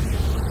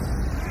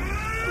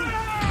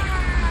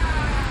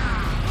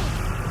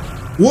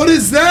 What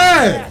is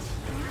that?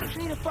 I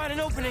need to find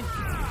an opening.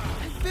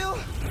 I feel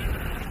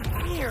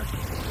weird.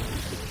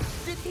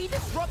 Did he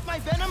disrupt my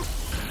venom?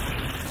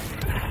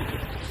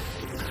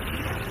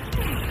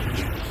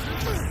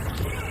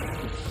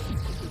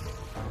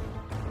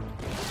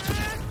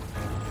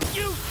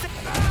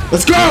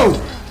 Let's go!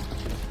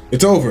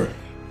 It's over.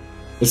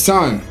 It's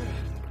time.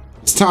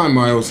 It's time,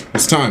 Miles.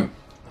 It's time.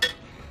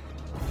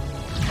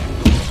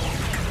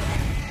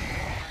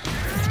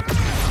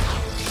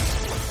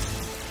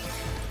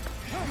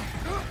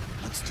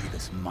 Let's do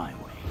this my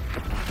way.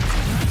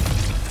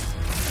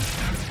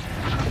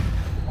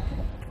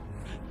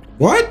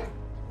 What?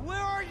 Where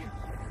are you?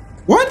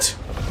 What?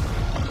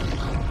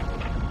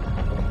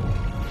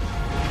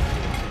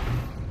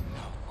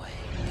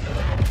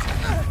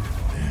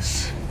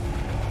 This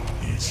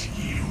is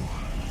you.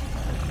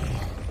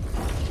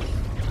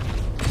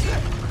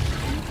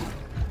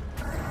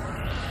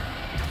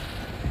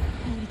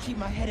 I need to keep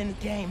my head in the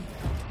game.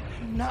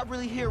 I'm not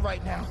really here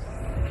right now.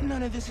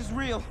 None of this is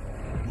real.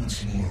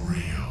 What's more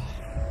real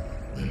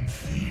than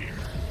fear?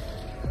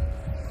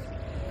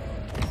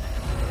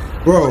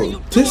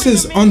 Bro, this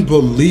is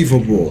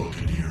unbelievable. Look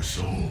into your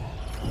soul.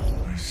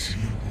 I see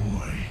a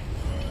boy,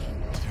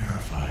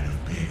 terrified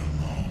of being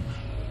alone,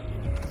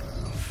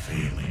 of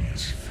failing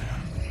his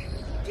family.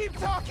 Keep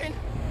talking!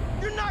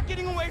 You're not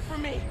getting away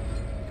from me!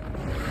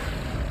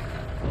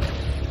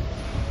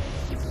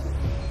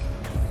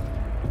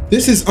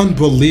 This is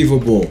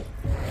unbelievable.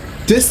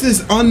 This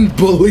is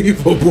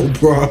unbelievable,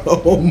 bro.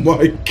 Oh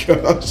my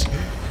gosh.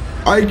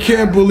 I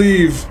can't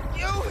believe.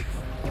 You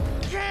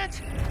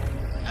can't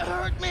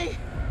hurt me!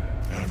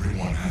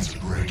 Everyone has a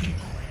breaking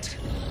point.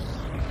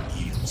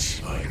 Even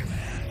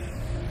Spider-Man.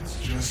 It's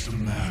just a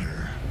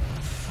matter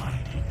of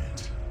finding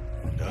it.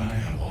 And I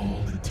have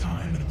all the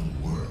time in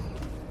the world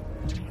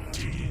to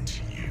dig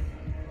into you.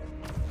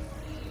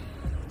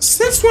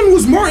 Since when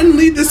was Martin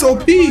Lee this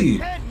OP?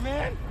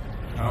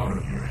 Out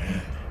of your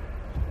head.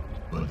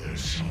 But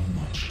there's so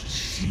much to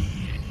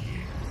see in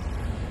here.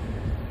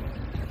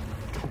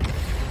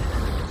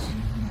 So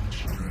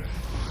much dread.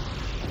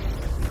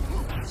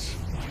 So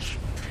much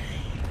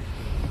pain.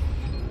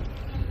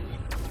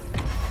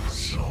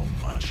 So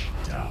much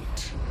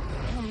doubt.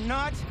 I'm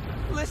not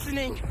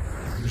listening.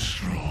 You're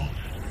strong.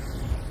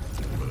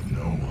 But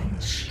no one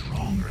is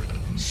stronger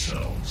than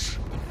themselves.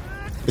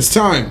 It's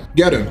time.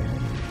 Get him.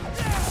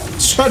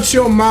 Shut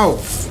your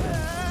mouth.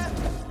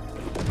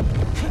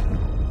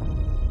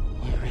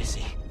 Where is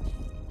he?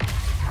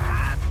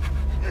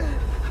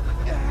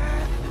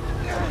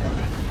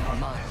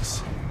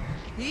 Miles.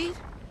 Pete?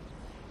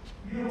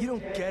 You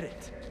don't get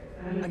it.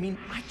 I mean,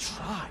 I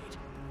tried.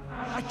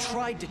 I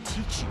tried to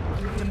teach you,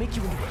 to make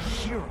you into a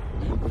hero.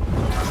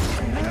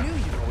 I knew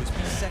you'd always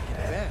be second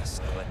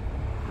best, but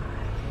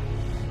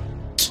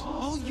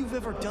all you've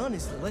ever done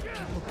is let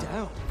people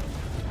down.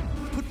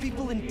 Put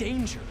people in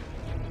danger.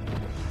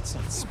 That's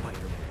not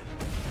Spider-Man.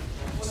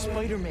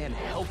 Spider-Man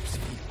helps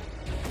people.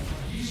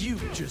 You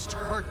just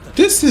hurt them.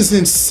 This is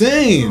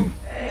insane.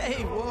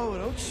 Hey, whoa,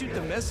 don't shoot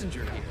the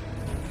messenger here.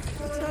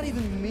 It's not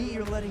even me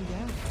you're letting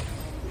down.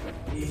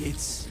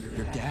 It's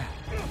your dad.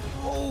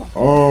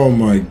 Oh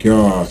my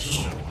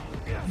gosh.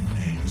 Your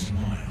name is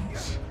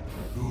Miles.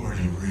 Who are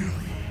you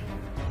really?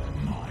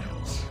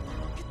 Miles.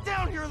 Get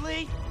down here,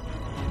 Lee!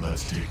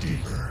 Let's dig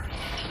deeper.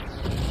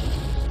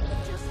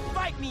 Just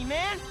fight me,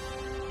 man!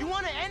 You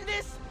want to end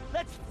this?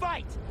 Let's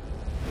fight!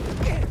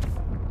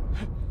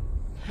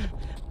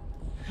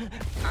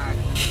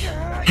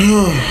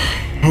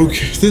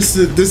 Okay, this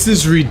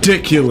is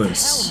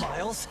ridiculous. Hell,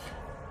 Miles.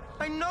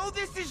 I know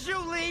this is you,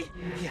 Lee!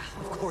 Yeah,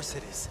 of course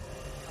it is.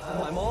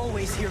 I'm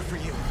always here for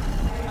you.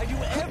 I do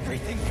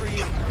everything for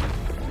you.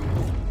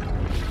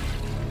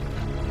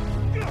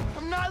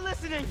 I'm not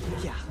listening!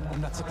 Yeah, I'm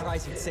not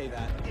surprised you'd say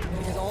that.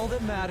 Because all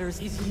that matters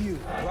is you,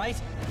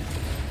 right?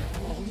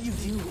 All you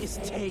do is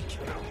take.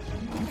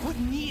 You put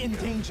me in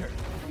danger.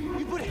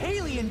 You put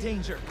Haley in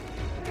danger.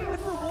 And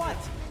for what?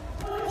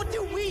 What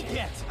do we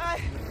get?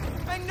 I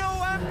know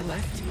I'm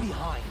left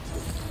behind.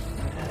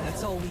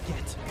 That's all we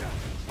get.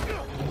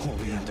 Or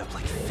we end up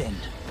like Finn.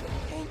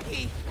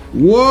 Hanky.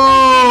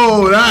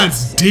 Whoa,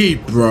 that's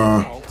deep,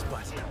 bro.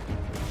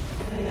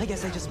 I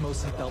guess I just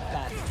mostly felt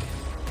bad.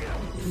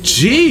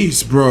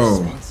 Jeez,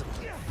 bro.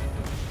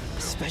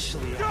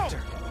 Especially after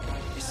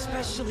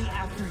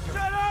your...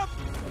 Shut up!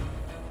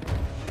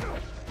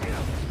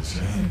 This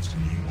ends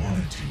when you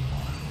wanted to,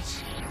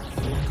 Miles.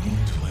 You're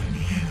going to let me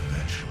in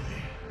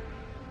eventually.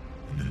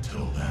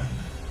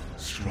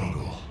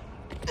 struggle.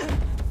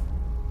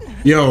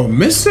 Yo,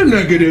 Mr.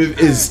 Negative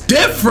is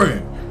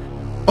different.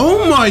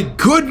 Oh my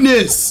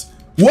goodness.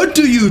 What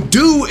do you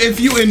do if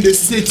you in this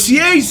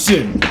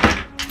situation?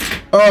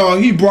 Oh,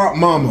 he brought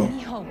mama.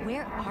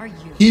 Where are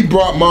you? He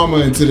brought mama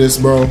into this,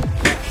 bro.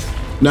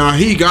 Nah,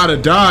 he gotta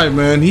die,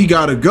 man. He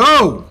gotta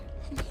go.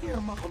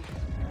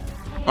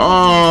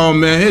 Oh,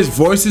 man. His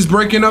voice is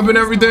breaking up and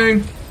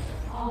everything.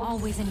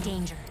 Always in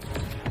danger.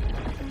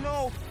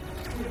 No.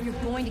 You're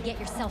going to get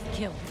yourself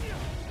killed.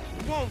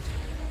 Won't.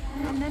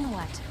 And then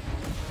what?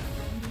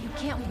 You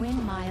can't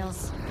win,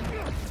 Miles.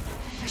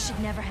 I should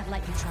never have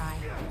let you try.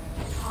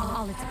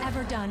 All it's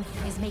ever done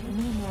is make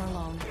me more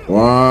alone.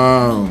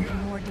 Wow.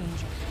 More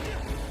danger.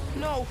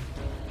 No.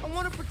 I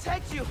want to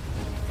protect you.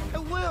 I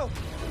will.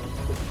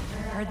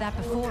 Heard that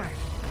before.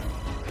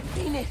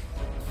 Seen it.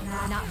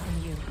 Not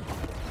from you.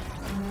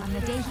 On the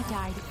day he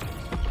died,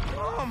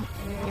 Mom.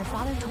 Your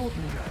father told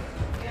me,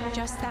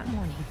 just that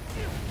morning,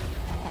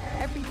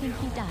 that everything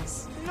he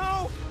does...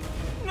 No!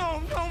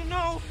 No, no,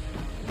 no!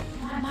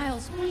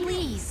 Miles,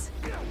 please!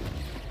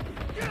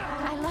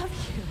 I love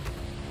you.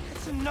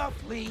 That's enough,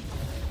 Lee.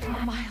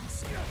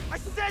 Miles. I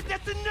said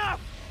that's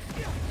enough!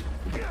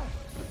 You're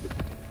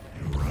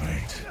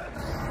right.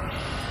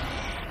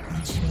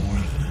 That's more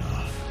than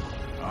enough.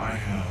 I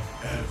have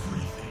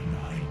everything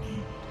I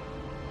need.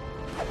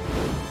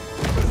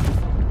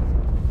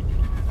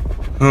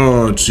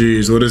 Oh,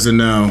 jeez. What is it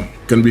now?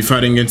 Gonna be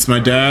fighting against my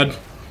dad?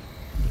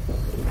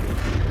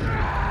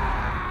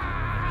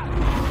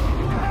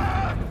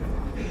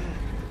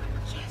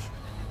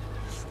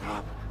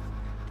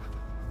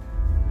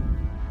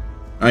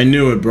 I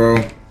knew it, bro.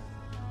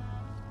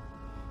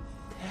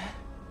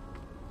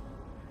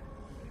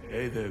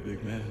 Hey there,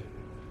 big man.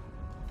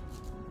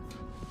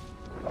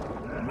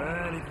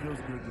 Man, it feels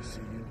good to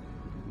see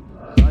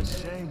you.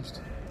 Lot's changed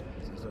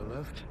since I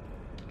left.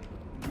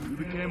 You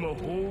became a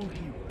whole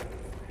hero.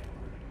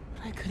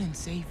 But I couldn't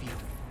save you.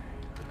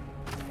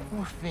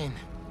 Or Finn.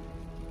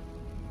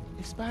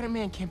 If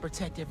Spider-Man can't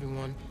protect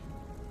everyone,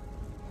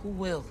 who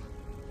will?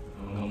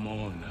 Come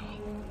on now.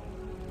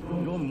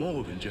 You're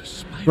more than just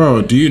Spider-Man.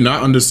 Bro, do you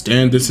not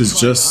understand? This is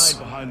just...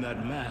 hide behind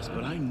that mask,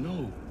 but I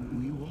know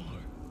who you are.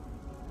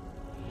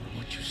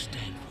 What you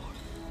stand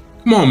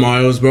for. Come on,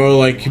 Miles, bro.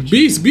 Like,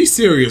 be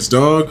serious,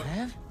 dog.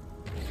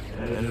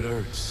 And it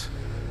hurts.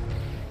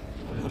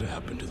 What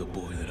happened to the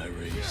boy that I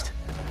raised?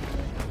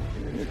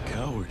 You're a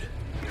coward.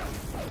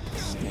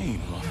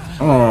 Stain on my family.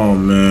 Oh,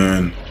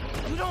 man.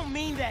 You don't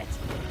mean that.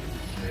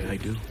 I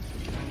do.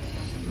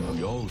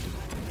 We all do.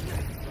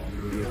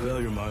 You're a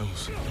failure,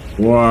 Miles.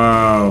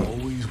 Wow.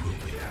 Always will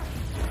be.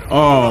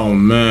 Oh,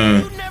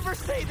 man. You never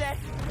say that.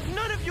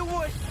 None of you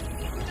would.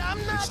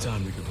 I'm not. It's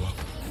time to give up.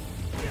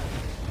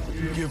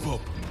 Give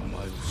up,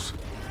 Miles.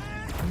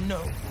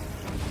 No.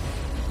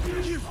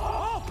 Give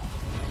up.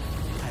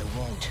 I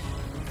won't.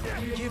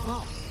 Give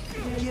up.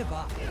 Give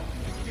up.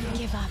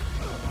 Give up.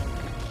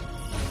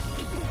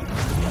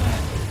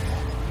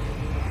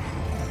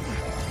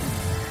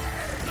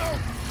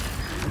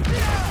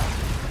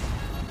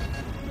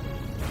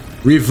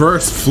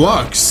 Reverse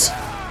flux.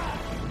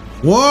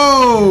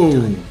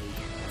 Whoa.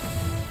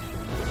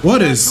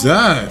 What is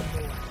that?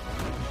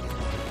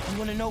 You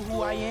wanna know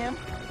who I am?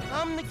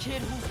 I'm the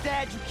kid whose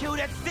dad you killed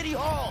at City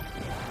Hall.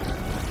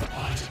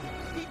 What?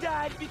 He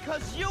died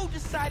because you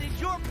decided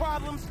your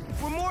problems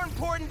were more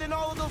important than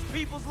all of those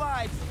people's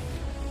lives.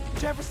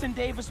 Jefferson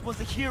Davis was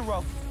a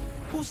hero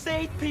who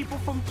saved people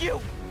from you.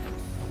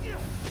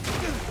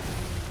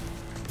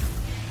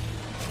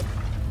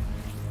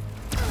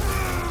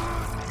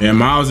 Yeah,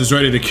 Miles is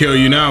ready to kill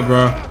you now,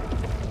 bro.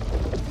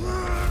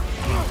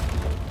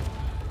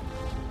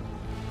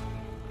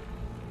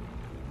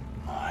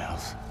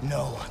 Miles,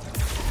 no.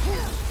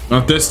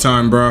 Not this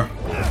time, bro.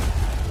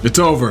 It's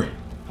over.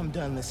 I'm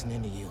done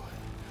listening to you.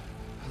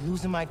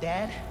 Losing my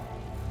dad?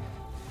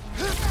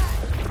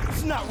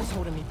 It's not what's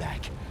holding me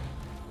back.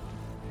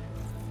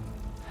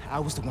 I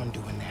was the one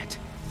doing that.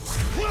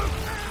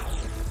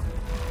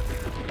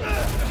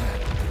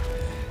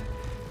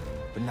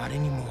 But not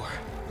anymore.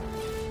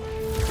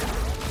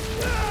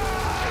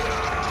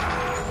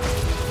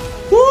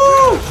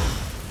 Woo!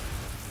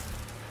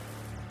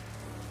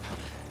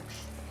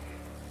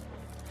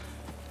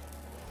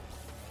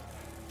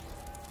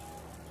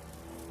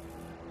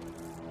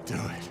 Do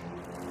it.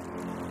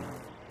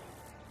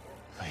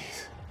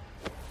 Please.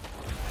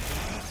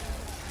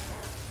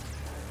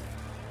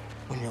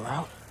 When you're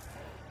out,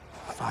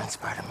 find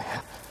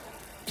Spider-Man.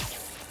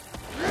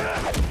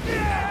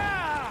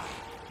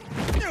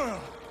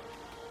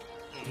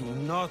 Do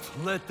not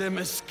let them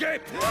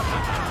escape!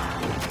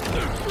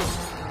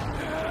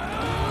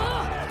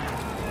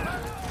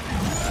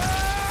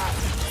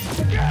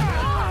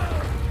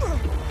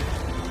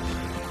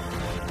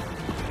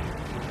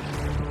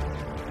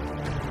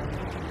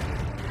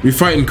 We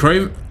fighting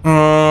Craven?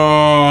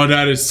 Oh,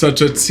 that is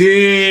such a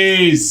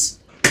tease.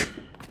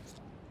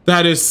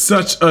 That is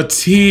such a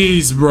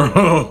tease, bro.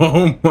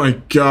 Oh my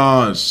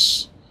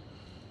gosh.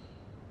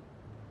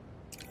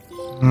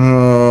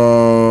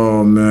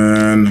 Oh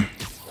man.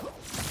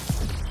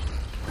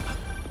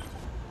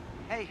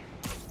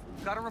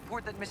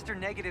 Mr.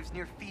 Negatives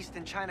near Feast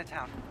in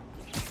Chinatown.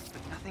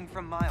 But nothing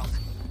from Miles.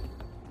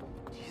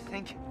 Do you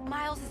think...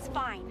 Miles is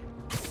fine.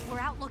 We're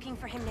out looking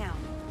for him now.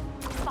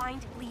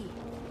 Find Lee.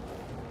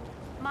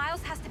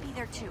 Miles has to be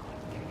there too.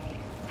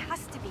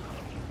 Has to be.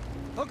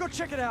 I'll go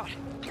check it out.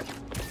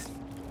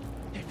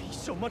 If he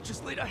so much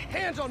as laid a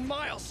hand on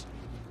Miles.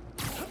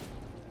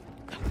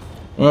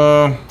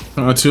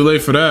 Not too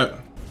late for that.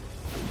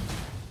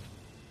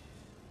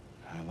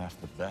 I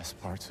left the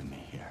best parts of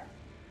me here.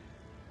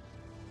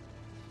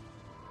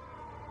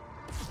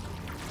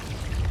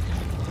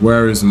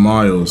 Where is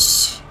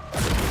Miles?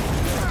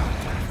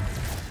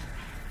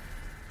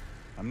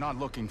 I'm not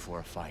looking for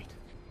a fight.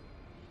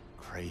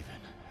 Craven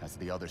has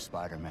the other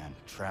Spider-Man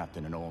trapped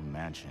in an old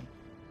mansion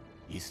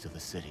east of the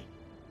city.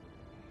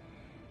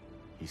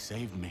 He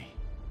saved me.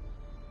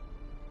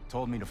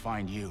 Told me to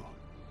find you.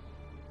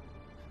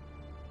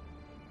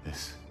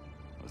 This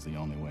was the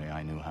only way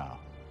I knew how.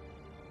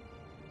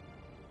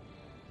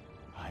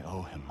 I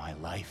owe him my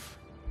life.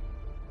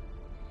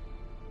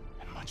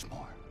 And much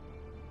more.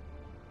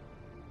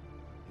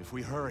 If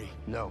we hurry...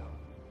 No.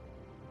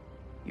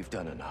 You've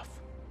done enough.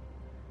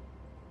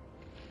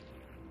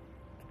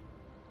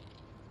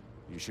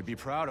 You should be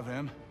proud of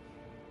him.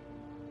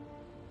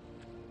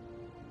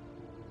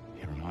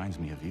 He reminds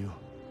me of you.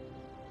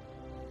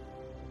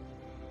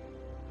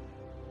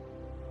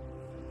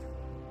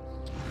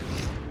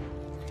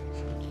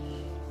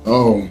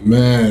 Oh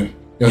man,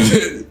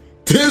 this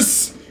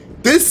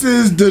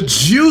is the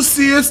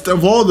juiciest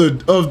of all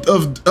the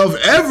of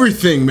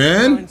everything,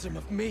 man. Reminds him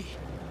of me.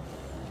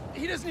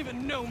 He doesn't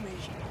even know me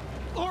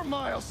or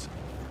Miles.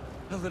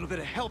 A little bit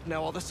of help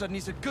now, all of a sudden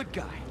he's a good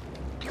guy.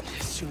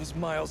 As soon as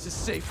Miles is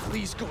safe,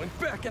 Lee's going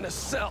back in a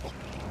cell.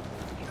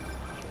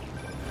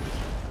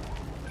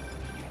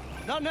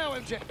 Not now,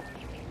 MJ.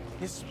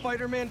 Is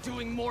Spider-Man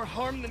doing more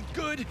harm than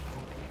good?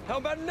 How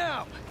about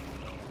now?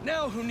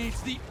 Now who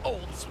needs the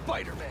old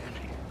Spider-Man?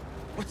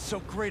 What's so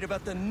great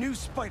about the new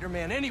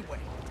Spider-Man anyway?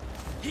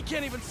 He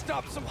can't even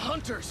stop some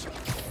hunters.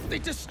 They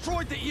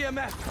destroyed the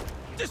EMF.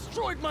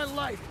 Destroyed my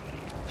life.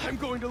 I'm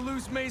going to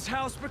lose May's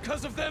house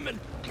because of them and...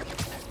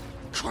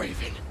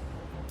 Craven.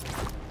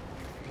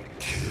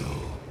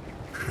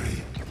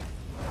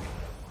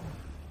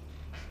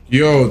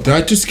 Yo,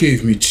 that just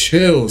gave me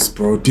chills,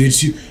 bro.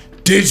 Did you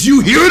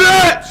hear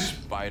that?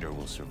 Spider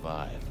will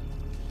survive.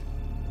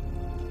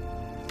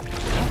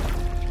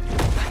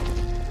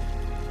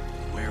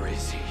 Where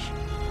is he?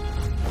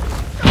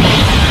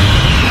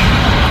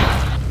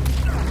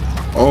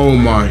 Oh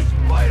my.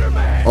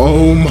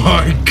 Oh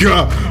my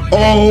god.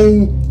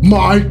 Oh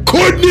my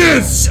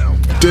goodness.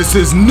 This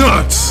is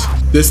nuts.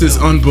 This is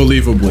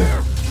unbelievable.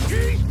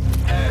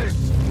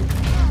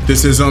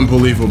 This is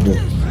unbelievable.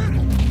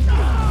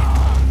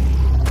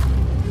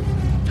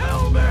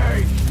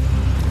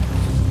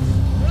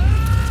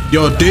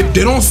 Yo, they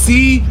don't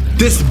see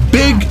this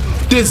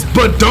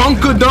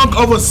badunkadunk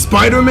of a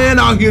Spider-Man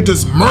out here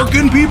just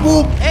murking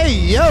people? Hey,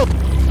 yo.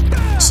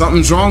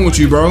 Something's wrong with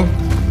you, bro.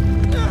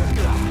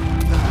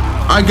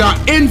 I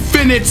got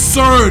infinite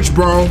surge,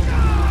 bro.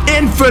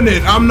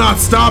 Infinite. I'm not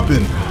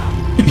stopping.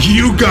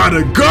 You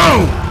gotta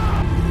go.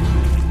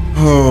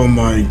 Oh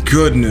my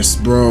goodness,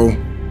 bro.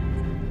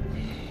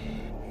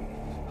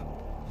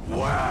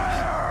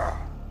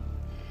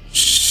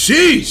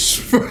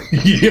 Sheesh!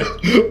 Yeah.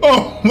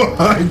 Oh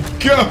my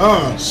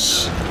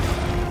gosh!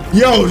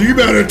 Yo, you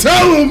better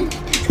tell him!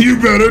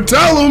 You better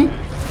tell him!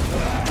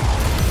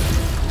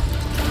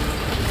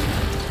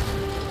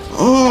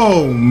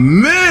 Oh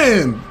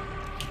man!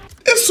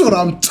 That's what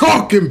I'm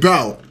talking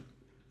about!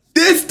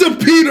 This the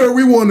Peter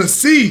we want to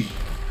see!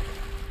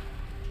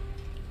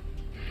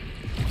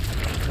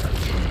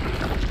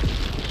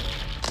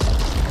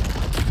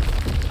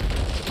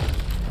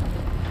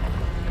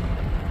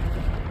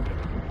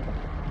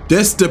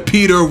 That's the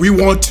Peter we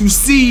want to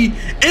see in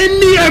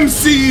the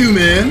MCU,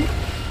 man.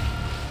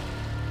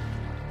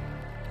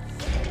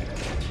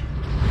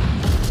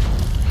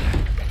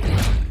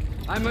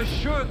 I'm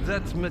assured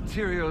that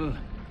material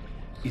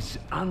is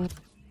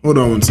Hold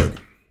on one second.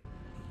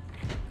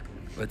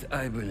 But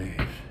I believe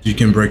you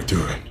can break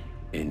through it.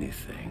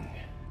 Anything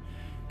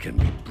can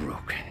be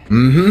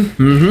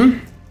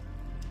broken.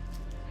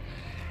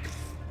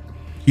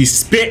 He's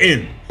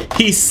spitting.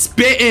 He's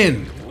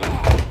spitting.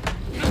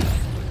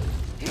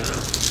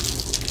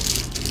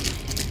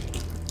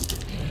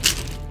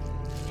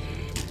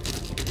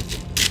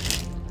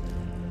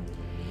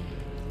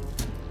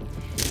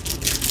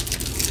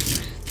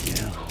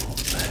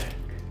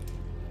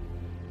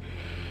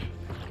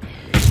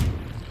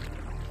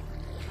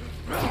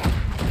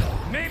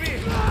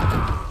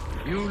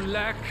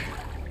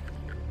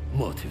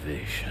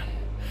 Motivation.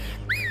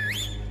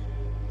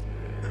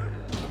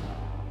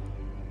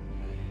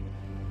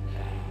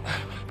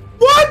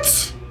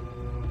 What?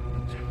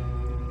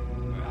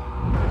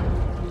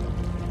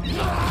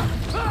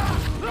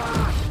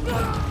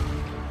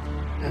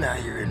 Now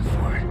you're in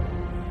for it.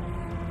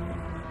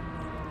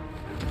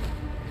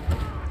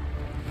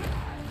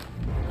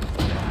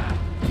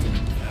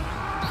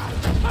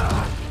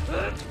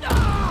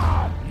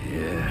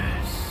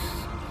 Yes.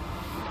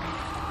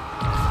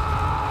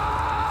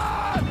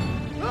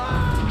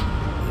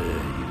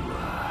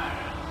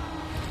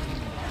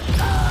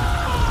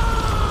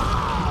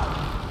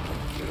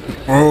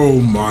 Oh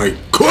my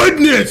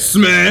goodness,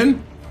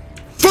 man!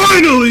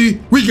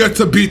 Finally, we get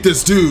to beat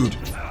this dude.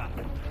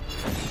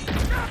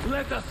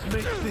 Let us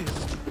make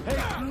this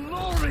a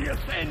glorious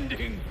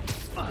ending.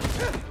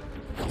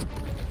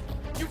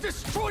 You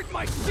destroyed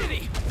my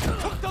city!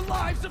 Took the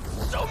lives of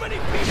so many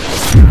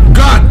people!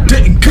 God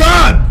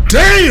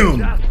damn!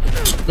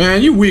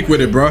 Man, you weak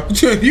with it, bro.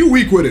 You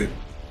weak with it.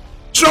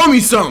 Show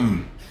me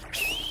something.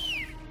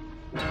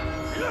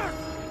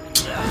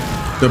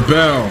 The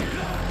bell.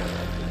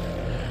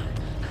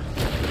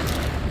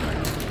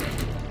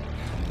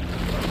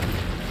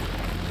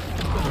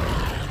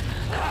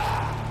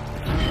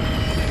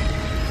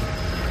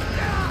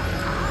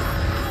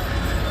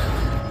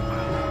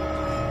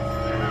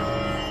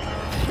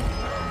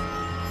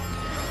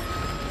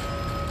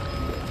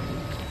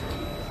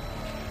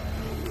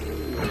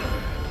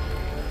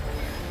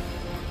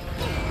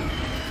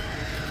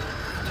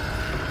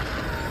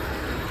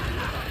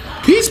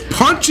 He's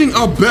punching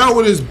a bell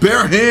with his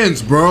bare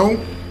hands, bro.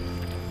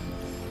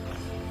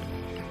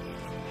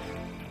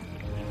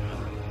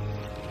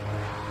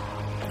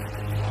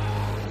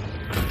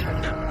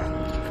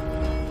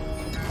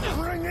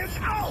 Bring it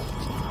out!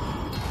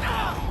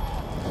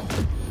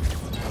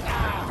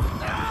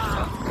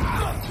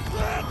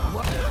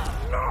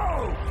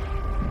 No!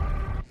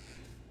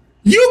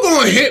 You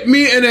gonna hit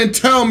me and then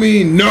tell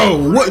me no?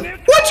 What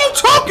you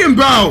talking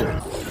about?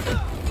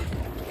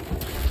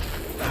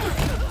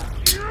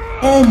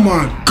 Oh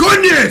my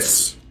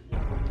goodness!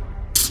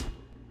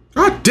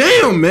 God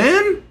damn,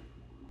 man!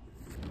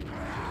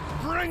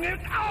 Bring it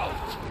out!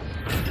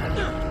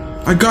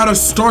 I gotta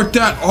start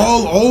that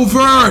all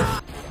over.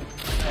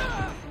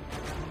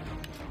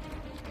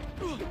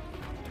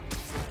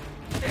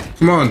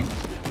 Come on.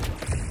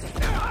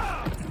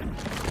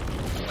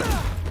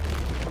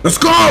 Let's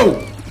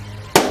go!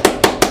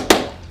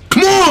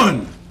 Come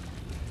on!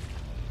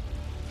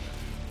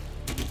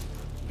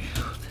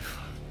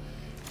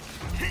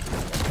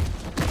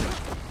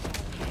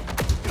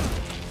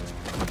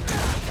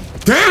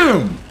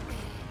 Damn!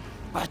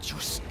 But you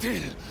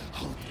still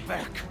hold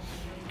back.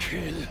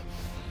 Kill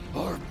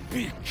or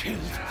be killed.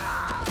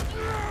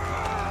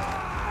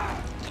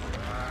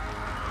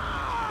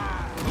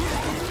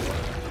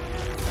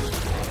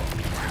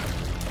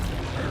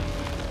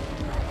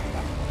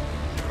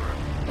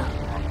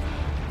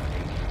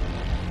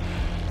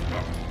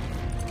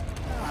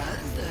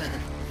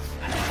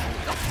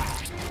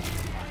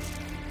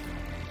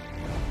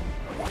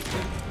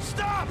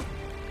 Stop!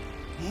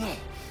 No.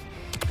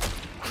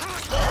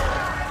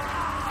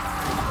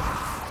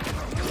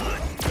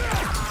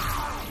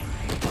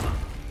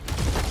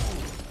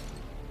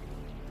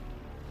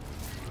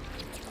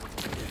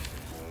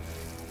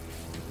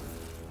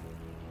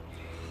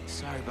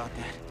 Sorry about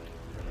that.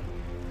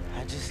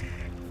 I just...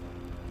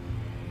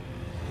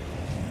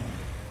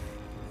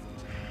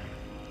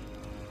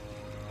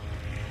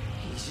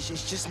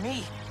 It's just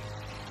me.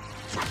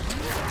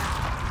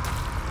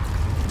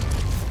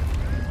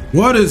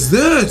 What is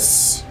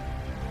this?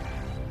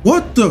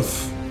 What the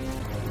f...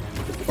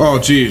 Oh,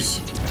 jeez.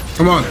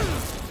 Come on.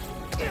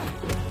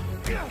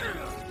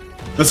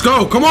 Let's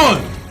go. Come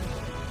on.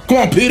 Come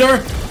on,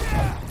 Peter.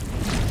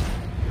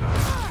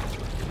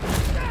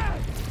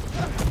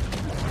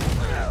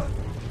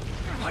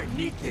 I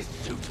need this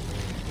suit.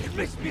 It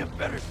makes me a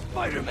better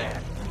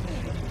Spider-Man.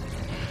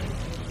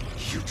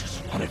 You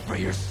just want it for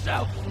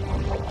yourself.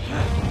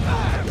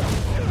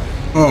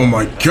 Oh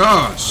my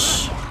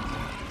gosh.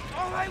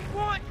 All I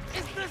want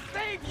is to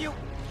save you!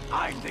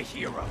 I'm the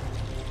hero.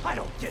 I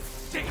don't get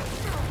saved.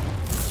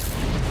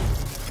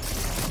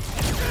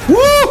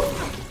 Woo!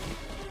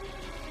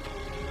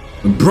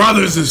 The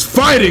brothers is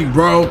fighting,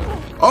 bro.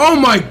 Oh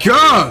my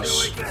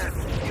gosh.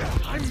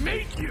 I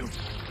made you.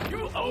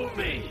 You owe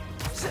me.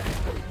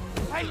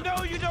 I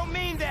know you don't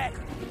mean that!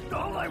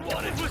 All I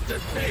wanted was to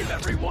save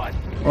everyone.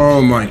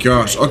 Oh my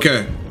gosh.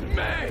 Okay.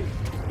 May.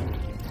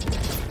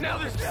 Now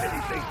the city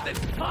thinks that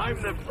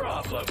I'm the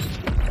problem.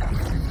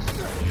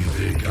 You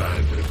think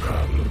I'm the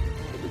problem?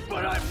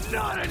 But I'm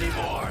not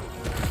anymore.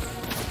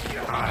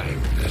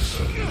 I'm the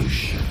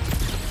solution.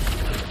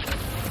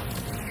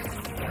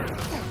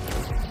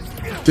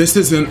 This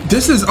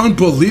is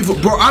unbelievable,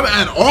 bro. I'm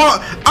at all.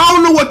 I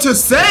don't know what to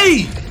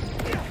say.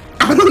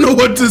 I don't know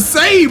what to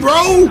say,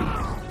 bro.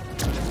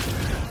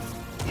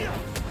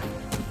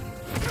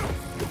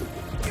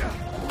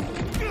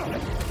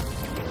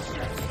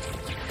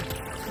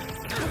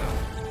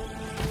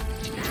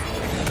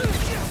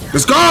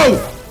 Let's go.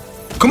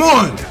 Come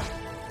on.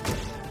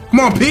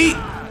 Come on, Pete.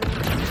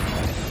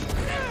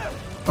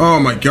 Oh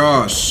my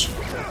gosh.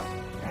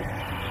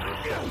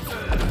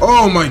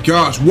 Oh my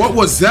gosh. What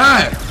was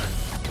that?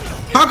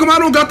 How come I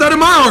don't got that in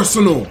my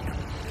arsenal?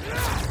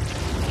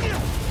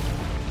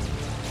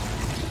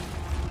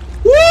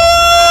 Woo!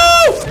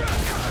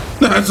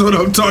 That's what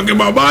I'm talking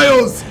about,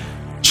 Miles.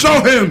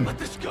 Show him. Let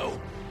this go.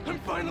 I'm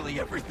finally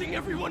everything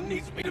everyone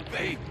needs me to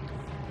be.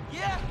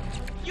 Yeah?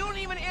 You don't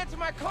even answer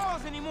my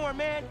calls anymore,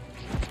 man!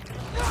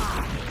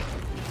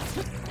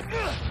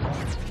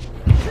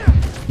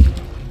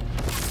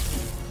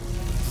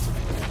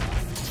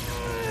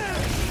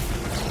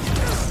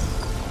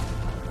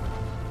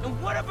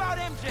 And what about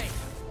MJ?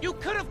 You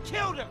could have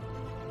killed him!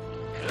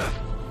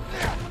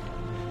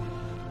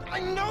 I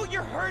know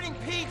you're hurting,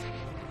 Pete,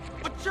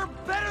 but you're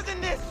better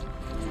than this!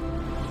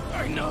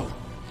 I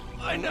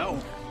know,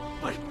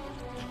 but...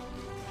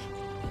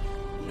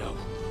 No.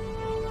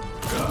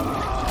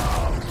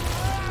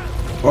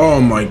 Oh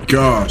my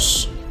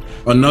gosh.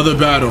 Another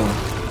battle.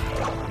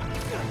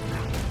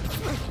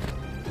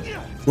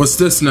 What's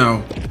this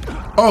now?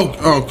 Oh.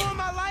 All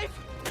my life,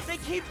 they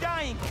keep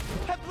dying.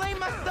 I blame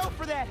myself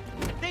for that.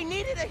 They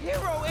needed a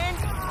hero, and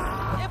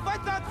if I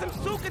thought some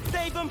suit could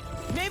save them,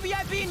 maybe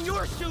I'd be in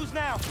your shoes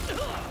now.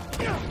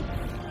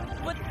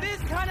 But this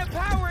kind of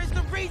power is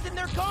the reason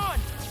they're gone.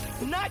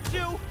 Not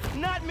you,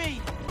 not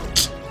me.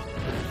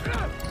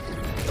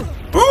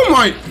 Oh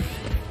my!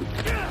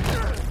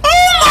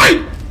 Oh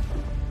my!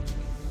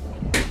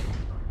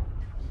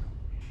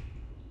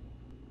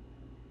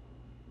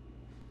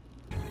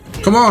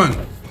 Come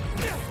on!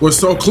 We're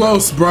so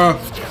close, bruh.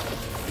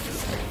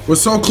 We're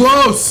so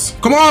close!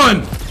 Come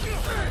on!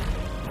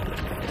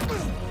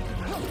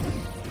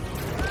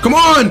 Come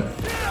on!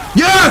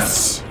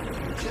 Yes!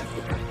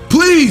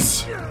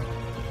 Please!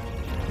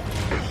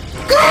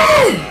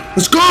 Go!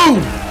 Let's go!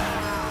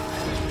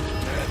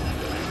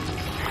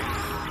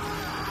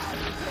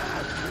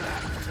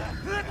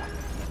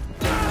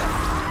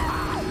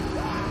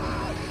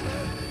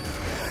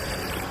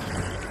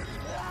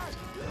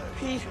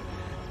 Pete,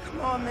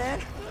 come on, man.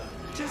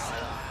 Just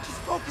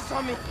focus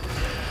on me.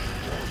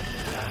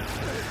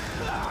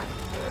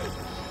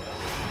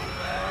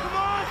 Come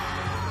on!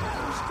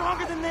 I'm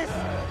stronger than this.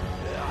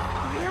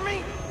 You hear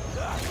me?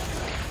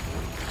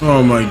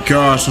 Oh my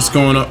gosh, what's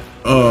going on?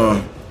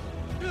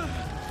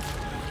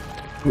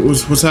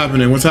 What's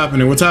happening? What's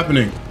happening? What's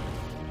happening?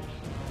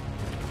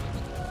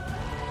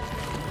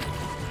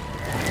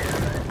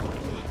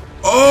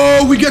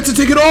 Oh, we get to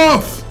take it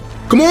off!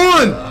 Come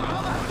on!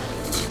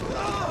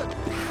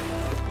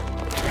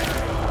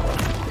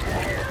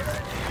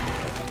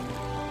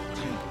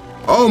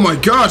 Oh my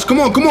gosh, come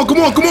on, come on, come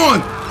on, come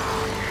on!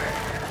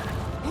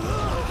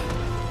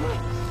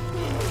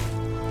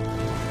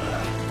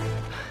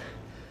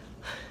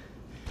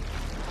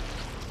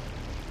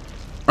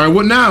 Alright,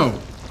 what now?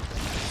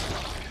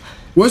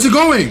 Where's it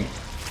going?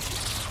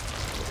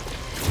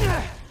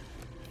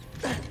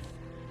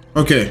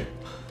 Okay.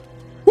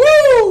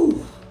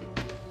 Woo!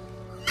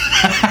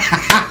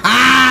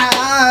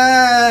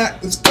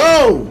 Let's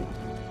go!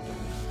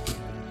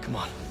 Come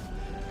on.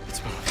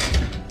 Let's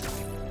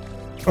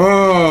move.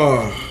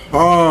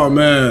 Oh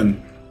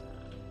man.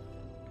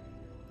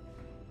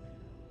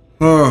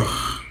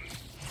 Oh.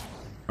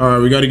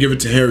 Alright, we gotta give it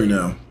to Harry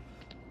now.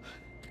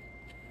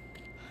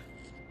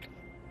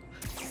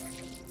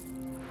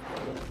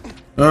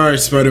 Alright,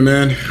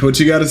 Spider-Man. What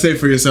you gotta say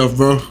for yourself,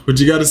 bro? What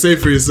you gotta say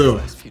for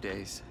yourself? Last few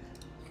days.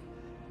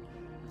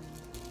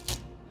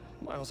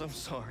 Miles, I'm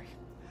sorry.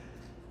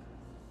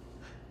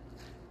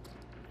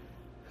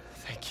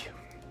 Thank you.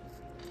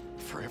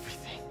 For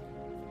everything.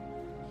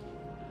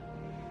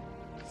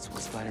 It's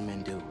what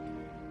Spider-Man do.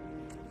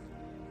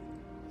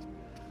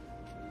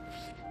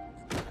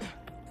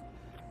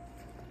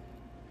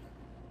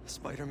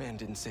 Spider-Man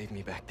didn't save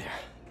me back there.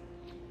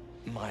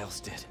 Miles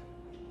did.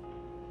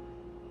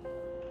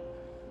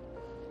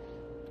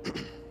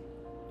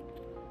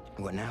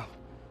 What now?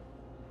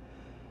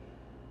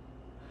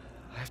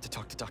 I have to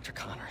talk to Dr.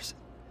 Connors.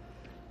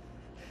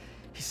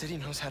 He said he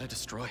knows how to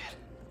destroy it.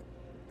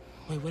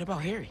 Wait, what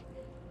about Harry?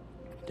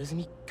 Doesn't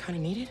he kind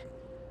of need it?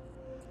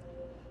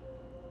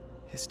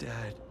 His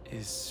dad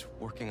is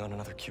working on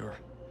another cure.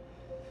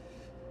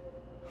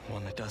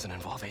 One that doesn't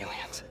involve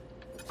aliens.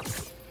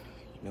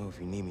 You know, if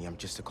you need me, I'm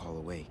just a call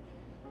away.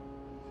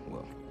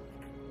 Well,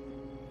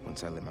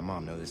 once I let my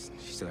mom know this,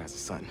 she still has a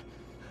son.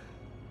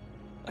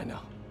 I know.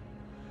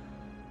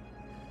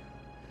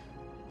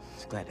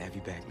 Just glad to have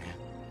you back, man.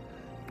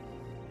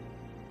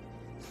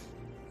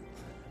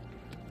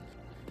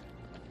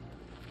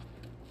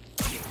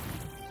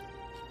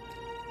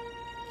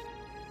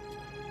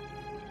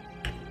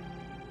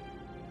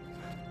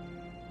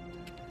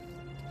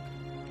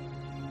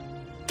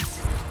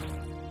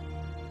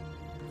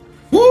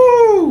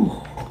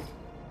 Woo!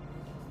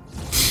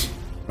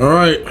 All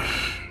right.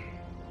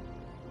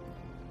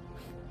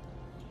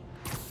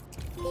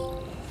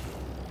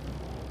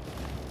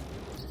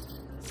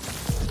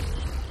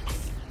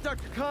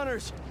 Dr.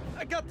 Connors,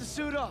 I got the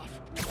suit off.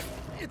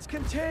 It's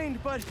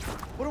contained, but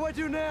what do I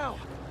do now?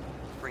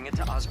 Bring it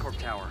to Oscorp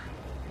Tower.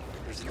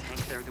 There's a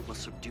tank there that will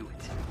subdue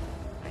it.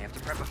 I have to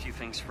prep a few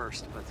things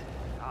first, but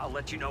I'll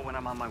let you know when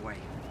I'm on my way.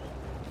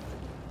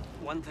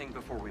 One thing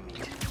before we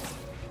meet.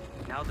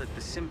 Now that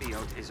the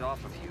symbiote is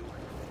off of you,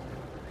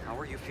 how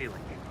are you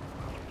feeling?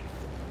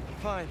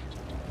 Fine.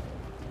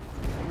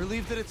 I'm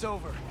relieved that it's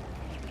over.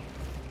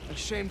 I'm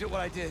ashamed at what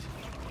I did.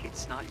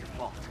 It's not your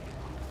fault.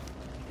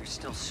 There's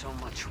still so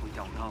much we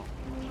don't know.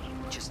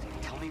 Just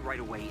tell me right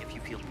away if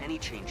you feel any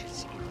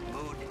changes in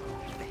mood,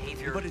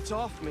 behavior... But it's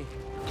off me.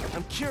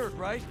 I'm cured,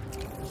 right?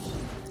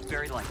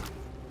 Very likely.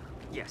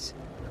 Yes.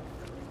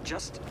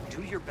 Just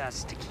do your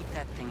best to keep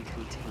that thing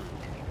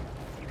contained.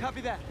 You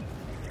Copy that.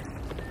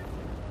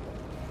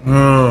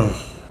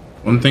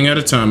 One thing at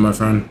a time, my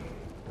friend.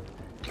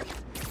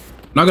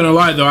 Not gonna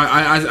lie though,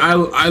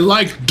 I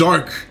like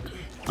Dark.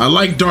 I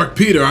like Dark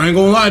Peter. I ain't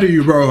gonna lie to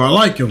you, bro. I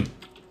like him.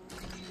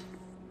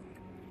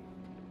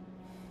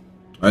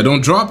 I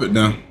don't drop it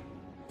now.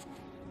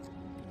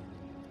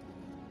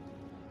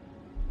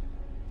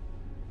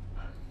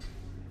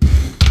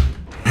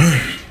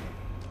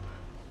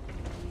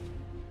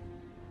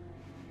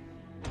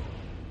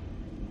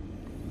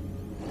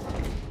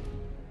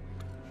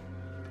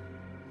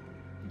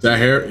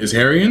 Is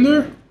Harry in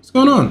there? What's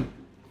going on?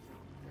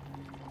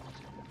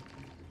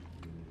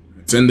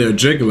 It's in there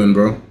jiggling,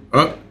 bro.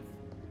 Oh.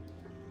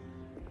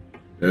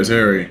 There's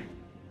Harry.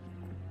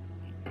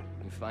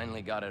 You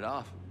finally got it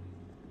off.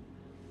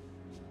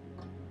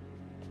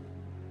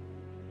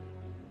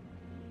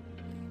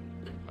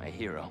 My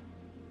hero.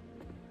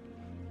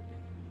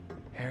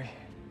 Harry.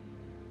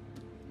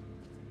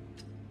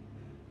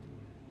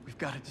 We've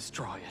got to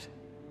destroy it.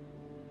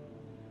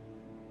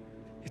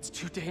 It's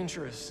too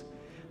dangerous.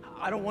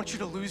 I don't want you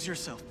to lose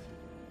yourself.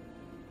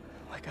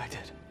 Like I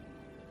did.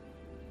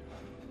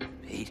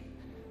 Pete.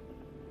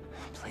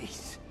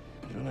 Please.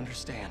 You don't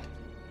understand.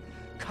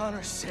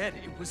 Connor said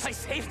it was... I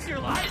saved your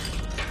life?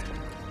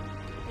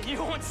 And you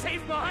won't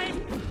save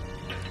mine?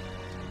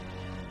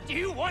 Do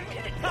you want me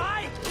to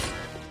die?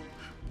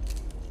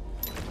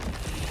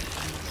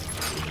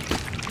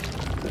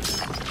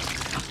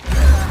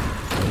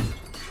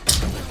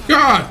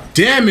 God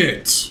damn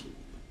it!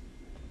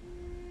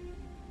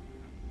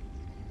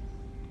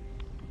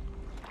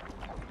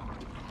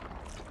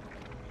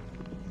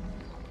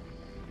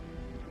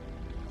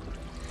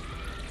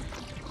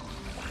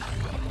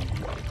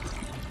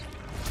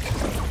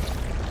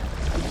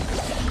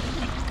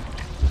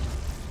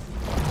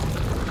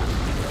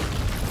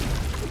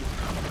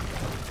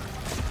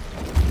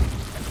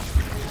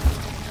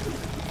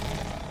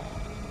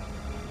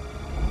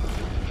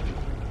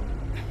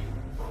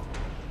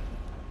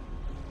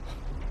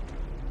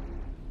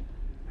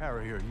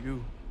 Harry, are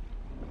you...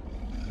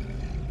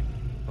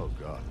 Oh,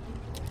 God.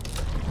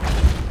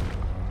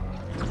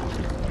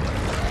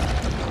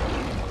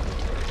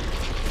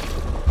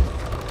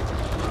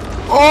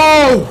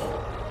 Oh!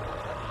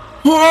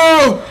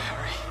 Oh!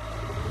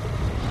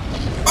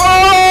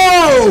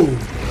 Oh!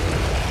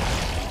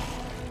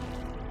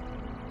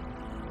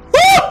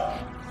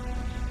 Ah!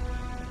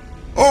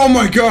 Oh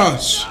my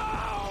gosh!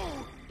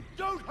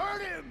 Don't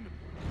hurt him!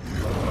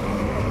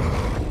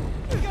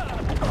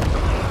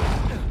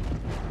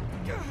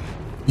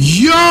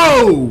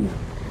 Yo!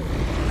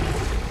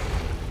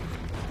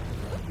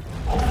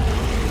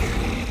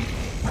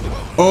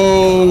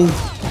 Oh!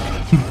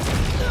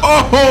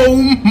 Oh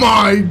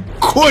my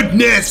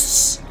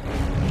goodness!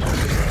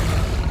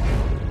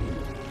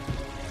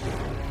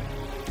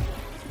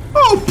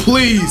 Oh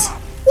please!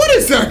 What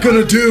is that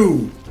gonna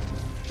do?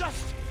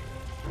 Just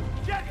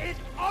get it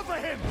off of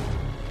him!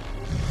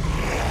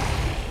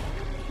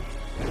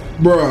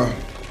 Bruh,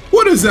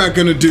 what is that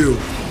gonna do?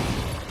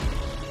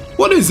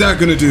 What is that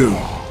gonna do?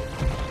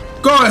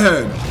 Go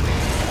ahead.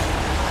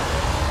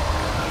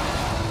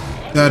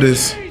 That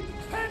is...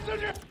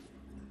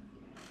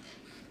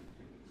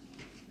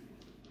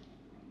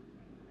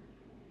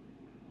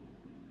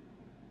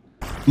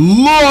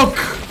 Look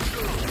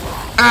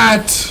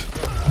at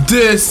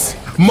this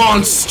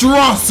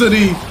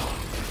monstrosity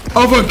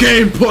of a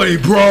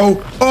gameplay,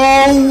 bro.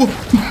 Oh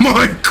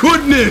my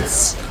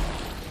goodness.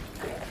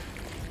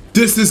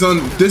 This is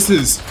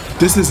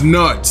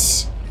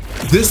nuts.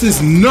 This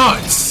is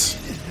nuts.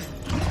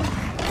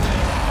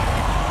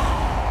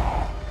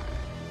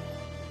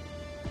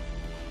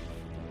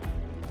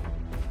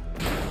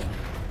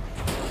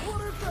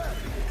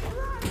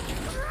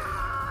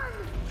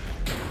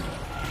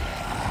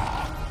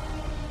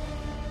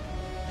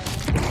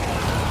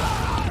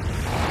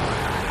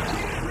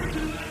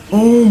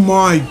 Oh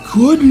my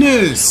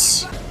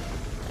goodness!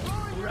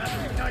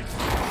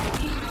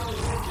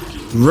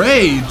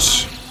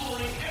 Rage?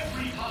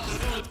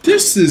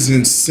 This is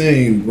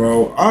insane,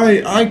 bro.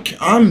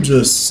 I'm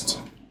just...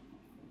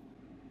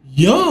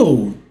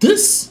 Yo,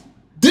 this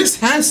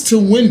has to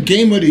win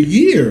Game of the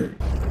Year.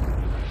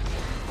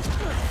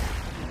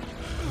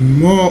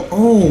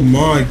 Oh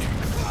my...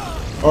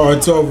 Oh,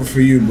 it's over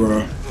for you,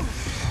 bro.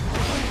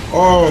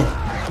 Oh.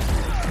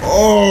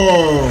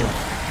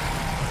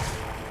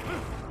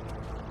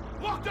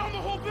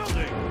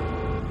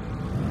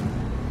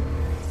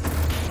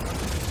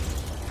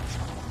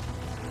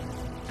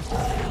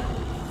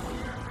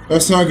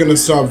 That's not gonna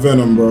stop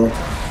Venom, bro.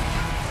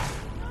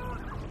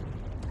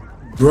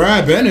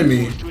 Grab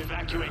enemy.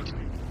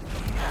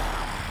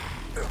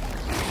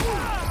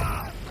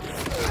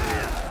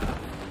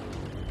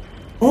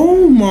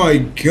 Oh my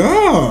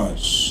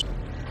gosh.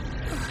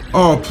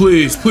 Oh,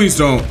 please, please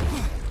don't.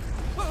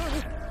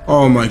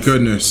 Oh my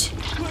goodness.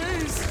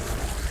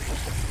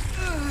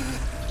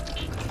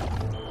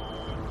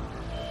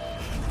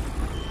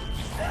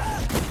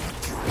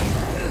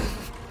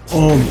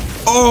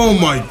 Oh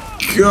my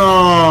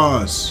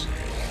gosh.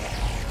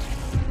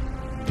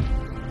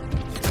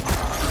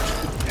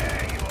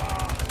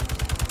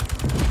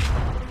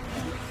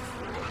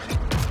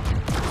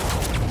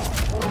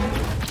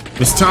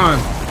 It's time.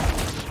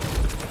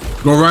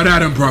 Go right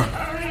at him, bro.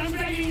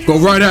 Go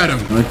right at him.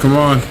 All right, come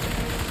on.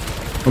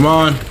 Come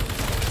on.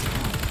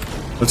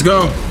 Let's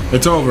go.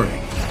 It's over.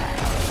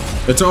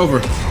 It's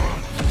over.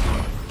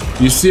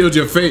 You sealed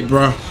your fate,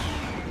 bro.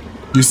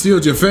 You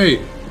sealed your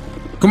fate.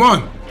 Come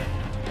on.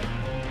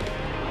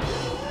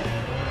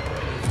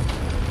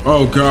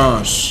 Oh,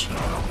 gosh.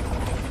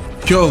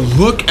 Yo,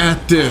 look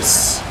at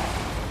this.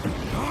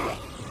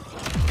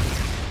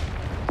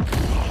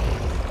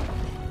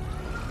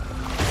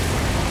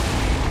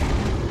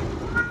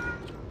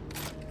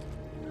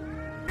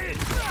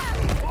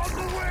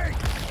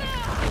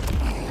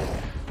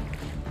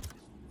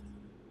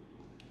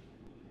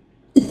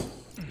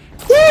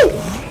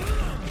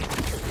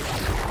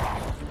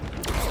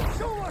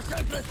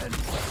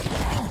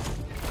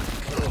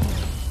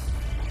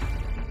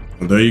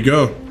 Well, there you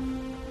go.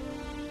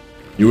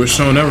 You were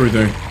shown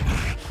everything.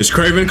 Is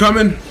Kraven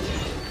coming?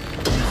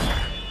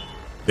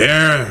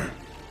 There.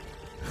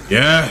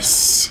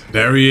 Yes.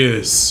 There he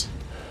is.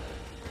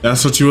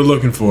 That's what you were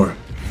looking for.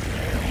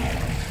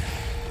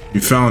 You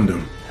found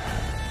him.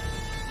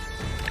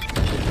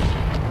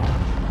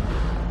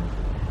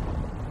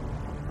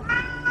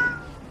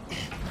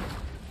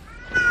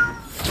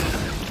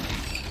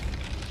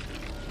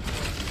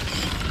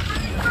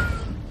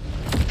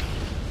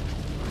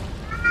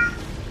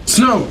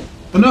 Snow!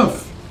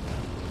 Enough!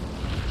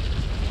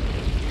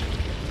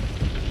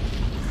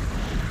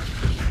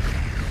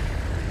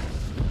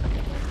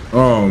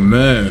 Oh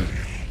man.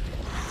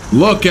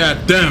 Look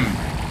at them!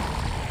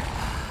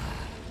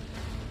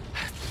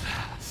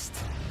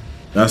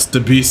 That's the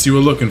beast you were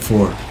looking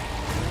for.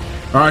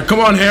 Alright, come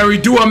on, Harry.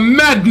 Do a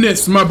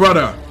madness, my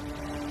brother!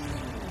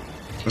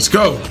 Let's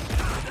go!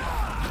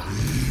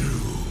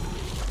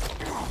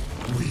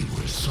 We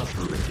were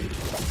separated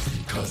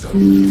because of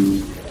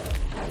you.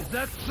 Is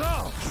that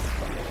so?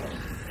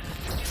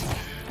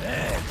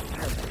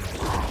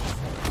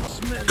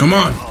 Come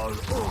on!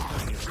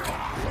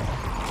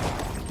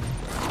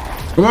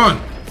 Come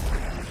on!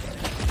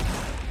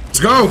 Let's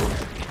go!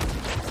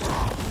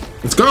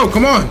 Let's go!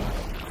 Come on!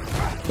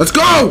 Let's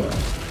go!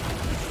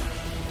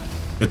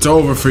 It's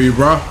over for you,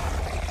 bro.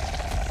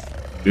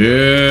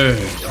 Yeah.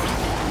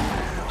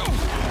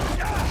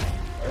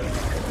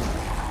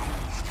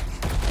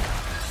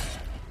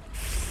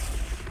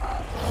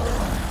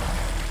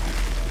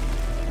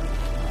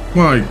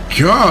 My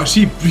gosh,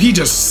 he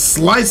just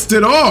sliced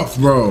it off,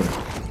 bro.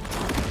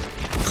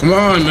 Come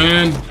on,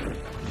 man.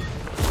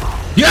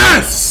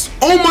 Yes!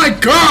 Oh my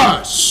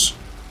gosh!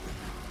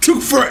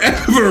 Took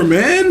forever,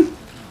 man.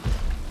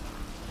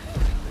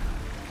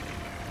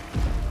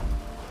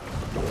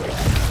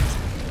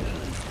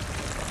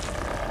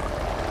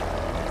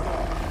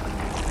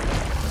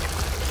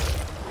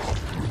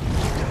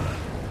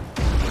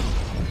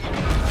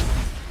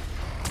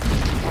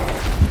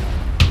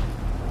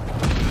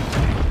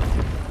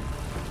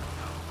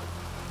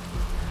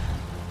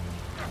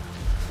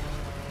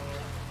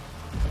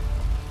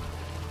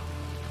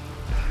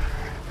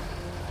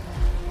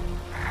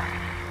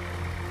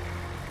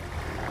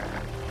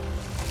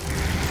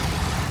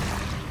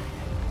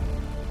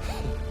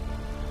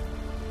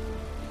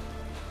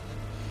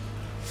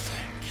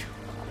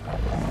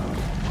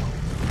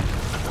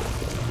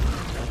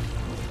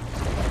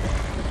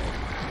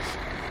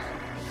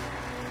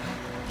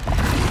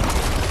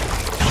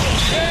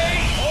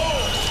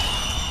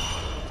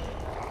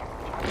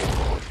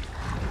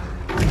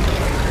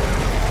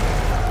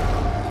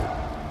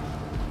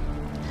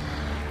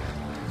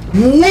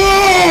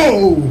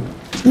 Whoa!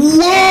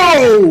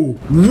 Whoa!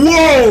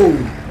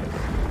 Whoa!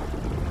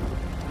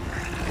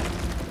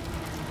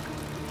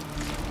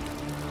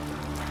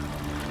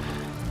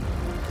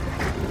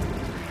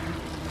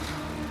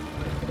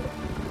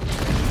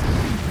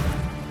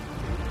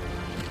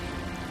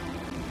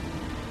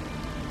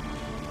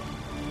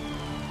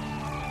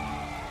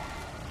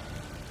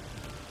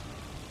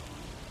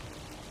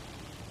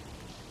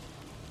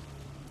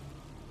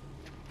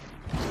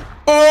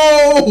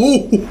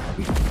 Oh!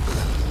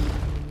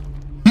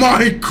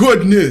 My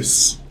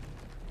goodness!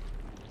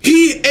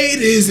 He ate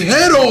his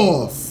head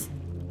off!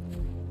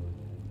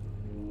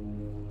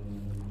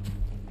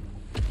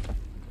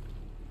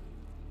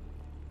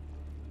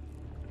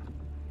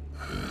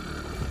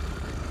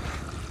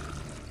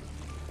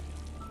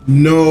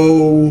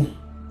 No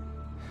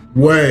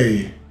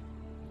way.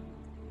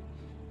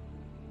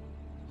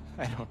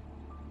 I don't...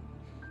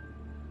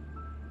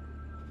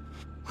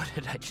 What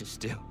did I just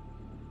do?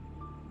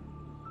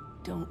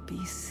 Don't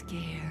be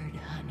scared,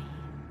 honey.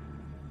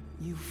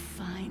 You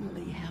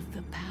finally have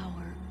the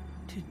power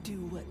to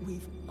do what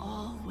we've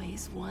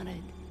always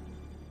wanted.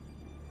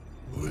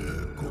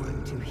 We're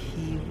going to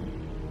heal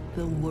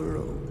the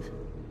world.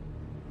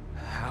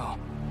 How?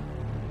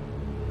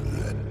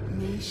 Let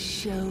me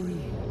show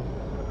you.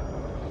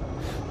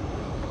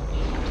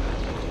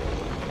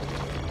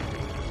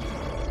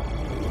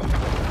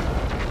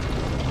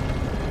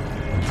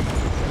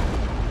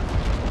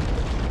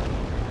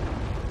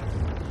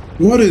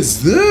 What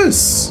is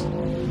this?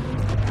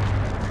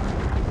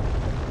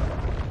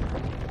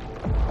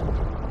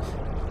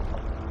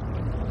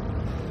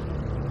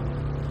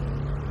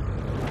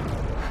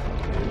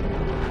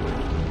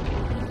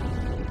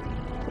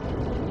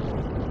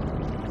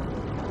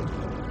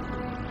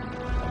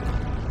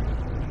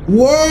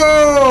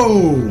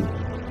 Whoa!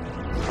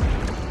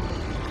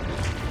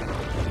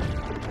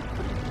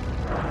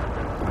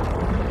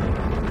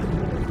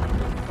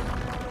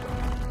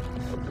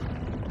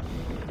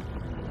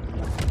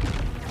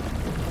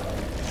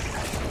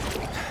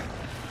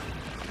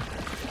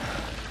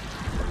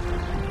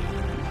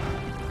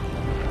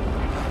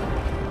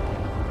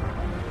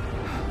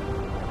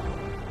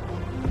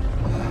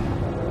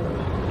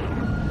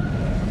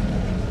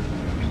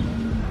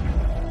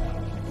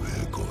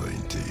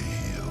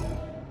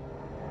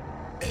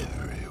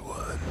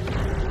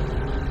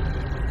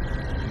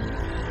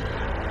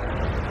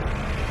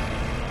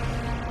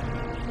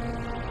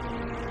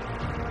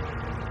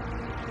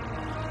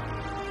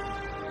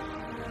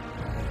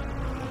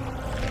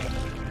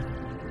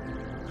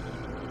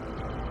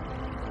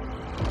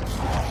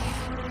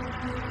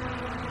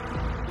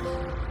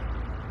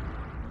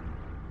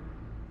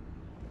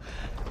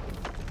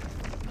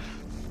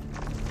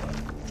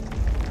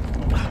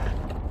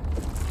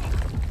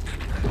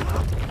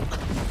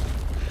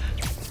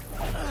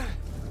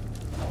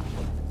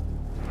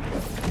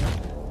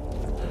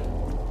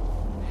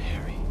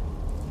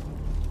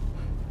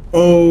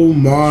 Oh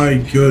my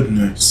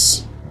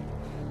goodness.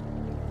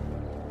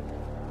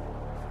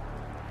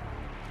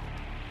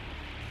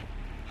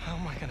 How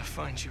am I gonna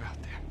find you out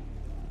there?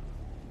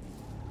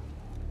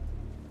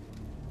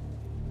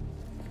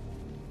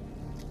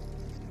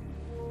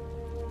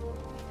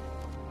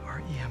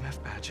 Our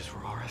EMF badges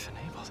were RF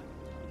enabled.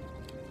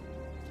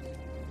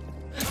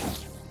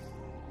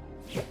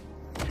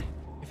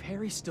 If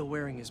Harry's still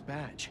wearing his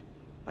badge,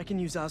 I can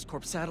use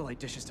Oscorp satellite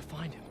dishes to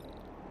find him.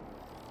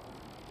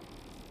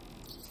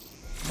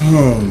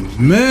 Oh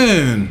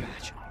man.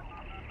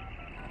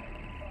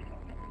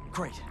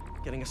 Great.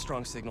 Getting a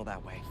strong signal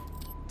that way.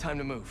 Time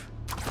to move.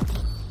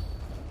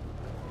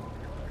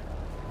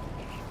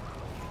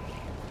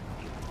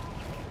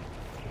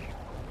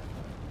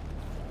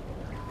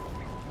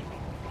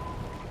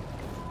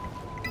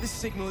 This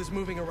signal is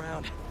moving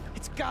around.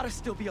 It's gotta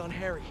still be on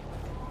Harry.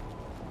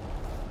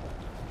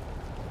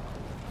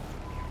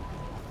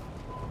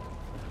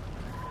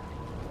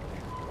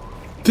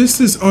 This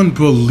is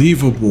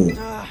unbelievable.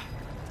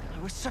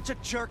 I was such a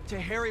jerk to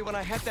Harry when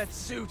I had that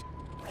suit.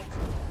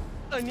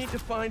 I need to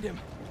find him,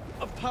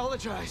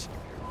 apologize,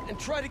 and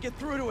try to get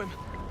through to him.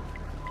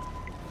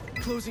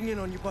 Closing in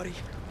on you, buddy.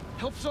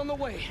 Help's on the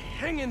way.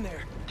 Hang in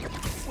there.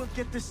 We'll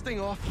get this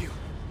thing off you.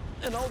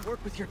 And I'll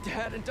work with your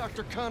dad and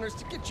Dr. Connors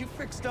to get you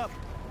fixed up.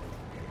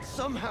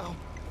 Somehow.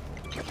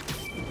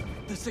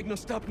 The signal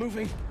stopped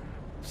moving.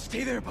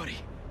 Stay there, buddy.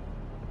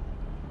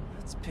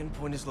 Let's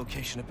pinpoint his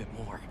location a bit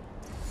more.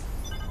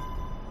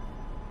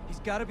 He's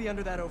gotta be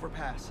under that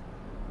overpass.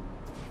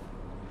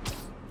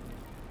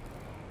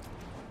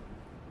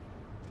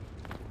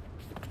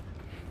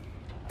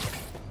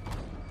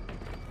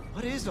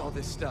 What is all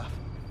this stuff?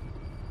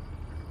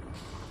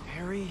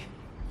 Harry,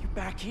 you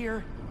back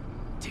here?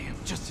 Damn,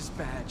 just his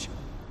badge.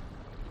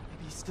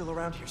 Maybe he's still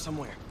around here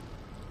somewhere.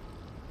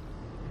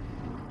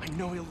 I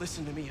know he'll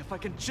listen to me if I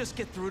can just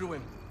get through to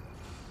him.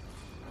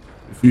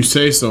 If you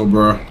say so,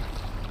 bro.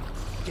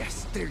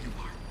 Yes, there you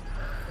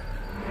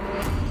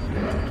are.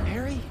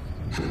 Harry?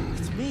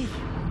 It's me.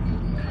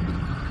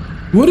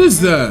 What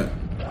is that?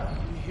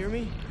 You hear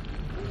me?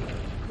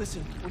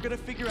 Listen, we're gonna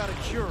figure out a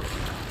cure.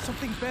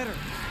 Something better.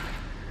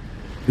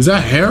 Is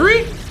that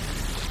Harry?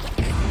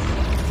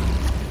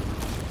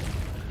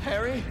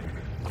 Harry?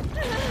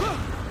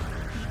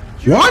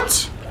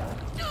 What?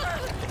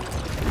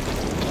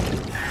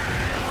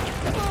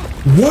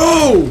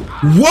 Whoa!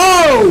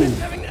 Whoa!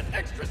 Having that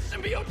extra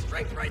symbiote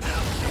strength right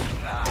now.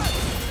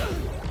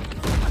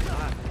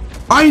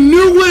 I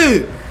knew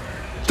it!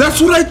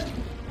 That's what I...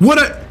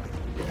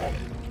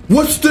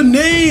 What's the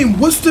name?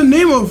 What's the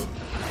name of...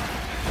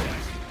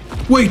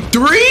 Wait,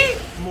 3?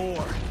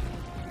 More.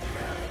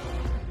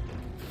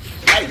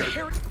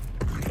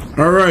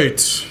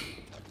 Alright.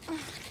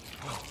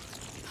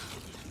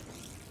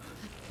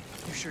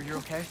 You sure you're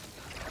okay?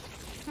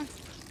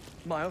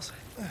 Miles,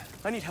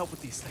 I need help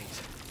with these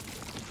things.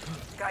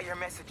 Got your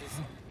messages.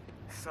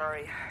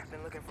 Sorry, I've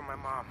been looking for my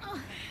mom.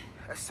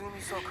 Assume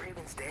you saw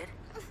Craven's dead?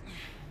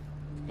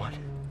 What?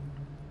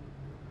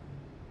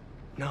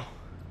 No.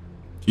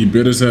 He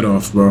bit his head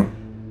off, bro.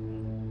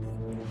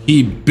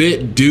 He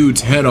bit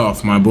dude's head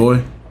off, my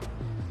boy.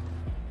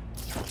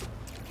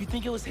 You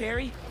think it was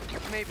Harry?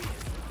 Maybe.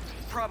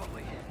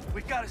 Probably.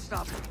 We've got to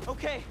stop him.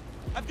 Okay,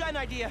 I've got an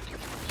idea.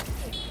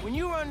 When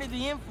you were under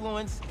the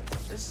influence,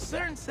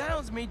 certain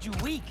sounds made you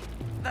weak.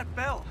 That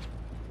bell.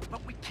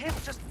 But we can't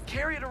just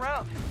carry it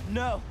around.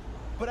 No,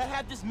 but I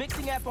have this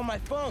mixing app on my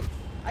phone.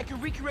 I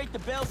can recreate the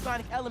bell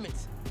sonic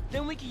elements.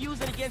 Then we can use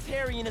it against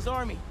Harry and his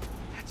army.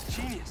 That's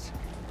genius.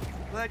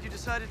 Glad you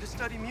decided to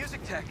study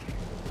music tech.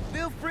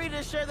 Feel free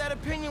to share that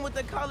opinion with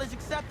the college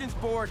acceptance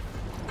board.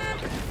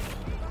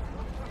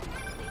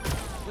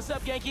 What's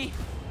up, Genki?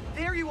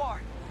 There you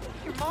are.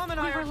 Your mom and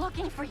I were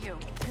looking for you.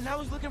 And I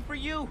was looking for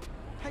you.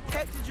 I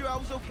texted you I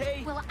was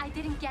okay. Well, I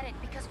didn't get it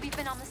because we've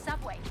been on the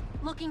subway,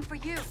 looking for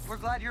you. We're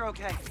glad you're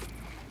okay.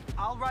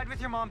 I'll ride with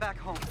your mom back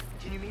home.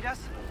 Can you meet us?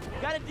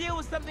 Gotta deal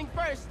with something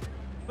first,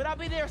 but I'll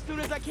be there as soon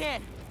as I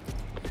can.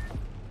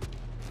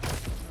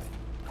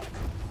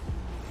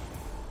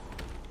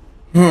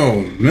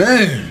 Oh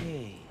man.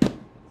 Hey.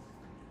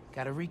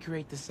 Gotta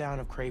recreate the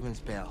sound of Craven's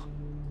bell.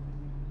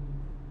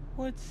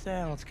 What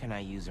sounds can I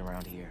use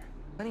around here?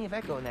 Plenty of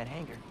echo in that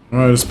hangar.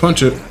 Alright, let's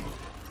punch it.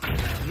 Here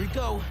we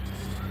go.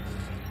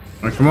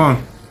 Alright, come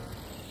on.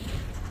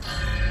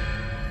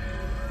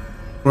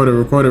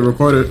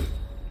 Record it.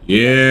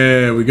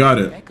 Yeah, we got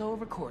it. Echo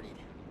recorded.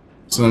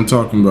 That's what I'm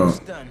talking about. It's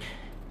done.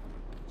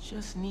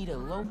 Just need a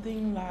low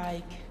thing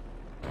like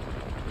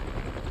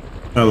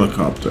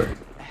Helicopter.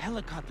 a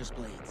helicopter's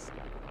blades.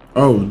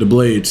 Oh, the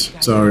blades.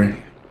 Sorry.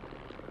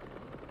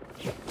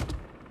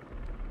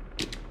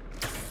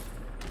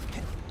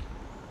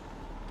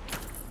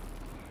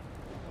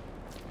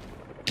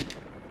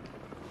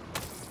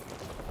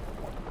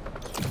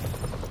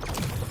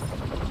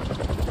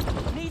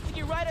 Needs to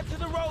get right up to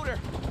the rotor.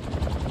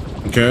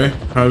 Okay,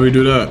 how do we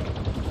do that?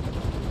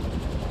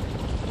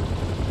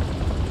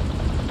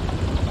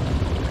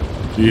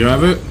 Do you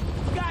have it?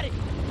 Got it.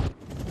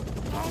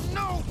 Oh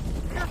no!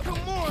 Here come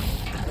more.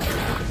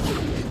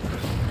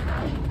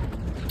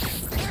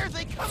 Where are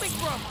they coming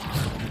from?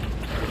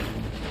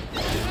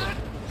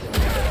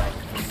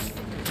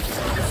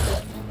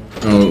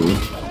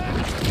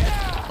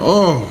 Oh.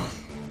 Oh.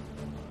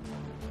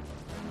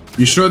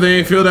 You sure they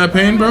ain't feel that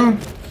pain, bro?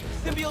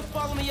 Symbiotes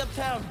follow me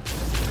uptown.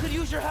 Could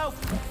use your help.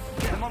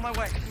 I'm on my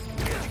way.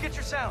 Did you get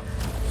your sound?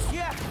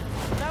 Yeah.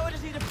 Now I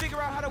just need to figure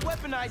out how to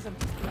weaponize them.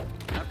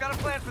 I've got a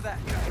plan for that.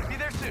 Be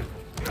there soon.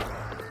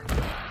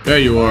 There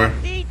you are.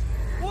 Pete,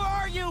 where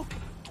are you?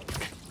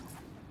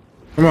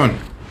 Come on.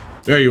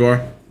 There you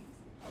are.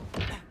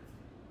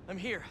 I'm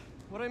here.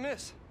 What'd I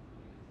miss?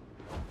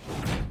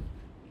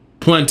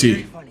 Plenty.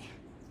 Very funny.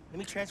 Let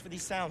me transfer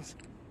these sounds.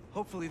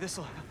 Hopefully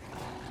this'll.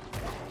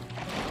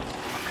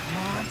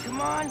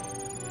 Come on.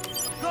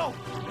 Go.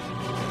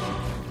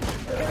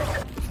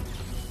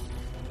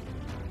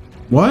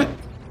 What?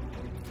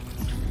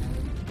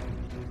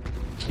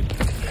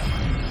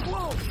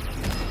 Whoa!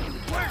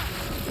 Where?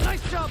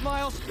 Nice job,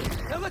 Miles.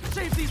 Now let's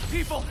save these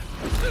people.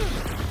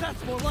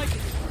 That's more like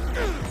it.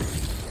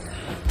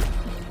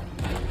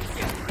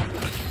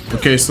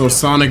 Okay, so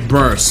Sonic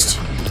Burst.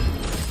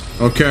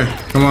 Okay,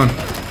 come on.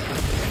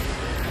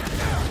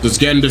 Just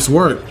getting this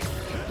work.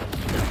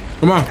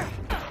 Come on.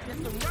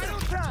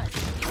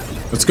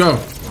 Let's go.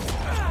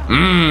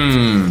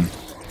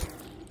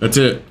 That's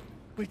it.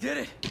 We did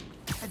it.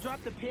 I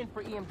dropped the pin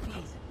for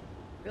EMTs.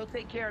 They'll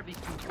take care of these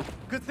people.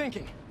 Good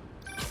thinking.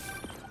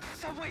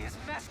 Subway is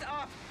messed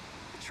up.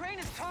 The train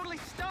is totally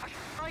stuck.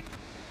 Like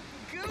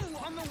goo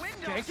on the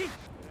windows. Yankee?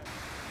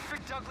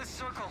 Douglas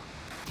Circle.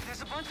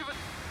 There's a bunch of us.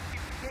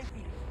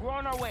 Yankee, we're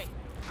on our way.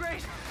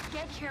 Great.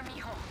 Get here,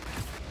 mijo.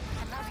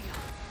 I love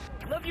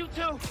you. Love you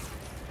too.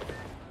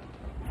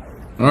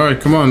 All right,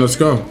 come on, let's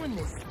go.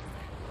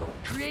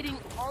 Creating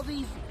all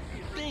these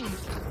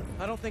things.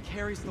 I don't think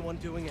Harry's the one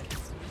doing it.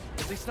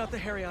 At least not the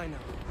Harry I know.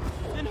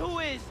 Then who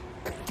is?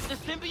 The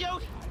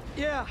symbiote?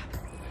 Yeah.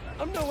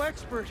 I'm no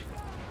expert,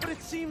 but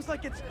it seems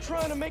like it's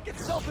trying to make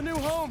itself a new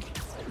home.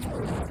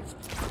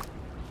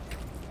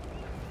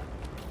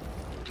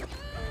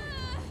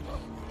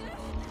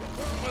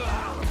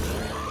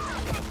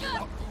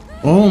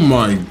 Oh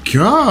my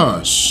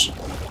gosh.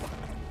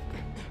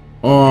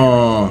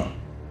 Oh.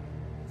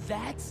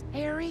 That's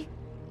Harry?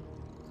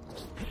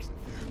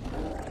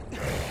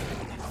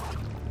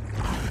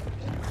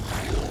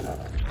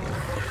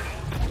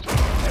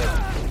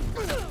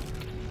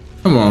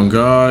 Come on,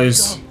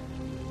 guys.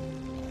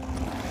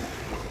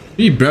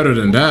 Be better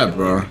than that,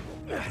 bro.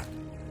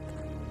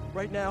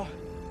 Right now,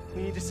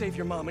 we need to save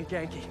your mom and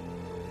Genki.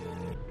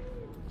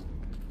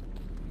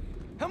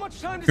 How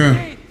much time does it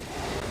need?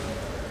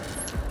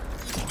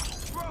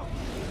 Bro,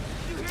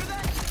 you hear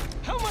that?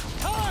 How much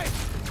time?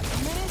 A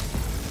minute?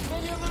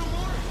 Maybe a little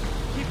more?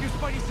 Keep your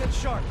spidey sense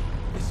sharp.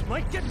 This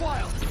might get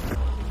wild.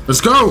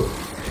 Let's go.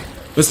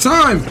 It's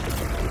time.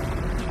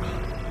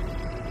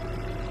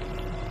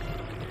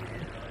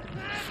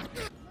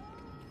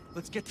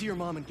 Let's get to your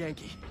mom and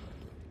Genki.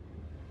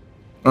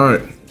 All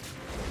right.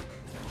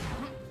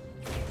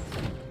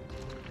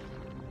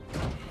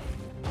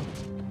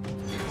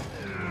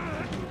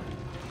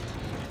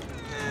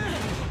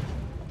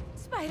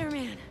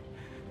 Spider-Man.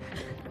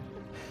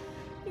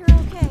 You're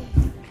okay.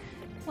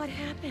 What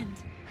happened?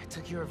 I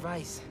took your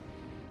advice.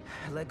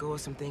 I let go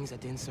of some things that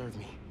didn't serve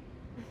me.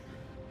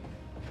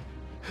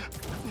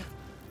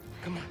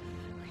 Come on.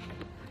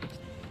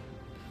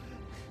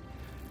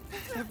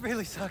 That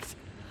really sucks.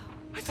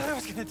 I thought I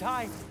was gonna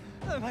die.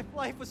 My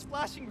life was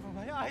flashing before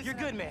my eyes. You're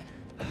good, man.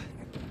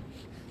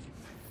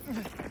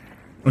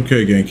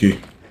 Okay, Genki.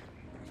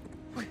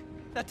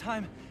 That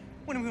time,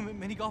 when we went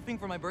mini golfing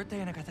for my birthday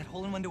and I got that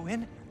hole-in-one to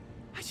win,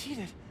 I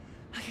cheated.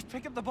 I could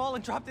pick up the ball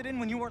and dropped it in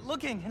when you weren't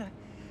looking, and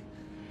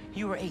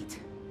You were 8.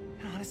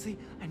 And honestly,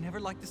 I never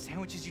liked the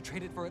sandwiches you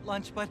traded for at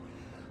lunch, but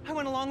I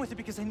went along with it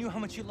because I knew how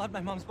much you loved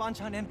my mom's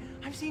banchan, and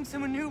I'm seeing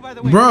someone new, by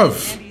the way.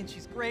 Bruv. Andy, and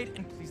she's great,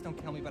 and please don't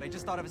don't kill me, but I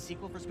just thought of a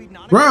sequel for Sweet and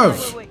Honest.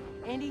 Bruv. Wait.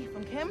 Andy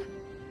from Kim?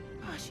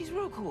 Oh, she's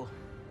real cool.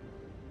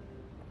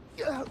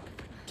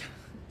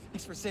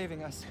 Thanks for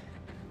saving us.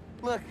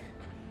 Look,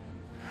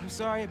 I'm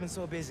sorry I've been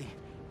so busy.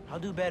 I'll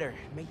do better.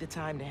 Make the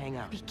time to hang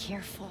out. Be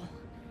careful.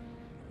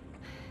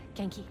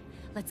 Genki,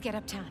 let's get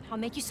uptown. I'll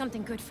make you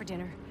something good for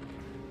dinner.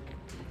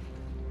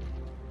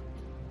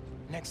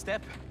 Next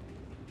step,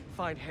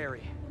 find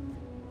Harry.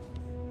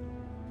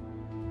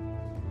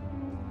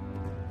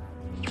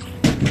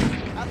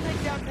 I'll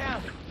take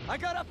downtown. I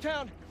got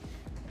uptown.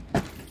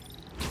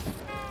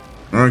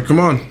 All right, come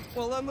on.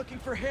 Well, I'm looking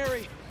for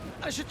Harry.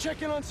 I should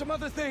check in on some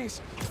other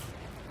things.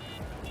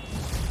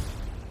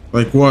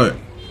 Like what?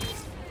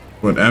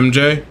 What,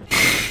 MJ?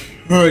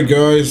 All right,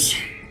 guys.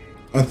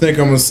 I think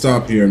I'm gonna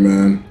stop here,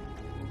 man.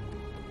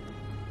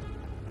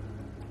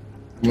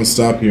 I'm gonna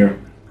stop here.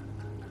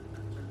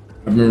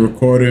 I've been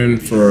recording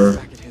for...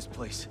 Back at his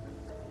place.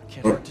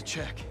 Can't hurt to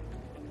check.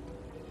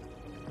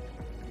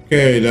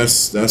 Okay,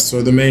 that's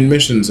where the main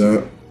mission's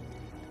at.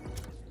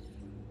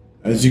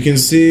 As you can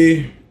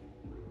see,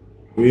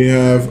 we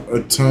have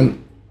a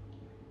ton...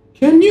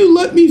 Can you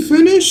let me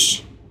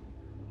finish?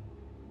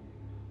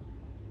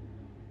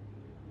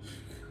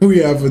 We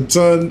have a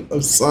ton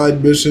of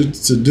side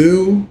missions to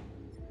do.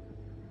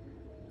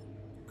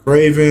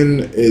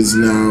 Craven is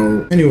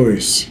now...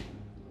 Anyways.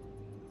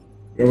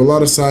 We have a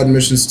lot of side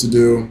missions to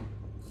do.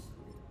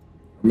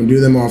 I'm gonna do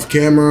them off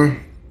camera,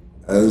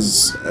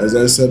 as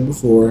I said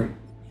before.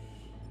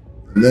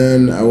 And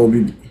then I will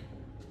be...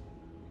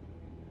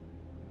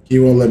 He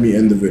won't let me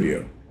end the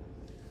video.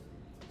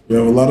 We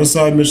have a lot of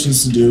side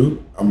missions to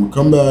do. I'm gonna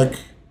come back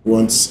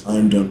once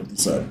I'm done with the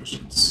side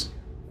missions.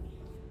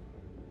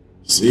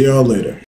 See y'all later.